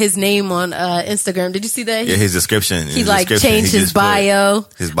his name on Instagram. Did you see that? Yeah, his description. He like changed his bio,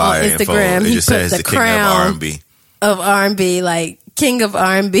 His bio on Instagram. Info. It He just put says the the king of crown R&B. of R&B, like king of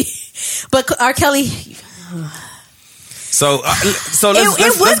R&B. But R. Kelly, So let's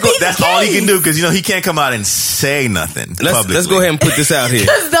it would go. be That's the all he case. can do because he can't come out and say nothing. Let's go ahead and put this out here.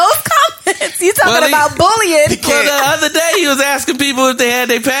 Because those comments, you talking Well, about bullying. Well, the other day he was asking people if they had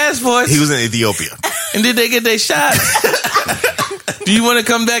their passports He was in Ethiopia. and did they get their shot. Do you want to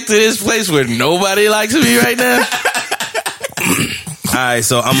come back to this place where nobody likes me right now? All right,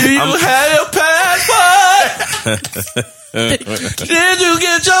 so Do you have your passport? Did you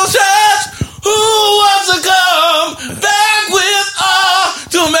get your shots? Who wants to come back with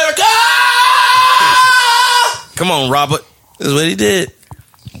to America? come on, Robert. That's what he did.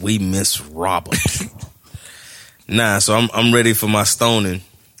 We miss Robert. Nah, so I'm ready for my stoning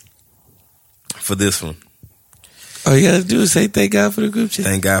for this one. All you gotta do is say thank God for the group chat.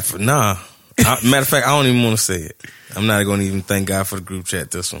 Thank God for matter of fact, I don't even want to say it. I'm not going to even thank God for the group chat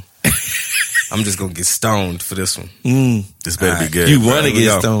this one. I'm just going to get stoned for this one. This better All be right. good. You bro. want to Here we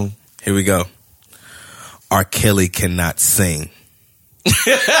get go. stoned. Here we go. R. Kelly cannot sing.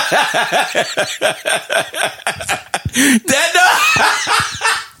 That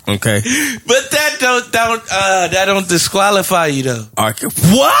Okay, but that don't disqualify you though.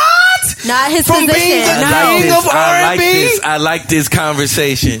 What? Not his From position. being the king of R&B? I like this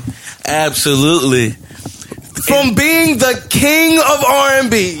conversation. Absolutely. From being the king of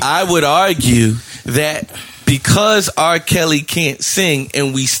R&B. I would argue that because R. Kelly can't sing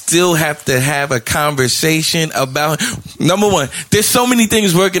and we still have to have a conversation about, number one, there's so many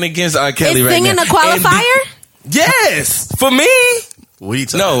things working against R. Kelly Is right now. singing a qualifier? Yes, for me. What are you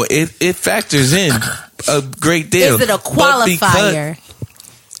talking No, it factors in a great deal. Is it a But qualifier?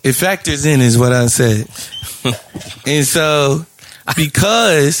 it factors in is what I said. And so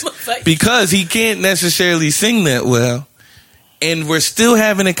because he can't necessarily sing that well, and we're still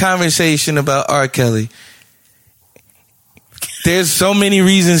having a conversation about R. Kelly, there's so many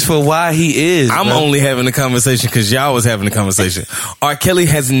reasons for why he is. I'm only having a conversation because y'all was having a conversation. R. Kelly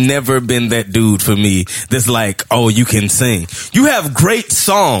has never been that dude for me that's like, oh, you can sing. You have great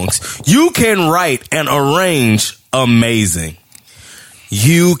songs. You can write and arrange amazing.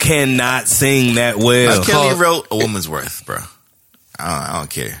 You cannot sing that well. R. Kelly wrote A Woman's Worth, bro. I don't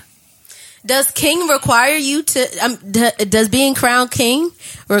care. Does king require you to? Does being crowned king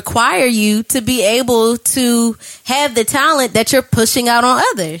require you to be able to have the talent that you're pushing out on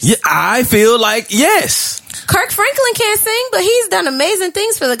others? Yeah, I feel like yes. Kirk Franklin can't sing, but he's done amazing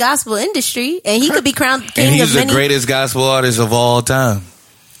things for the gospel industry, and he could be crowned king and he's of many. the greatest gospel artist of all time.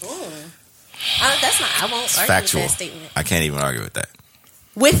 That's not. I won't It's argue factual. with that statement. I can't even argue with that.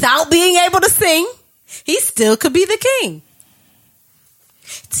 Without being able to sing, he still could be the king.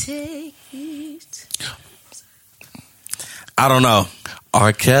 Take it. I don't know.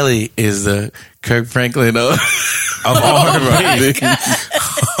 R. Kelly is the Kirk Franklin of Oh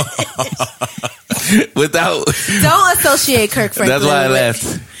without. Don't associate Kirk Franklin. That's why I with-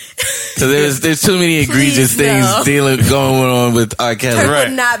 left. So there's too many egregious Please, things going on with R. Kelly. Kirk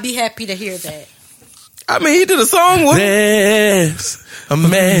would not be happy to hear that. I mean, he did a song with There's a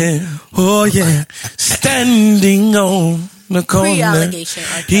man, oh yeah, standing on the corner. Pre-allegation,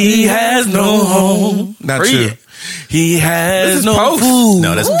 R. Kelly. He has no home. Not Pre- true. He This has is no post. food.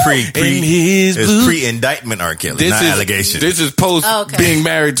 No, that's in his it's boots. pre-indictment R. Kelly, not allegation. This is post Oh, okay. being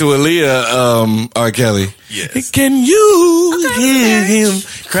married to Aaliyah, R. Kelly. Yes. Can you Okay, hear him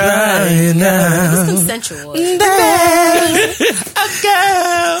crying now? It's consensual. A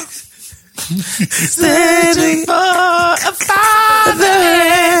girl searching for a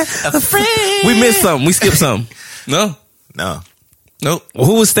father, a friend. We missed something. We skipped something. No, No. nope. Well,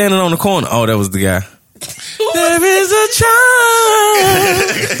 who was standing on the corner? Oh, that was the guy. There is a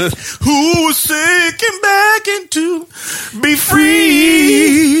child Who's sinking back into be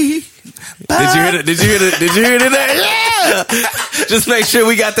free? Did you hear it? Did you hear it? Did you hear it? Yeah. Just make sure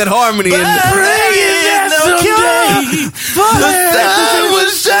we got that harmony in the sun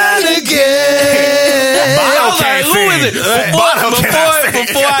will shine again. I was like, who is it?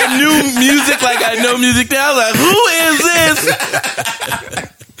 Before I knew music like I know music now, I was like, who is this?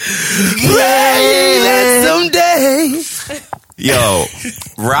 Pray that someday. Yo,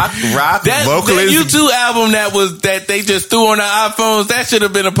 rock That vocalist. U2 album that they just threw on the iPhones, that should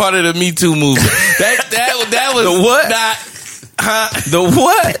have been a part of the Me Too movement. That was The what? Not, The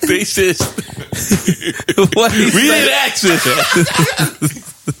what? they just What he we said? didn't ask it.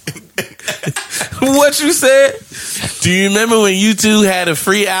 What you said? Do you remember when U2 had a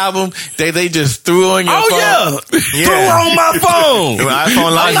free album that they just threw on your phone? Oh yeah, Yeah. threw on my phone. When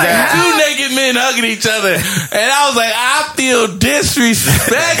iPhone like Like that. two naked men hugging each other, and I was like, I feel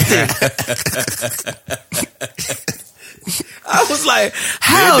disrespected. I was like,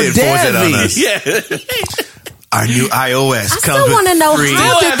 how They did force it dare on he? us. Yeah, Our new iOS I comes still want to know free.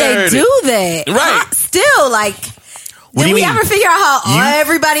 how Still did they haven't do that? Right. Still, like, What do did you we mean? ever figure out how You-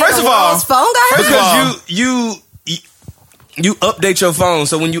 everybody First in of the all- world's phone got first of hacked? all- Because you update your phone,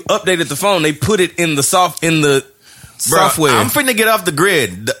 so when you updated the phone, they put it in the Bro, software. I'm finna get off the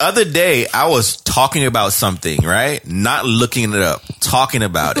grid. The other day, I was talking about something, right? Not looking it up, talking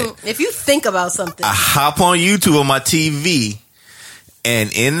about it. If you think about something, I hop on YouTube on my TV,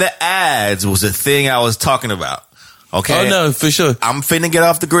 and in the ads was the thing I was talking about. Okay? Oh no, for sure. I'm finna get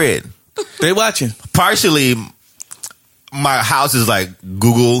off the grid. They watching. Partially, my house is like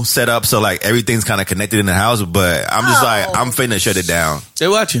Google set up, so like everything's kind of connected in the house, but I'm just like, I'm finna shut it down. They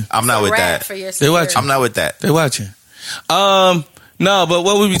watching. I'm not with Rap that. for your They watch. security. I'm not with that. They watching. No, but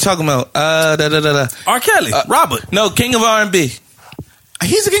what we be talking about? R. Kelly, Robert. No, King of R&B.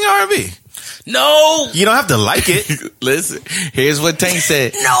 He's the king of R&B. No, You don't have to like it. Listen, here's what Tank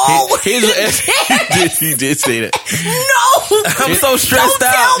said. No. Here's what, he did say that. no, I'm so stressed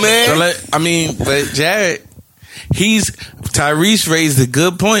Don't tell out, me. man. So but Jared, he's Tyrese raised a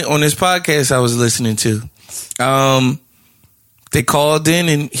good point on this podcast I was listening to. They called in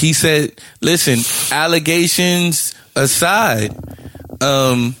and he said, listen, allegations aside,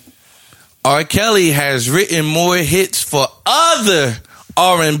 R. Kelly has written more hits for other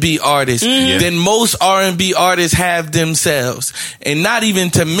R&B artists than most R&B artists have themselves. And not even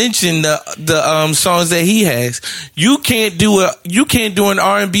to mention the songs that he has. You can't do an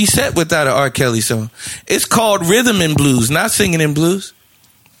R&B set without an R. Kelly song. It's called rhythm and blues, not singing and blues.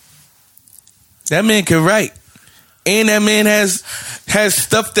 That man can write. And that man has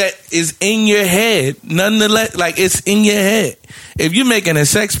stuff that is in your head. Nonetheless, like it's in your head. If you're making a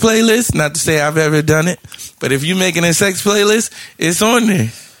sex playlist, not to say I've ever done it, but if you're making a sex playlist, it's on there.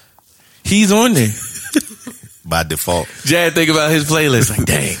 He's on there. By default. Jad think about his playlist like,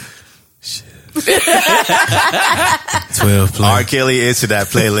 dang. 12 play. R. Kelly is to that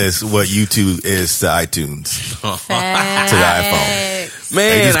playlist what YouTube is to iTunes. To the iPhone.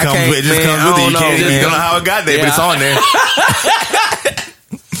 Man, It just comes with it. You don't know how it got there, but it's on there.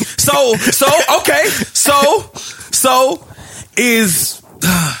 So is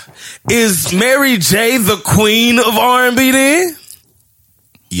Mary J the queen of R&B then?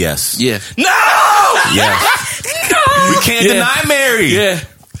 Yes. Yeah. No! Yes. No! We can't deny Mary. Yeah.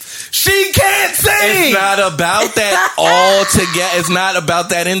 She can't sing! It's not about that altogether. It's not about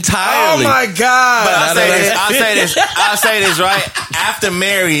that entirely. Oh my God. But I'll say this, right? After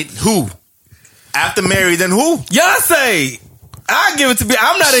Mary, who? After Mary, then who? Beyonce. I give it to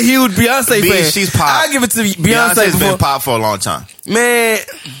I'm not a huge Beyonce fan. She's pop. I give it to Beyonce. Beyonce's been pop for a long time. Man,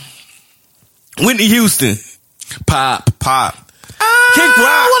 Whitney Houston. Pop. Kick Rock.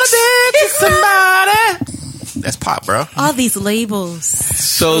 I wanna dance with somebody. That's pop, bro. All these labels.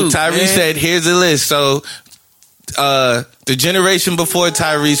 So Tyrese said, here's the list. So the generation before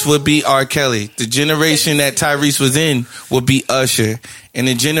Tyrese would be R. Kelly. The generation that Tyrese was in would be Usher. And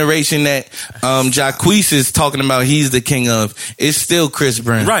the generation that Jacquees is talking about he's the king of is still Chris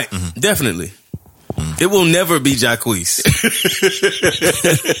Brown. Right. Mm-hmm. Definitely. It will never be Jacquees.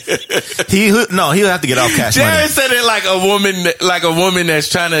 He'll have to get off Cash Money. Jared said it like a woman that's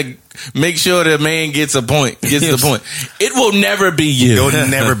trying to make sure the man gets the point. It will never be you. It'll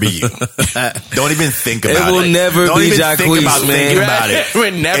never be you. Don't even think about it. It will never Don't be even Jacquees, think about man. thinking about it.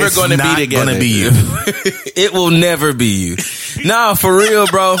 We're never It's going to be not together. Gonna be you. It will never be you. Nah, for real,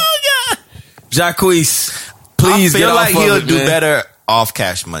 bro. Jacquees, please I get feel off like of he'll it, do man. better off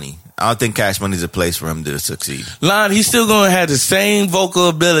Cash Money. I don't think Cash Money is a place for him to succeed. Lon, he's still going to have the same vocal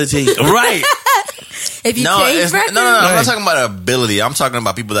ability. Right. If you No, change records, I'm not talking about ability. I'm talking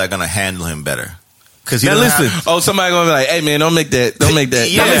about people that are going to handle him better. Because Now listen. Somebody going to be like, hey man, don't make that. Yeah, Don't make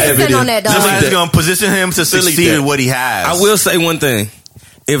that sit video. on that, dog. Somebody's going to position him to succeed at what he has. I will say one thing.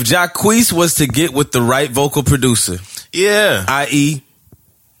 If Jacquees was to get with the right vocal producer, Yeah. i.e.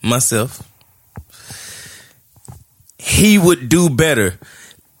 myself, he would do better.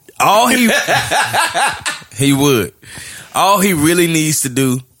 He would. All he really needs to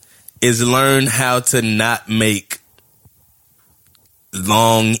do is learn how to not make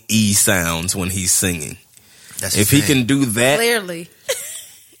long E sounds when he's singing. If he can do that, clearly.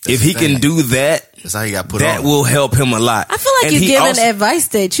 if he can do that, That's how he got put that on. will help him a lot. I feel like And you're he giving also- advice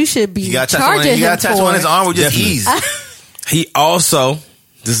that you should be He got charging him a tattoo on his for. arm with just Definitely. ease. He also,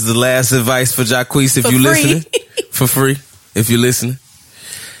 this is the last advice for Jacquees if For you free. listening. For free, if you're listening.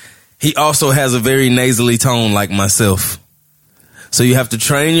 He also has a very nasally tone like myself. So you have to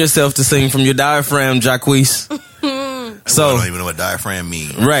train yourself to sing from your diaphragm, Jacquees. I So, don't even know what diaphragm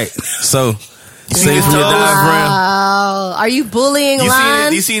means. right. So, sing from your diaphragm. Oh, are you bullying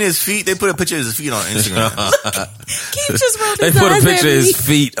Lon? You seen his feet? They put a picture of his feet on Instagram. Keith just rolled They his put a eyes picture at of me. his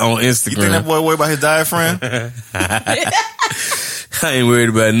feet on You think that Instagram. boy worried about his diaphragm? I ain't worried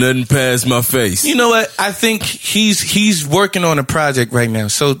about nothing past my face. You know what? I think he's working on a project right now.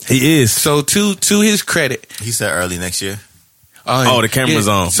 So He is. So to his credit, He said early next year. Oh, the camera's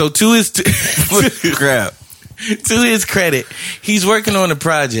on. So to his Crap. to his credit, he's working on a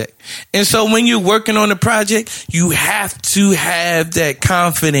project. And so when you're working on a project, you have to have that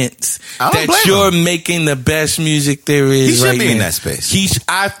confidence I don't that blame you're making the best music there is. He should right be in now. that space.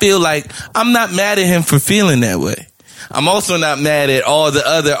 I feel like I'm not mad at him for feeling that way. I'm also not mad at all the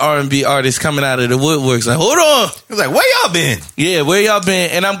other R&B artists coming out of the woodworks. Like, hold on. He was like, where y'all been? Yeah, where y'all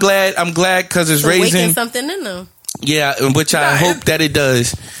been? And I'm glad because it's Awaken raising. something in them. Yeah, which I hope that it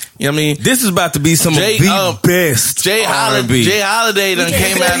does. You know what I mean? This is about to be some Jay- of the best Jay R&B. Holiday done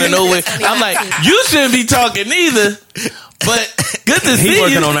came out of nowhere. I'm like, you shouldn't be talking either. But good to see you. He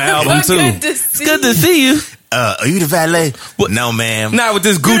working on the album too. It's good to see you. Are you the valet? What? No, ma'am. Not with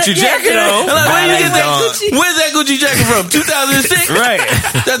this Gucci jacket on. Like, where you get that Gucci? Where's that Gucci jacket from? 2006? Right.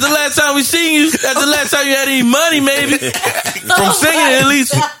 That's the last time we seen you. That's the last time you had any money, maybe. From singing, at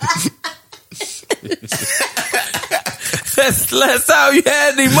least. That's the last time you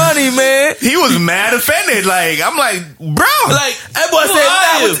had any money, man. He was mad offended. Like, I'm like, bro. Like, that boy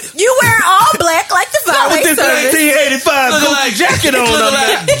said, you wear all black like the valet this service. 1985 Gucci like, jacket on.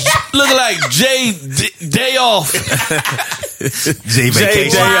 Looking like Jay Day Off. Jay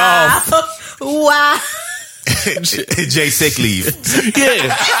Vacation. Day Off. Wow. Jay Sick Leave.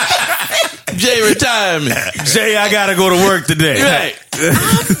 Yeah. Jay Retirement. Jay, I gotta go to work today. Right.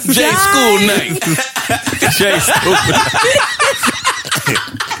 Jay School Night. Jay School Night.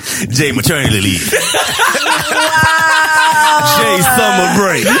 Jay Maternity Leave. Wow. Jay Summer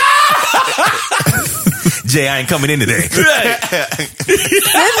Break. Jay, I ain't coming in today. Right.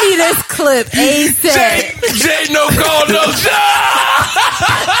 Send me this clip ASAP. Jay no call, no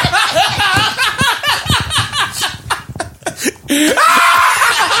show.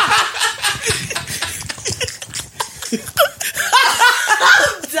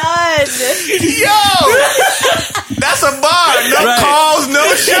 I'm done. Yo, that's a bar. No calls, no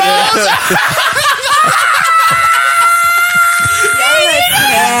shows.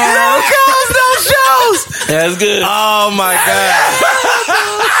 No calls, no shows. That's good. Oh my God.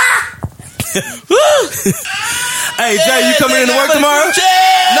 Hey, Jay, you coming in to work tomorrow? No,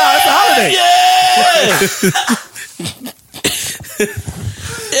 it's a holiday.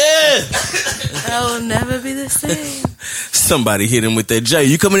 Yeah. I will never be the same. Somebody hit him with that. Jay,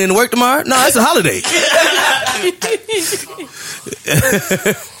 you coming in to work tomorrow? No, it's a holiday.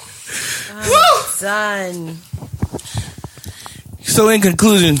 Done. So in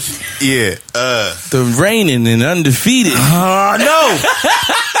conclusion, Yeah. the reigning and undefeated. No.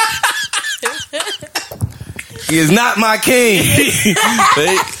 He is not my king.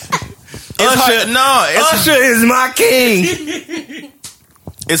 Usher is my king.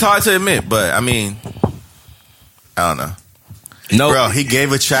 It's hard to admit, but I mean, I don't know. No, Bro, he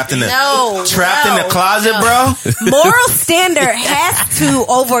gave a trapped in the No, closet, bro. Moral standard has to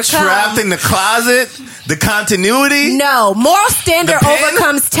overcome. Trapped in the closet. The continuity. No, moral standard The pen?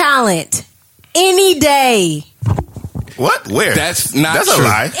 overcomes talent any day. What? Where? That's not That's true. a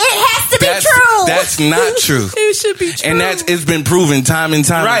lie. It has to be true. That's not true. It should be true. And it's been proven time and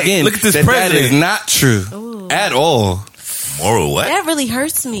time Right. again. Look at this that president. is not true at all. Moral what? That really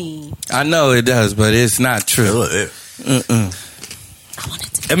hurts me. I know it does, but it's not true.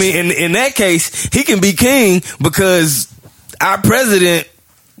 I mean, in that case, he can be king because our president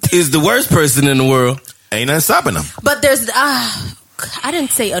is the worst person in the world. Ain't nothing stopping him. But there's, I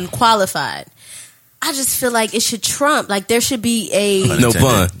didn't say unqualified. I just feel like it should trump. Like there should be a No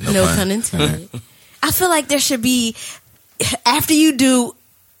pun. no pun intended. I feel like there should be, after you do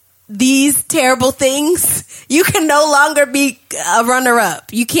these terrible things, you can no longer be a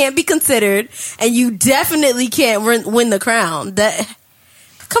runner-up. You can't be considered, and you definitely can't win the crown.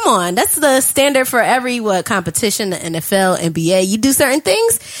 Come on, that's the standard for every competition, the NFL, NBA. You do certain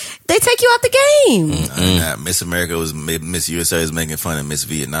things, they take you out the game. Miss America Miss USA was making fun of Miss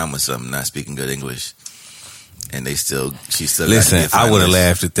Vietnam or something, not speaking good English, and she still Listen, I would have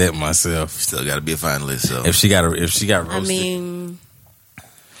laughed at that myself. Still got to be a finalist. So if she got roasted. I mean,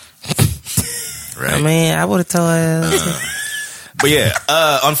 right? I mean, I would have told her. But yeah,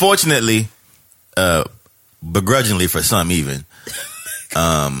 unfortunately, begrudgingly for some even,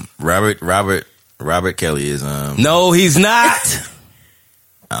 Robert Kelly is No, he's not.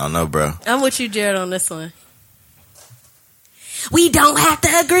 I don't know, bro. I'm with you, Jared, on this one. We don't have to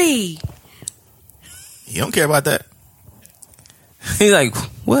agree. You don't care about that. He's like,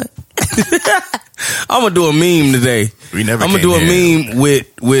 what? I'm gonna do a meme today. We never. I'm gonna do a meme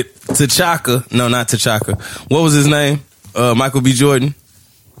with T'Chaka. No, not T'Chaka. What was his name? Michael B. Jordan.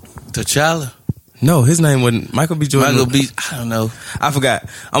 T'Challa. No, his name wasn't Michael B. Jordan. Michael B. I don't know. I forgot.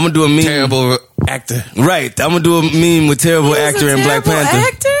 I'm gonna do a meme. Terrible actor. Right. I'm gonna do a meme with terrible actor and Black Panther.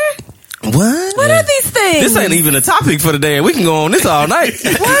 Actor? What? What are these things? This ain't even a topic for today. We can go on this all night.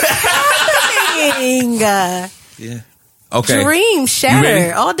 What's happening? Yeah. Okay. Dream You shatter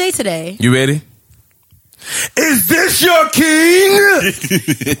ready? all day today. You ready? Is this your king?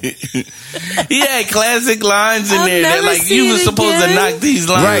 He had classic lines in I'll there that never like see you it were supposed again. to knock these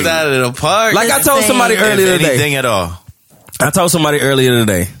lines Right. out of the park. Like I told somebody Insane. earlier today. Anything at all. I told somebody earlier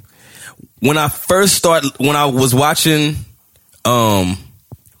today. When I was watching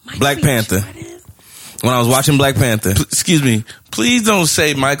Black Panther. When I was watching Black Panther. Excuse me. Please don't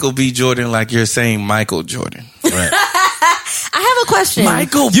say Michael B. Jordan like you're saying Michael Jordan. Right. I have a question.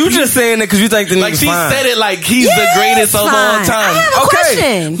 Michael, You just saying it because you think the like nigga's she fine. said it like he's the greatest of all fine. time. I have a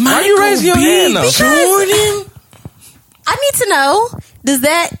question. Why you raising your hand though? Jordan. I need to know, does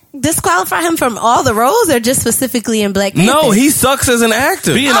that disqualify him from all the roles or just specifically in Black Panther? No, he sucks as an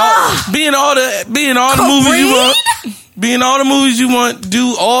actor. Being all the movies you want, being all the movies you want,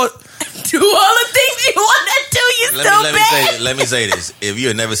 do all the things you want to do, Let me say this. If you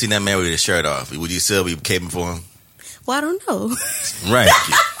had never seen that man with his shirt off, would you still be caping for him? Well, I don't know. Right.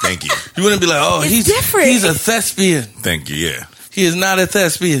 Thank you. You wouldn't be like, oh, It's he's different. He's a thespian. Thank you, yeah. He is not a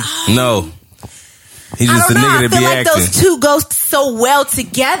thespian. No. He's I just a don't know. nigga I to feel be like acting. those two go so well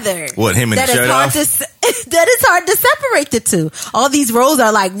together. What, him and that the shirt it's hard off? that it's hard to separate the two. All these roles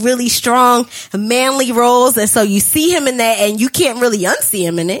are like really strong, manly roles, and so you see him in that, and you can't really unsee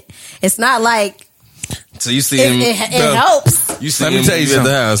him in it. It's not like So you see him. it helps. You see Let him me tell you at the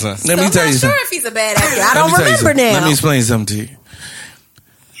something. house, huh? Let me I'm tell not you sure something. if he's a bad actor. I Let don't me tell you remember something. now. Let me explain something to you.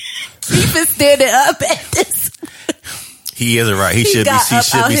 Keith is standing up at this. He is right. He should be got up out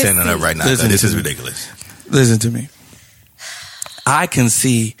standing his up seat. right now. Listen This to is me. ridiculous. Listen to me. I can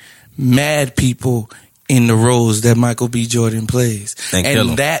see mad people in the roles that Michael B. Jordan plays. And kill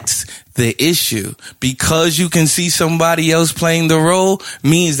 'em. That's the issue. Because you can see somebody else playing the role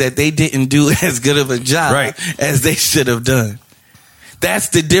means that they didn't do as good of a job Right. as they should have done. That's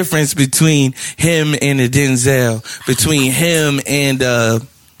the difference between him and a Denzel, between him and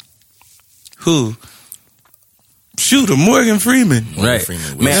who? Shoot, a Morgan Freeman. Right.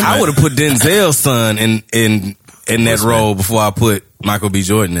 Freeman, Will Man, Smith. I would have put Denzel's son in that Smith. role before I put Michael B.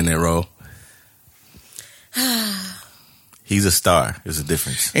 Jordan in that role. He's a star. There's a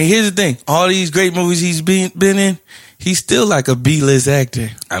difference. And here's the thing: all these great movies he's been in, he's still like a B-list actor,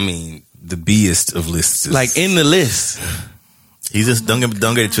 I mean, the Best of lists. Is, like in the list. He's just don't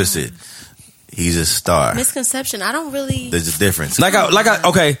get it twisted. He's a star. Misconception. I don't really. There's a difference.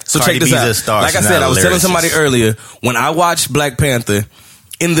 okay, so Cardi check this B's out. a star. Like I She's said, not a I was telling somebody lyricist. earlier, when I watched Black Panther,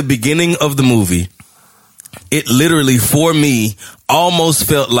 in the beginning of the movie, it literally, for me, almost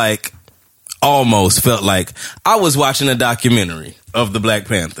felt like I was watching a documentary of the Black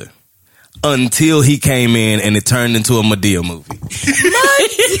Panther. Until he came in and it turned into a Madea movie.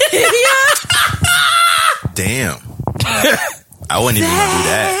 Damn. I wouldn't even do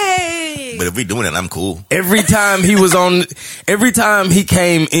that. But if we doing it, I'm cool. Every time he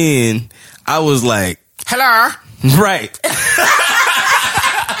came in, I was like, Hello. right,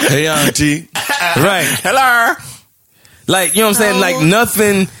 Hey, Auntie. right. Hello. Like, you know what I'm saying? Like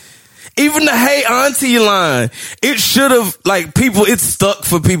nothing, even the hey auntie line, it should have, like, people, it stuck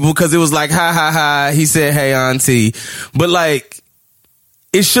for people because it was like, ha ha ha, he said hey auntie. But like,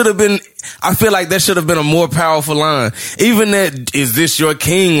 it should have been, I feel like that should have been a more powerful line. Even that, is this your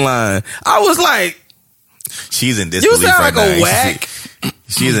king line? I was like, She's in disbelief you sound right like a now. whack.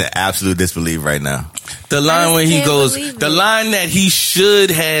 She's in absolute disbelief right now. The line when he can't goes, believe the it. line that he should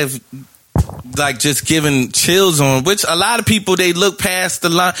have, like, just given chills on, which a lot of people, they look past the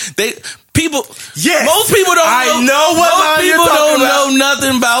line. Most people don't I know. know what most line you're people talking don't about. know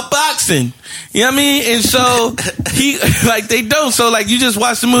nothing about boxing. You know what I mean? And so he, like, they don't. So, like, you just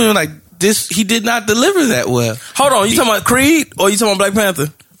watch the movie and like, this, he did not deliver that well. Hold on, you talking about Creed or you talking about Black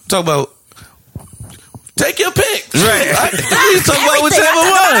Panther? Talk about, take your pick. Right. You talk about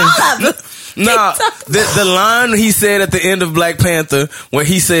whichever one. Nah, the line he said at the end of Black Panther where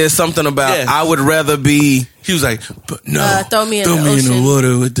he said something about, Yeah. I would rather be, He was like, but no, Throw me in the ocean.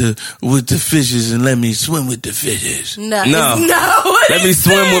 water with the fishes and let me swim with the fishes. No. No. Let me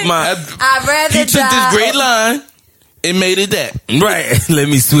swim with my, I'd rather He took this great line and made it that. right, let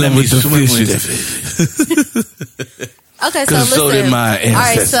me swim with the fishes. Okay, so 'Cause listen. so did my all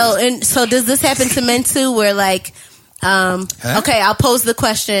right, ancestors. so does this happen to men too? Where like, okay, I'll pose the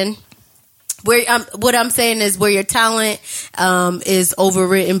question. Where what I'm saying is where your talent is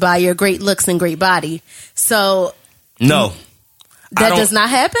overwritten by your great looks and great body. So No. that don't- does not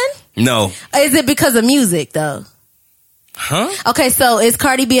happen. No. Is it because of music though? Huh? Okay, so is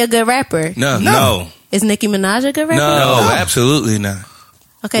Cardi B a good rapper? No. No. Is Nicki Minaj a good rapper? No, absolutely not.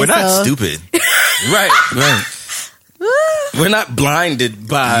 Okay, We're not so stupid. Right. Right. We're not blinded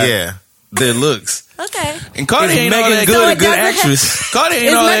by Yeah. their looks. Okay. And Cardi Is ain't all Megan that Good So a it good doesn't actress? Cardi ain't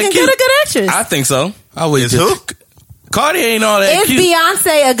Is all that Megan cute. Good a good actress? I think so. I would Is who? Cardi ain't all that Is cute.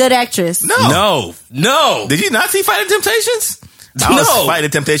 Beyonce a good actress? No. No. Did you not see Fighting Temptations? I was No. fighting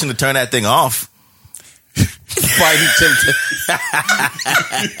temptation to turn that thing off. Fighting temptation.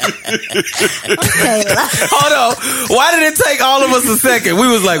 Okay. Hold on. Why did it take all of us a second? We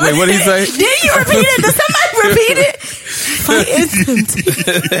was like, wait, what did he say? Did you repeat it? Did somebody repeat it? Fight instant.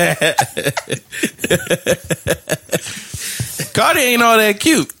 Cardi ain't all that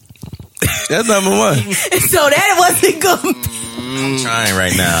cute. That's number one. So that wasn't good. I'm trying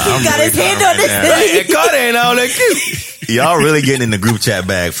right now. He got his hand on this thing. And Cardi ain't all that cute. Y'all really getting in the group chat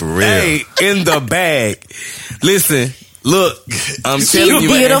bag for real. Hey, in the bag. Listen, look, I'm telling you,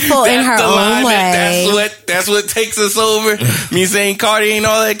 She's beautiful in her own way. That's what takes us over. Me saying Cardi ain't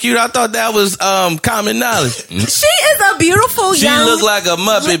all that cute. I thought that was common knowledge. She is a beautiful She young. look like a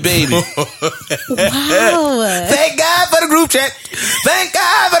Muppet baby. Wow. Thank God for the group chat. Thank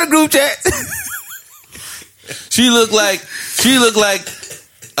God for the group chat. She look like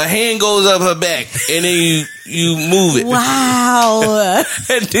a hand goes up her back and then you move it. Wow.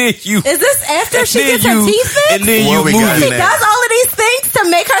 And then you. Is this after she gets her teeth fixed? And then What we you move got She it. next? does all of these things to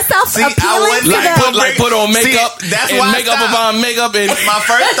make herself appealing to the. Put on makeup. See, that's and why I makeup stopped. upon makeup and My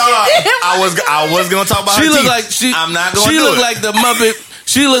first thought, I was gonna talk about she her look teeth. like she. I'm not gonna She do look it. like the Muppet.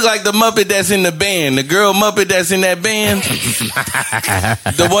 She look like the Muppet that's in the band. The girl Muppet that's in that band.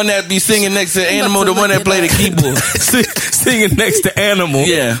 The one that be singing next to Animal. The one that play the keyboard. Singing next to Animal.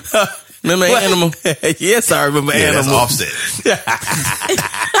 Yeah. Remember Animal? Yes, I remember Yeah, that's Animal. Offset.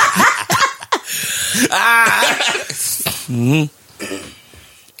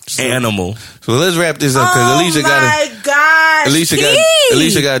 Animal. So let's wrap this up because Alicia got my gosh.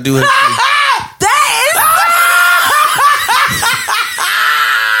 Alicia got to do her.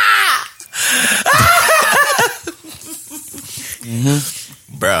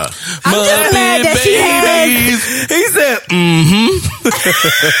 Bruh. I'm just mad that she has. He said,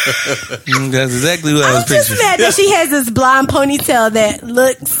 That's exactly what I was I'm just picturing. mad that she has this blonde ponytail that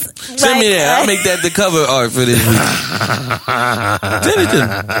looks. Send me that. I'll make that the cover art for this week. Send it to me.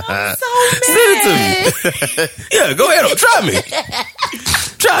 So Send it to me. Yeah, go ahead. Try me.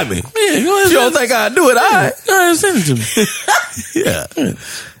 Try me. Yeah, go ahead. You don't think I'll do it? All right. Go ahead and send it to me. Yeah.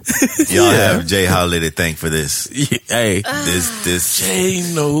 Y'all have Jay Holiday to thank for this. Hey. This.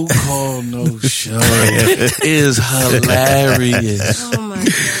 Ain't no call, no show. It is hilarious. Oh my god.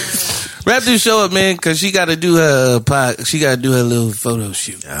 Wrap this show up, man, because she got to do her she got to do her little photo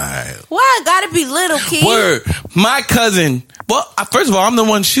shoot. All right. Why it gotta be little, kid? Word. My cousin. Well, first of all, I'm the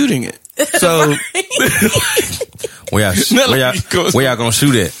one shooting it. So Where y'all gonna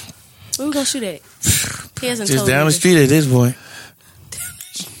shoot at? Where we gonna shoot at? He hasn't just told down me the street at this point.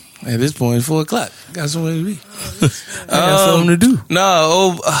 At this point, it's 4:00. Got somewhere to be. Got something to do.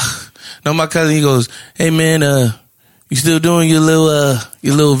 No, my cousin, he goes, "Hey man, you still doing your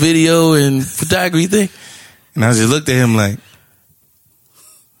little video and photography thing?" And I just looked at him like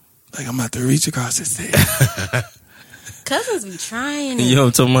I'm about to reach across this thing. Cousins be trying. You know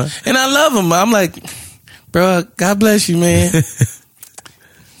what I'm talking about? And I love him. I'm like, bro, God bless you, man.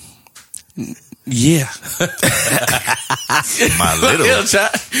 Yeah. My little.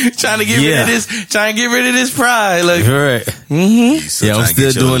 Trying to get rid of this. Trying to get rid of this pride. Like, Right. Yeah, I'm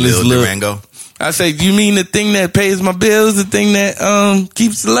still doing this little. Durango. I say, you mean the thing that pays my bills, the thing that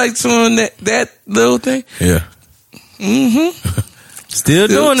keeps the lights on, that little thing? Yeah. Still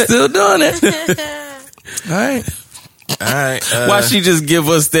doing it. Still doing it. All right. All right. Why she just give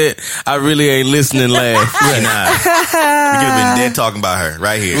us that I really ain't listening laugh? Nah. We could have been dead talking about her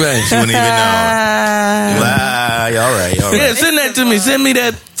right here. Right. She wouldn't even know. All right. Yeah, send that to me. Send me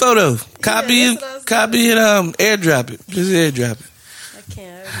that photo. Copy it and airdrop it. Just airdrop it. I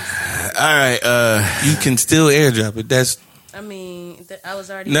can't. All right. You can still airdrop it. That's I mean, I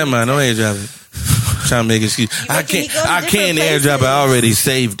was already. never mind. Don't airdrop it. Trying to make excuse. I making me can't. go to I can't different airdrop it. I places. already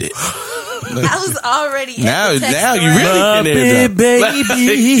saved it. I was already. Now at the text you thread. really can airdrop it.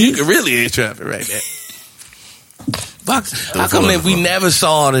 baby. You can really airdrop it right there. Fuck. How come that we never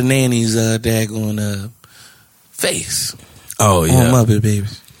saw the nanny's daggone face Oh on yeah. Muppet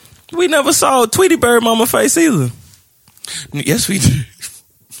Babies? We never saw Tweety Bird mama face either. Yes, we did.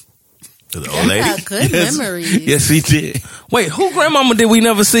 The old lady. Got good memories. Yes, we did. Wait, who grandmama did we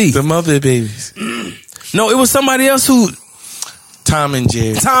never see? The Muppet Babies. No, it was somebody else who. Tom and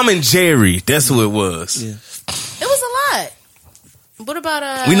Jerry. Tom and Jerry. That's who it was. Yeah. It was a lot. What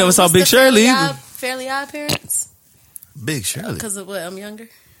about We never saw what's Big the Shirley Fairly either. Odd, Fairly Odd Parents? Big Shirley. Because of what? I'm younger.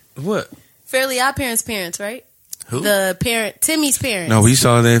 What? Fairly Odd Parents, right? Who? The parent, Timmy's parents. No, we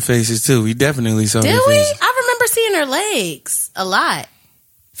saw their faces too. We definitely saw Did their we? faces. I remember seeing her legs a lot.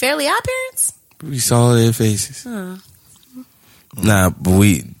 Fairly Odd Parents? We saw their faces. Nah, but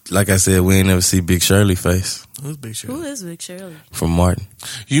we, like I said, we ain't never see Big Shirley face Who's Big Shirley? Who is Big Shirley? from Martin.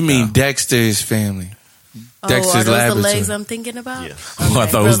 You mean Dexter's family? Are Dexter's those Laboratory. the legs I'm thinking about? Yeah. Oh, I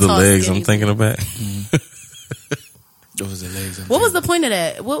thought it was the legs I'm thinking about. Those are the legs. What was the point of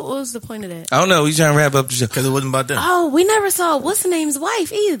that? What was the point of that? I don't know. We trying to wrap up the show. Because it wasn't about them. Oh, we never saw what's the name's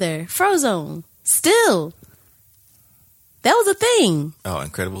wife either. Frozone. Still. That was a thing. Oh,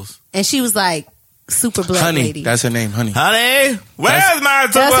 Incredibles. And she was like super black Honey. lady. That's her name, Honey. Honey, where's my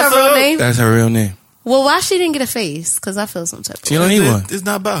That's her real name? That's her real name. Well, why she didn't get a face? Because I feel some type of She don't need one. It's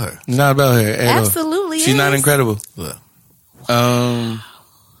not about her. It's not about her at all. Absolutely She's not is. incredible. Well,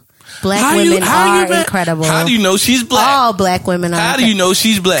 Black women are incredible. How do you know she's black? All black women are. How do you know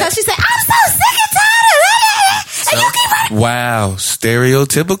she's black? Because she said, I'm so sick and tired of it. And you keep running. Wow,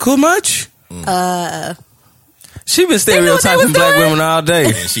 stereotypical much? She been stereotyping black women all day.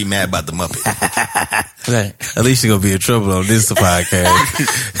 and she mad about the Muppet. Right. At least she gonna be in trouble on this podcast.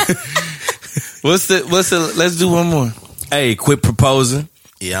 What's the? Let's do one more. Hey, quit proposing.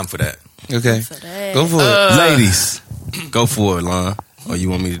 Yeah, I'm for that. Okay, go for it. Ladies, go for it, Lon. Or you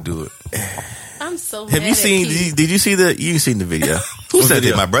want me to do it? I'm so mad. Have you seen? Did you see the? You seen the video? Who sent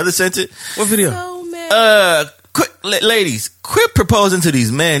it? My brother sent it. What video? So mad. Ladies, quit proposing to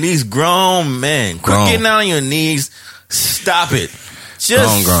these men. These grown men. Quit Grown. getting down on your knees. Stop it.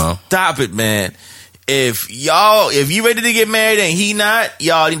 Just Grown. stop it, man. If you ready to get married and he not,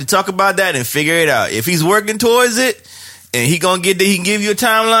 y'all need to talk about that and figure it out. If he's working towards it and he gonna get there, he can give you a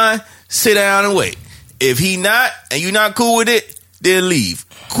timeline. Sit down and wait. If he not and you not cool with it, then leave.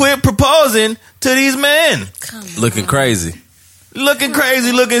 Quit proposing to these men. Looking crazy. Looking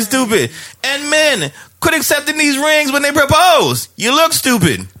crazy, looking stupid. And men, quit accepting these rings when they propose. You look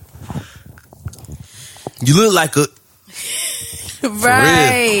stupid. You look like a...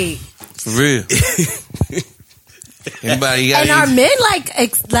 Right. For real. Anybody got? And are men like?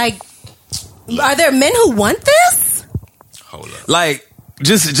 Are there men who want this? Hold up. Like,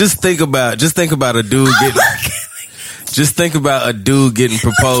 just think about a dude getting... Just think about a dude getting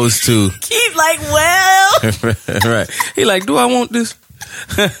proposed to. Keep like, well. Right. He like, do I want this?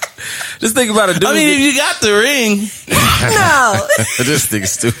 Just think about a dude. I mean, if you got the ring. No. This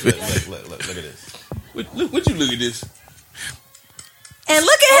thing's stupid. Look at this. What you look at this? And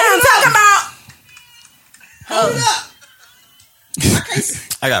look at him talking about. Hold it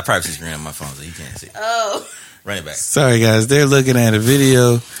up. I got privacy screen on my phone, so you can't see. Oh. Run it back. Sorry, guys. They're looking at a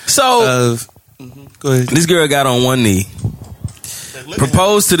video So, of. Go ahead. this girl got on one knee,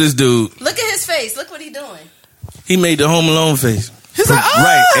 proposed to this dude. Look at his face. Look what he doing. He made the Home Alone face. He's like,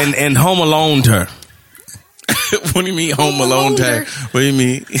 Right, and Home Alone her. What do you mean Home Alone tag? What do you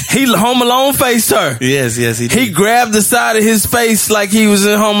mean? He Home Alone faced her. Yes, he did. He grabbed the side of his face like he was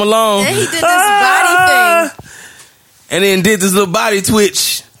in Home Alone. And he did this body thing. And then did this little body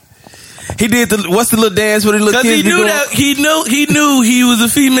twitch. He did what's the little dance where the little Because kids he knew be doing? that he knew he was a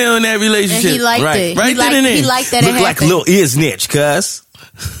female in that And relationship. he liked Right. it. Right then and there. He liked that it Look like a happened. little ear snitch, cuz.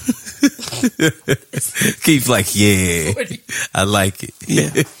 Keith's like, yeah, I like it. Yeah.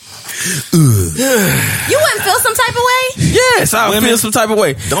 You wouldn't feel some type of way? Yes, I feel some type of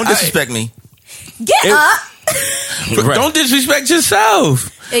way. Don't disrespect me. Get up. Right. Don't disrespect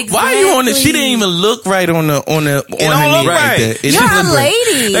yourself. Exactly. Why are you on the? She didn't even look right on her don't knee look right right. there. It You're didn't a look right.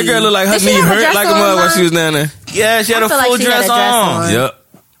 lady. That girl looked like her Did she knee have a hurt dress like a on, mug while Lon? she was down there. Yeah, she had I a feel like full she had dress a dress on. on. Yep.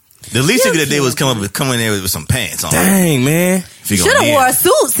 The least you could have did cute. was come in there with some pants on. Dang, man. If you Should gonna have wore a kneel.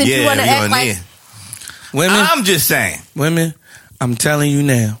 suit since you want to if you act gonna like. kneel. Women, I'm just saying. women, I'm telling you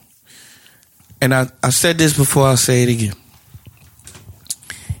now, and I said this before. I'll say it again.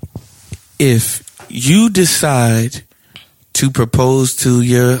 If you decide to propose to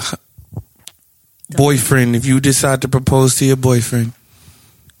your boyfriend, if you decide to propose to your boyfriend,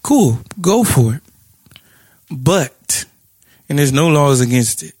 cool, go for it. But, and there's no laws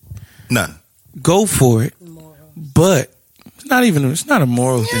against it, None. go for it. But it's not a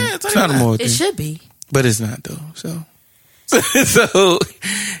moral thing. It's not a moral thing. It should be. But it's not though. So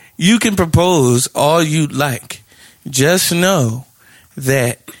you can propose all you like. Just know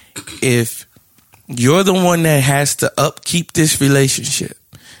that if you're the one that has to upkeep this relationship,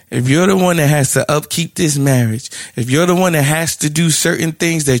 if you're the one that has to upkeep this marriage, if you're the one that has to do certain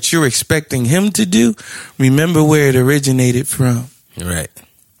things that you're expecting him to do, remember where it originated from. Right.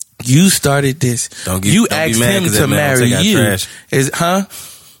 You started this. Don't you be asked mad him 'cause to that man marry don't take out you. trash.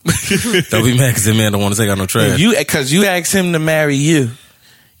 Don't be mad because that man don't want to take out no trash. Because you asked him to marry you.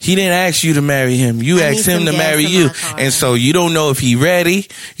 He didn't ask you to marry him. You I asked need him some to gas marry in you, my car. and so you don't know if he's ready.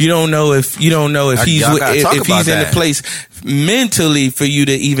 You don't know if he's Y'all gotta talk if about he's in a that. place mentally for you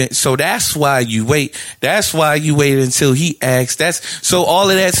to even. So that's why you wait. That's why you wait until he asks. So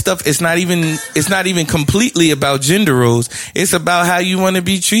all of that stuff. It's not even completely about gender roles. It's about how you want to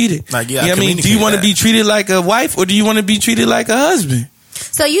be treated. Like, you know what I mean? Do you want to be treated like a wife, or do you want to be treated like a husband?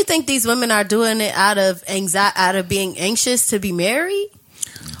 So you think these women are doing it out of anxiety, out of being anxious to be married?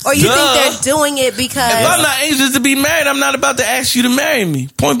 Or you think they're doing it because... If I'm not anxious to be married, I'm not about to ask you to marry me.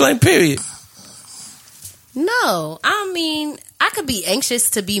 Point blank, period. No, I mean, I could be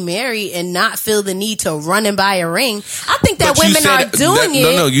anxious to be married and not feel the need to run and buy a ring. I think that women are doing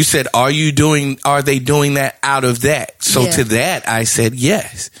it. No, you said, are they doing that out of that? So to that, I said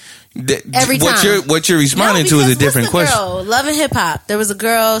yes. Every time. What you're responding to is a different question. Love and Hip Hop. There was a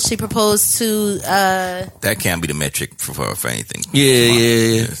girl, she proposed to that can't be the metric for anything.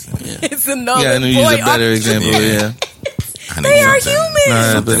 Yeah. It's another I use a better example, yeah. They are human.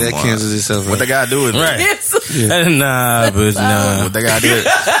 Nah, but that cancels itself. What they gotta do is right. Yeah. Nah, but nah. What they gotta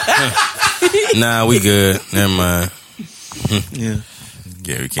do? Nah, we good. Never mind. Yeah,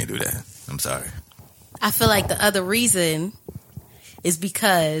 we can't do that. I'm sorry. I feel like the other reason is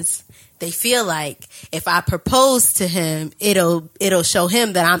because they feel like if I propose to him, it'll show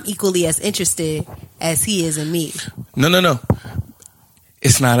him that I'm equally as interested as he is in me. No.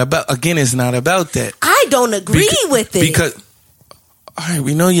 It's not about that. I don't agree with it. Because, all right,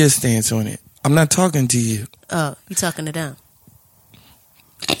 we know your stance on it. I'm not talking to you. Oh, you talking to them?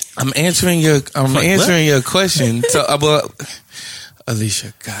 I'm answering your question. So about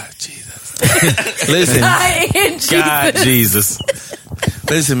Alicia, God Jesus. Listen. God Jesus.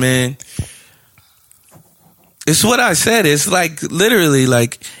 Listen, man. It's what I said. It's like literally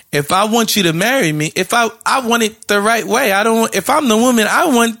like if I want you to marry me, if I want it the right way. If I'm the woman, I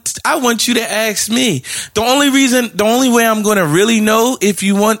want you to ask me. The only way I'm going to really know if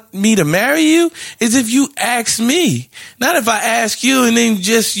you want me to marry you is if you ask me. Not if I ask you and then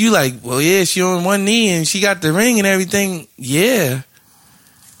just you like, well, yeah, she on one knee and she got the ring and everything. Yeah.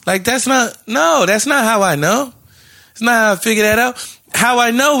 Like that's not how I know. It's not how I figure that out. How I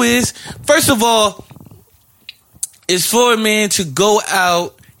know is, first of all, it's for a man to go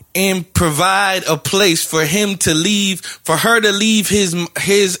out and provide a place for him to leave, for her to leave his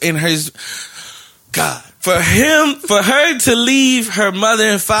and hers. God, for her to leave her mother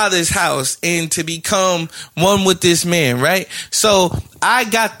and father's house and to become one with this man, right? So I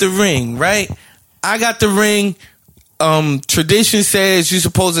got the ring, right? I got the ring. Tradition says you're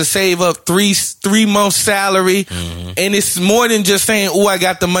supposed to save up 3 months salary. Mm-hmm. And it's more than just saying, oh, I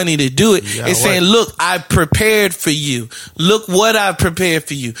got the money to do it. It's saying, look, I prepared for you. Look what I prepared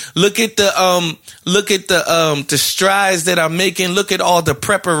for you. Look at the strides that I'm making. Look at all the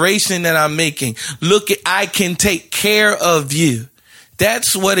preparation that I'm making. I can take care of you.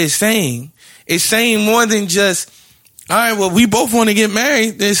 That's what it's saying. It's saying more than just, all right, well, we both want to get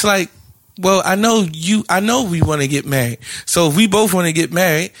married. It's like, well, I know we want to get married. So if we both want to get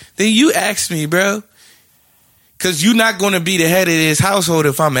married, then you ask me, bro. Because you're not going to be the head of this household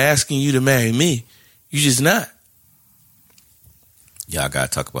if I'm asking you to marry me. You just not. Y'all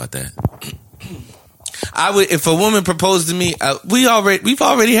got to talk about that. I would, if a woman proposed to me, we've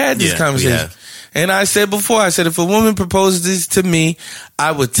already had this conversation. And I said before, if a woman proposes to me, I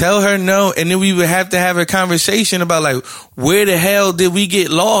would tell her no, and then we would have to have a conversation about like, where the hell did we get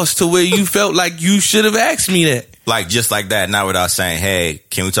lost to where you felt like you should have asked me that? Like, just like that, not without saying, hey,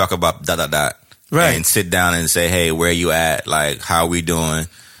 can we talk about ... Right. And sit down and say, hey, where you at? Like, how we doing?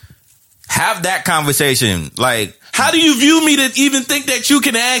 Have that conversation. Like, how do you view me to even think that you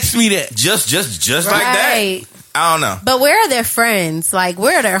can ask me that? Just right. Like that. I don't know. But where are their friends? Like,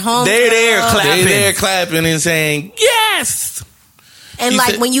 where are their homies? They're there clapping and saying, yes! And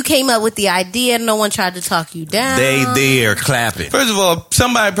like, when you came up with the idea, no one tried to talk you down. They there clapping. First of all,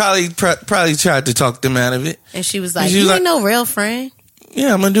 somebody probably tried to talk them out of it. And she was like, you ain't no real friend.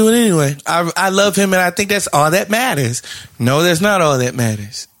 Yeah, I'm going to do it anyway. I love him and I think that's all that matters. No, that's not all that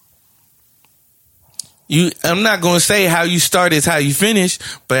matters. I'm not going to say how you start is how you finish,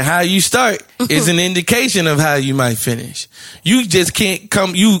 but how you start is an indication of how you might finish. You just can't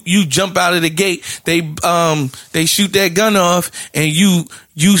come, you jump out of the gate, they shoot that gun off and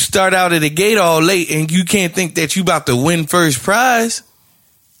you start out of the gate all late and you can't think that you about to win first prize.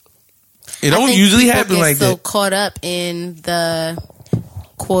 It don't usually happen like that. So caught up in the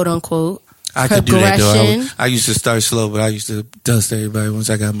quote unquote I could do that though. I used to start slow, but I used to dust everybody once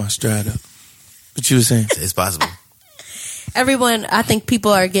I got my stride up. What you were saying? It's possible. Everyone, I think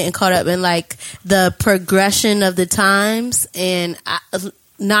people are getting caught up in like the progression of the times and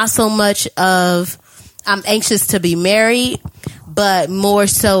not so much of I'm anxious to be married, but more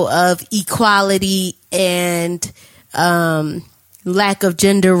so of equality and lack of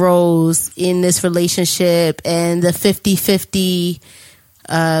gender roles in this relationship and the 50-50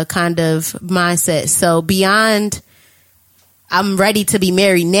 kind of mindset. So beyond I'm ready to be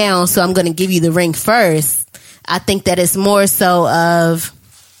married now, so I'm going to give you the ring first. I think that it's more so of,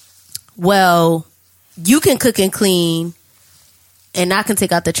 well, you can cook and clean, and I can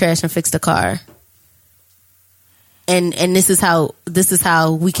take out the trash and fix the car. And this is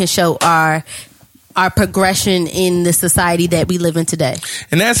how we can show our our progression in the society that we live in today.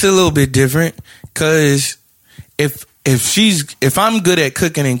 And that's a little bit different because if I'm good at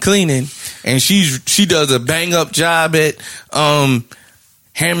cooking and cleaning and she does a bang up job at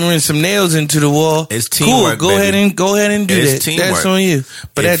hammering some nails into the wall, it's teamwork. Cool, go ahead and do it's that. Teamwork. That's on you.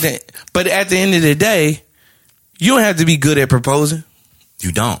 But at the end of the day, you don't have to be good at proposing.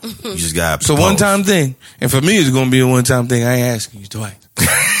 You don't. You just got. It's a one-time thing, and for me, it's going to be a one-time thing. I ain't asking you twice.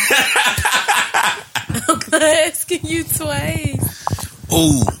 I'm not asking you twice.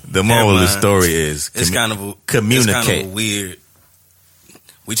 Ooh, the moral of the story is it's kind of communicate. It's kind of weird.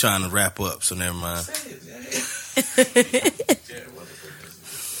 We trying to wrap up, so never mind.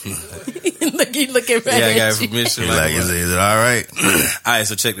 You looking right I got at you. permission. Like, is it all right? All right,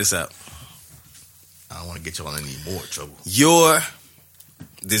 so check this out. I don't want to get you all in any more trouble.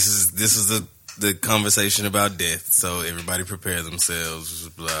 This is the conversation about death. So everybody prepare themselves.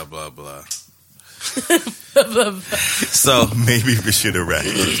 Blah blah blah. So maybe we should have wrapped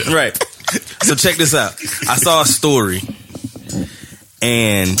it up. Right. So check this out. I saw a story,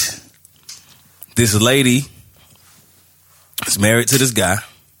 and this lady is married to this guy.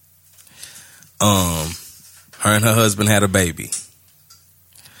 Her and her husband had a baby,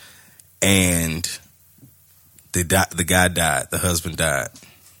 and the guy died. The husband died.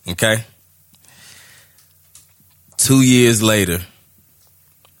 Okay. 2 years later,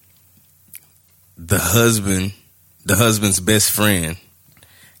 the husband's best friend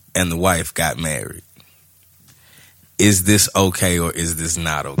and the wife got married. Is this okay or is this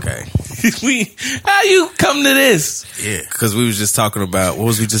not okay? How you come to this? Yeah, because we was just talking about, what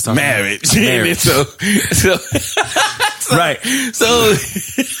was we just talking Marriage. about? Marriage. Right. So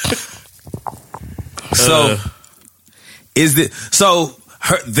is it so?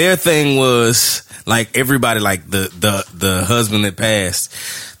 Their thing was like everybody, like the husband that passed.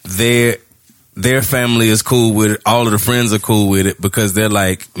 Their family is cool with it. All of the friends are cool with it because they're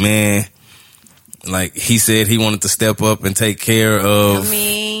like, man, like he said he wanted to step up and take care of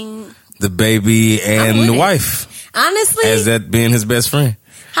the baby and the wife. Honestly, as that being his best friend.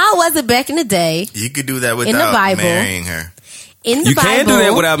 How was it back in the day? You could do that without in the Bible, marrying her. In the you Bible, can do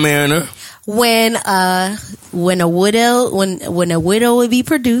that without marrying her. When a widow would be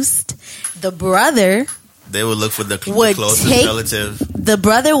produced, the brother they would look for the closest relative. The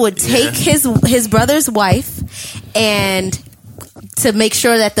brother would take his brother's wife and to make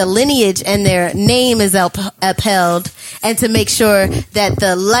sure that the lineage and their name is upheld, and to make sure that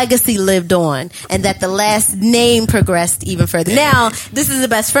the legacy lived on and that the last name progressed even further. Now, this is the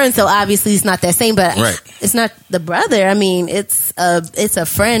best friend, so obviously it's not that same, but it's not the brother. I mean, it's a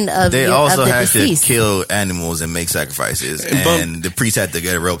friend of they of also the had deceased. to kill animals and make sacrifices, and the priest had to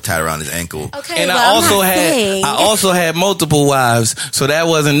get a rope tied around his ankle. Okay, and I also had multiple wives, so that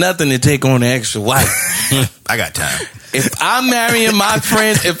wasn't nothing to take on an extra wife. I got time. If I'm marrying my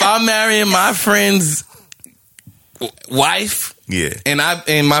friend's wife,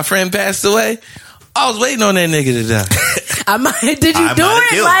 and my friend passed away, I was waiting on that nigga to die. Did you do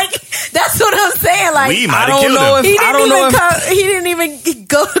it? Like, that's what I'm saying. Like, I don't know if he didn't even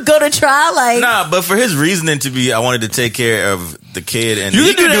go to trial. Like, nah, but for his reasoning to be, I wanted to take care of the kid, and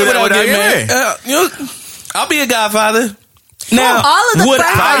you can do that without getting married. I'll be a godfather. Now, all of the would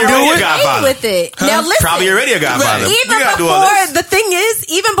I do it with it? Huh? Now, listen, probably already a godfather. Even before, the thing is,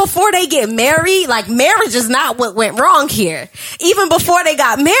 even before they get married, like, marriage is not what went wrong here. Even before they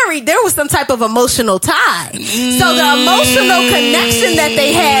got married, there was some type of emotional tie. So the emotional connection that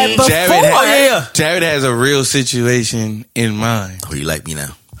they had before. Jared has a real situation in mind. Oh, you like me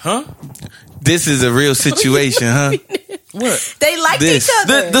now? Huh? This is a real situation, huh? What? They like each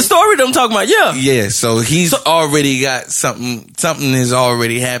other. The story that I'm talking about, yeah. So he's already got something is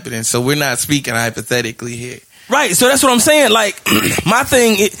already happening. So we're not speaking hypothetically here. Right. So that's what I'm saying. Like, my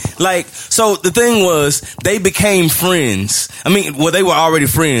thing, so the thing was, they became friends. I mean, well, they were already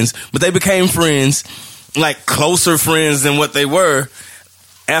friends, but they became friends, like closer friends than what they were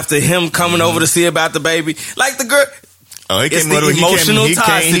after him coming over to see about the baby. Like the girl. Oh, it's the emotional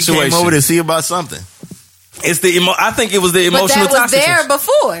tie situation. He came over to see about something. It's I think it was the emotional tie situation. But that was there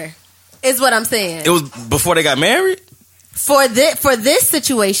before, is what I'm saying. It was before they got married? For this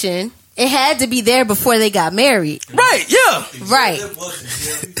situation, it had to be there before they got married. Right, yeah. Right.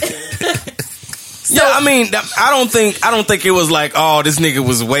 Yeah, I mean, I don't think it was like, oh, this nigga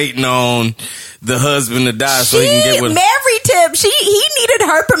was waiting on the husband to die so he can get with her. Married him. He needed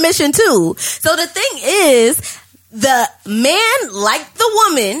her permission too. So the thing is, the man liked the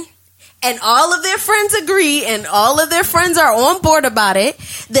woman, and all of their friends agree, and all of their friends are on board about it.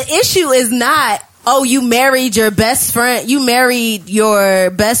 The issue is not oh, you married your best friend, you married your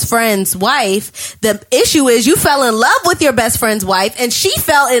best friend's wife. The issue is you fell in love with your best friend's wife and she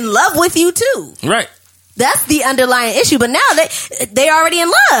fell in love with you too. Right. That's the underlying issue. But now they already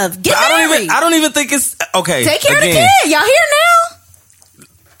in love. Get married. I don't even think it's okay. Take care of the kid. Y'all here now?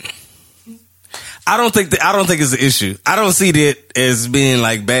 I don't think it's an issue. I don't see that as being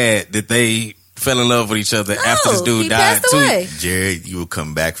like bad that they fell in love with each other after this dude died too. Jared, you will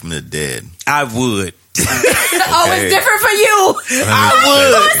come back from the dead. I would. Oh, it's different for you. I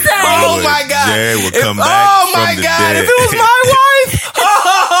would. Oh my God. Jared will come back from the dead. If it was my wife.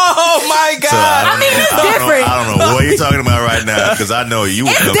 Oh my God. So, I mean, it's different. I don't know what you're talking about right now because I know you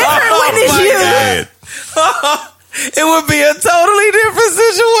will come back when it's you. dead. It would be a totally different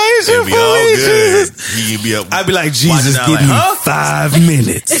situation It'd be for all me, good. Jesus. You'd be up. I'd be like, Jesus, give like, me 5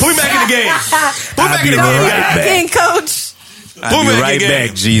 minutes. Put me back in the game. Put me back in the right Again, game. Coach. I'll be right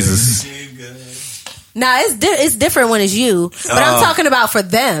back, Jesus. Nah, it's different when it's you. But I'm talking about for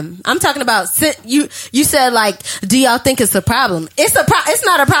them. I'm talking about you said like, do y'all think it's a problem? It's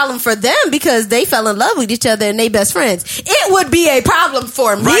not a problem for them because they fell in love with each other and they best friends. It would be a problem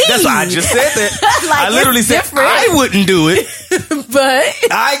for me. Right, that's why I just said that. Like, I literally said I wouldn't do it. But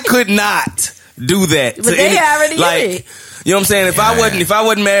I could not do that. But they already did it. You know what I'm saying? If I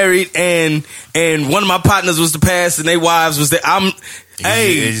wasn't married and one of my partners was to pass and their wives was there, I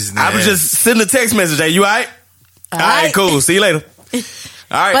would just send a text message. Hey, you all right? All right, cool. See you later. All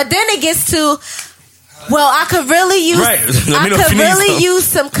right. But then it gets to, well, I could really use use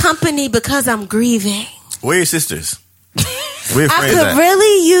some company because I'm grieving. Where are your sisters? Where your friends I could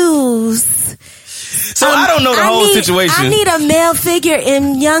really use. So I don't know the whole situation. I need a male figure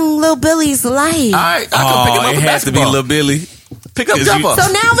in young Lil Billy's life. All right, I can pick him up. It has to be Lil Billy. Pick up, drop off.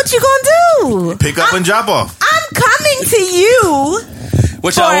 So now what you gonna do? Pick up and drop off. I'm coming to you.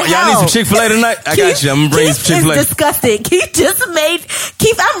 What y'all want? Y'all need some Chick-fil-A tonight? I got you. I'm gonna bring you some Chick-fil-A. Keith is disgusted. Keith just made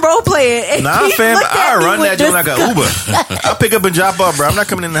Keith. I'm role playing. Nah, fam. I run that joint like an Uber. I'll pick up and drop off, bro. I'm not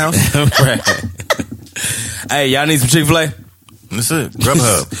coming in the house. Right. Hey, y'all need some Chick-fil-A? That's it.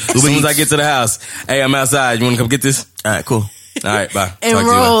 Grubhub. As soon as I get to the house, hey, I'm outside. You want to come get this? All right, cool. All right, bye. And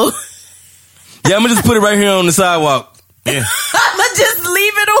roll. Yeah, I'm gonna just put it right here on the sidewalk. Yeah. I'm gonna just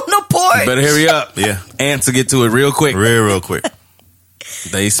leave it on the porch. Better hurry up. Yeah. Ants will get to it real quick. Real quick.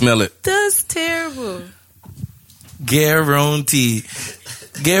 They smell it. That's terrible. Guaranteed.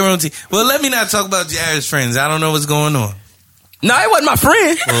 Well, let me not talk about Jared's friends. I don't know what's going on. No, it wasn't my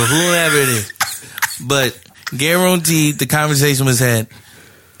friend. Or whoever it is. But guaranteed the conversation was had.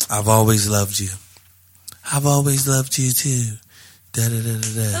 I've always loved you. I've always loved you too. Da, da, da,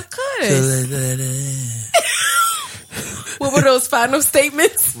 da, da. Of course. What were those final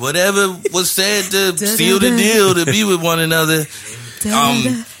statements? Whatever was said to seal the deal to be with one another.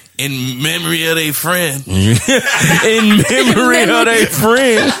 In memory of their friend. In memory of their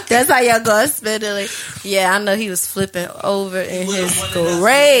friend. That's how y'all go spend it. Like, yeah, I know he was flipping over in his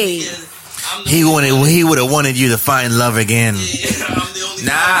grave. He would have wanted you to find love again.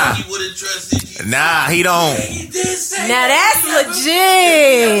 Nah. Nah, he don't. Now that's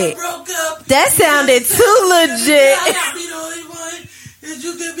legit. That sounded too legit.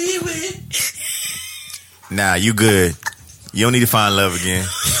 Nah, you good. You don't need to find love again.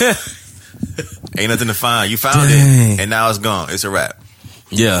 Ain't nothing to find. You found it, and now it's gone. It's a wrap.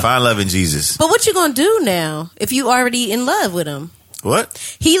 Yeah. Find love in Jesus. But what you gonna do now if you already in love with him? What?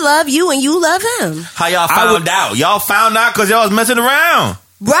 He love you and you love him. How y'all found out? Y'all found out because y'all was messing around.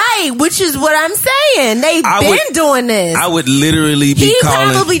 Right, which is what I'm saying. They've been doing this. I would literally be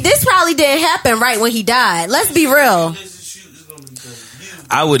calling. This probably didn't happen right when he died. Let's be real.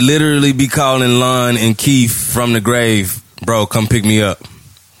 I would literally be calling Lon and Keith from the grave. Bro, come pick me up.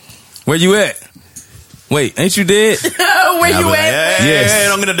 Where you at? Wait, ain't you dead? Where you at? Yes. Hey,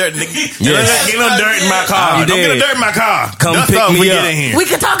 don't get no dirt. Yes. Get no dirt in my car. I'm don't dead. get no dirt in my car. Come Dust pick off me we up. Get in here. We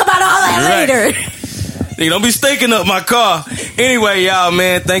can talk about all that later. Hey, don't be stinking up my car. Anyway, y'all,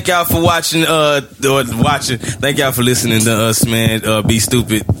 man, thank y'all for watching. Thank y'all for listening to us, man. Be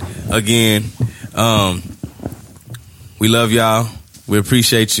stupid again. We love y'all. We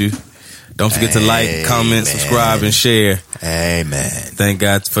appreciate you. Don't forget to like, comment, subscribe, and share. Amen. Thank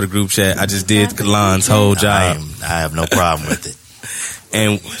God for the group chat. I just did Lon's whole job. I have no problem with it.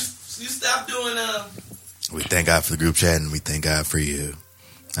 And you stop doing we thank God for the group chat, and we thank God for you.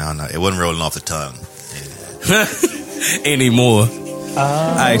 I don't know. It wasn't rolling off the tongue anymore.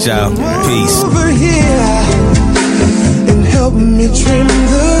 All right, y'all. Peace. Over here and help me trim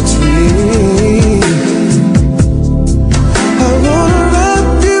the tree. I wanna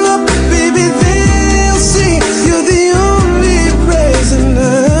wrap you up, baby. They'll see you're the only present I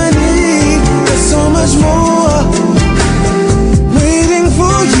need. That's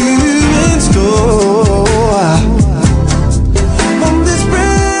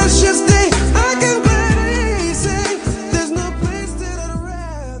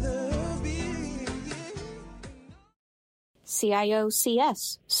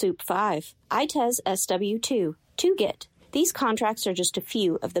CIOCS, SOUP 5, ITES SW2, 2GIT. These contracts are just a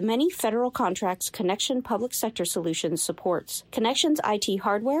few of the many federal contracts Connection Public Sector Solutions supports. Connection's IT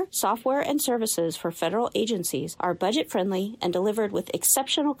hardware, software, and services for federal agencies are budget-friendly and delivered with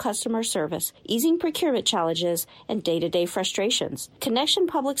exceptional customer service, easing procurement challenges and day-to-day frustrations. Connection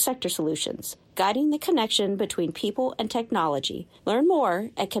Public Sector Solutions, guiding the connection between people and technology. Learn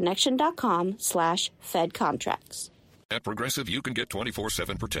more at connection.com/fedcontracts. At Progressive, you can get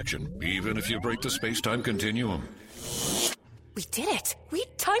 24/7 protection, even if you break the space-time continuum. We did it! We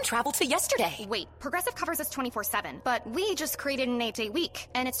time traveled to yesterday! Wait, Progressive covers us 24/7, but we just created an 8-day week,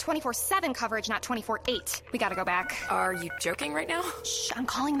 and it's 24/7 coverage, not 24/8. We gotta go back. Are you joking right now? Shh, I'm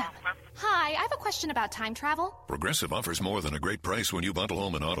calling them. Hi, I have a question about time travel. Progressive offers more than a great price when you bundle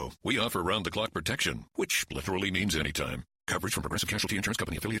home and auto. We offer round-the-clock protection, which literally means anytime. Coverage from Progressive Casualty Insurance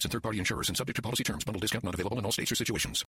Company, affiliates, and third-party insurers, and subject to policy terms. Bundle discount not available in all states or situations.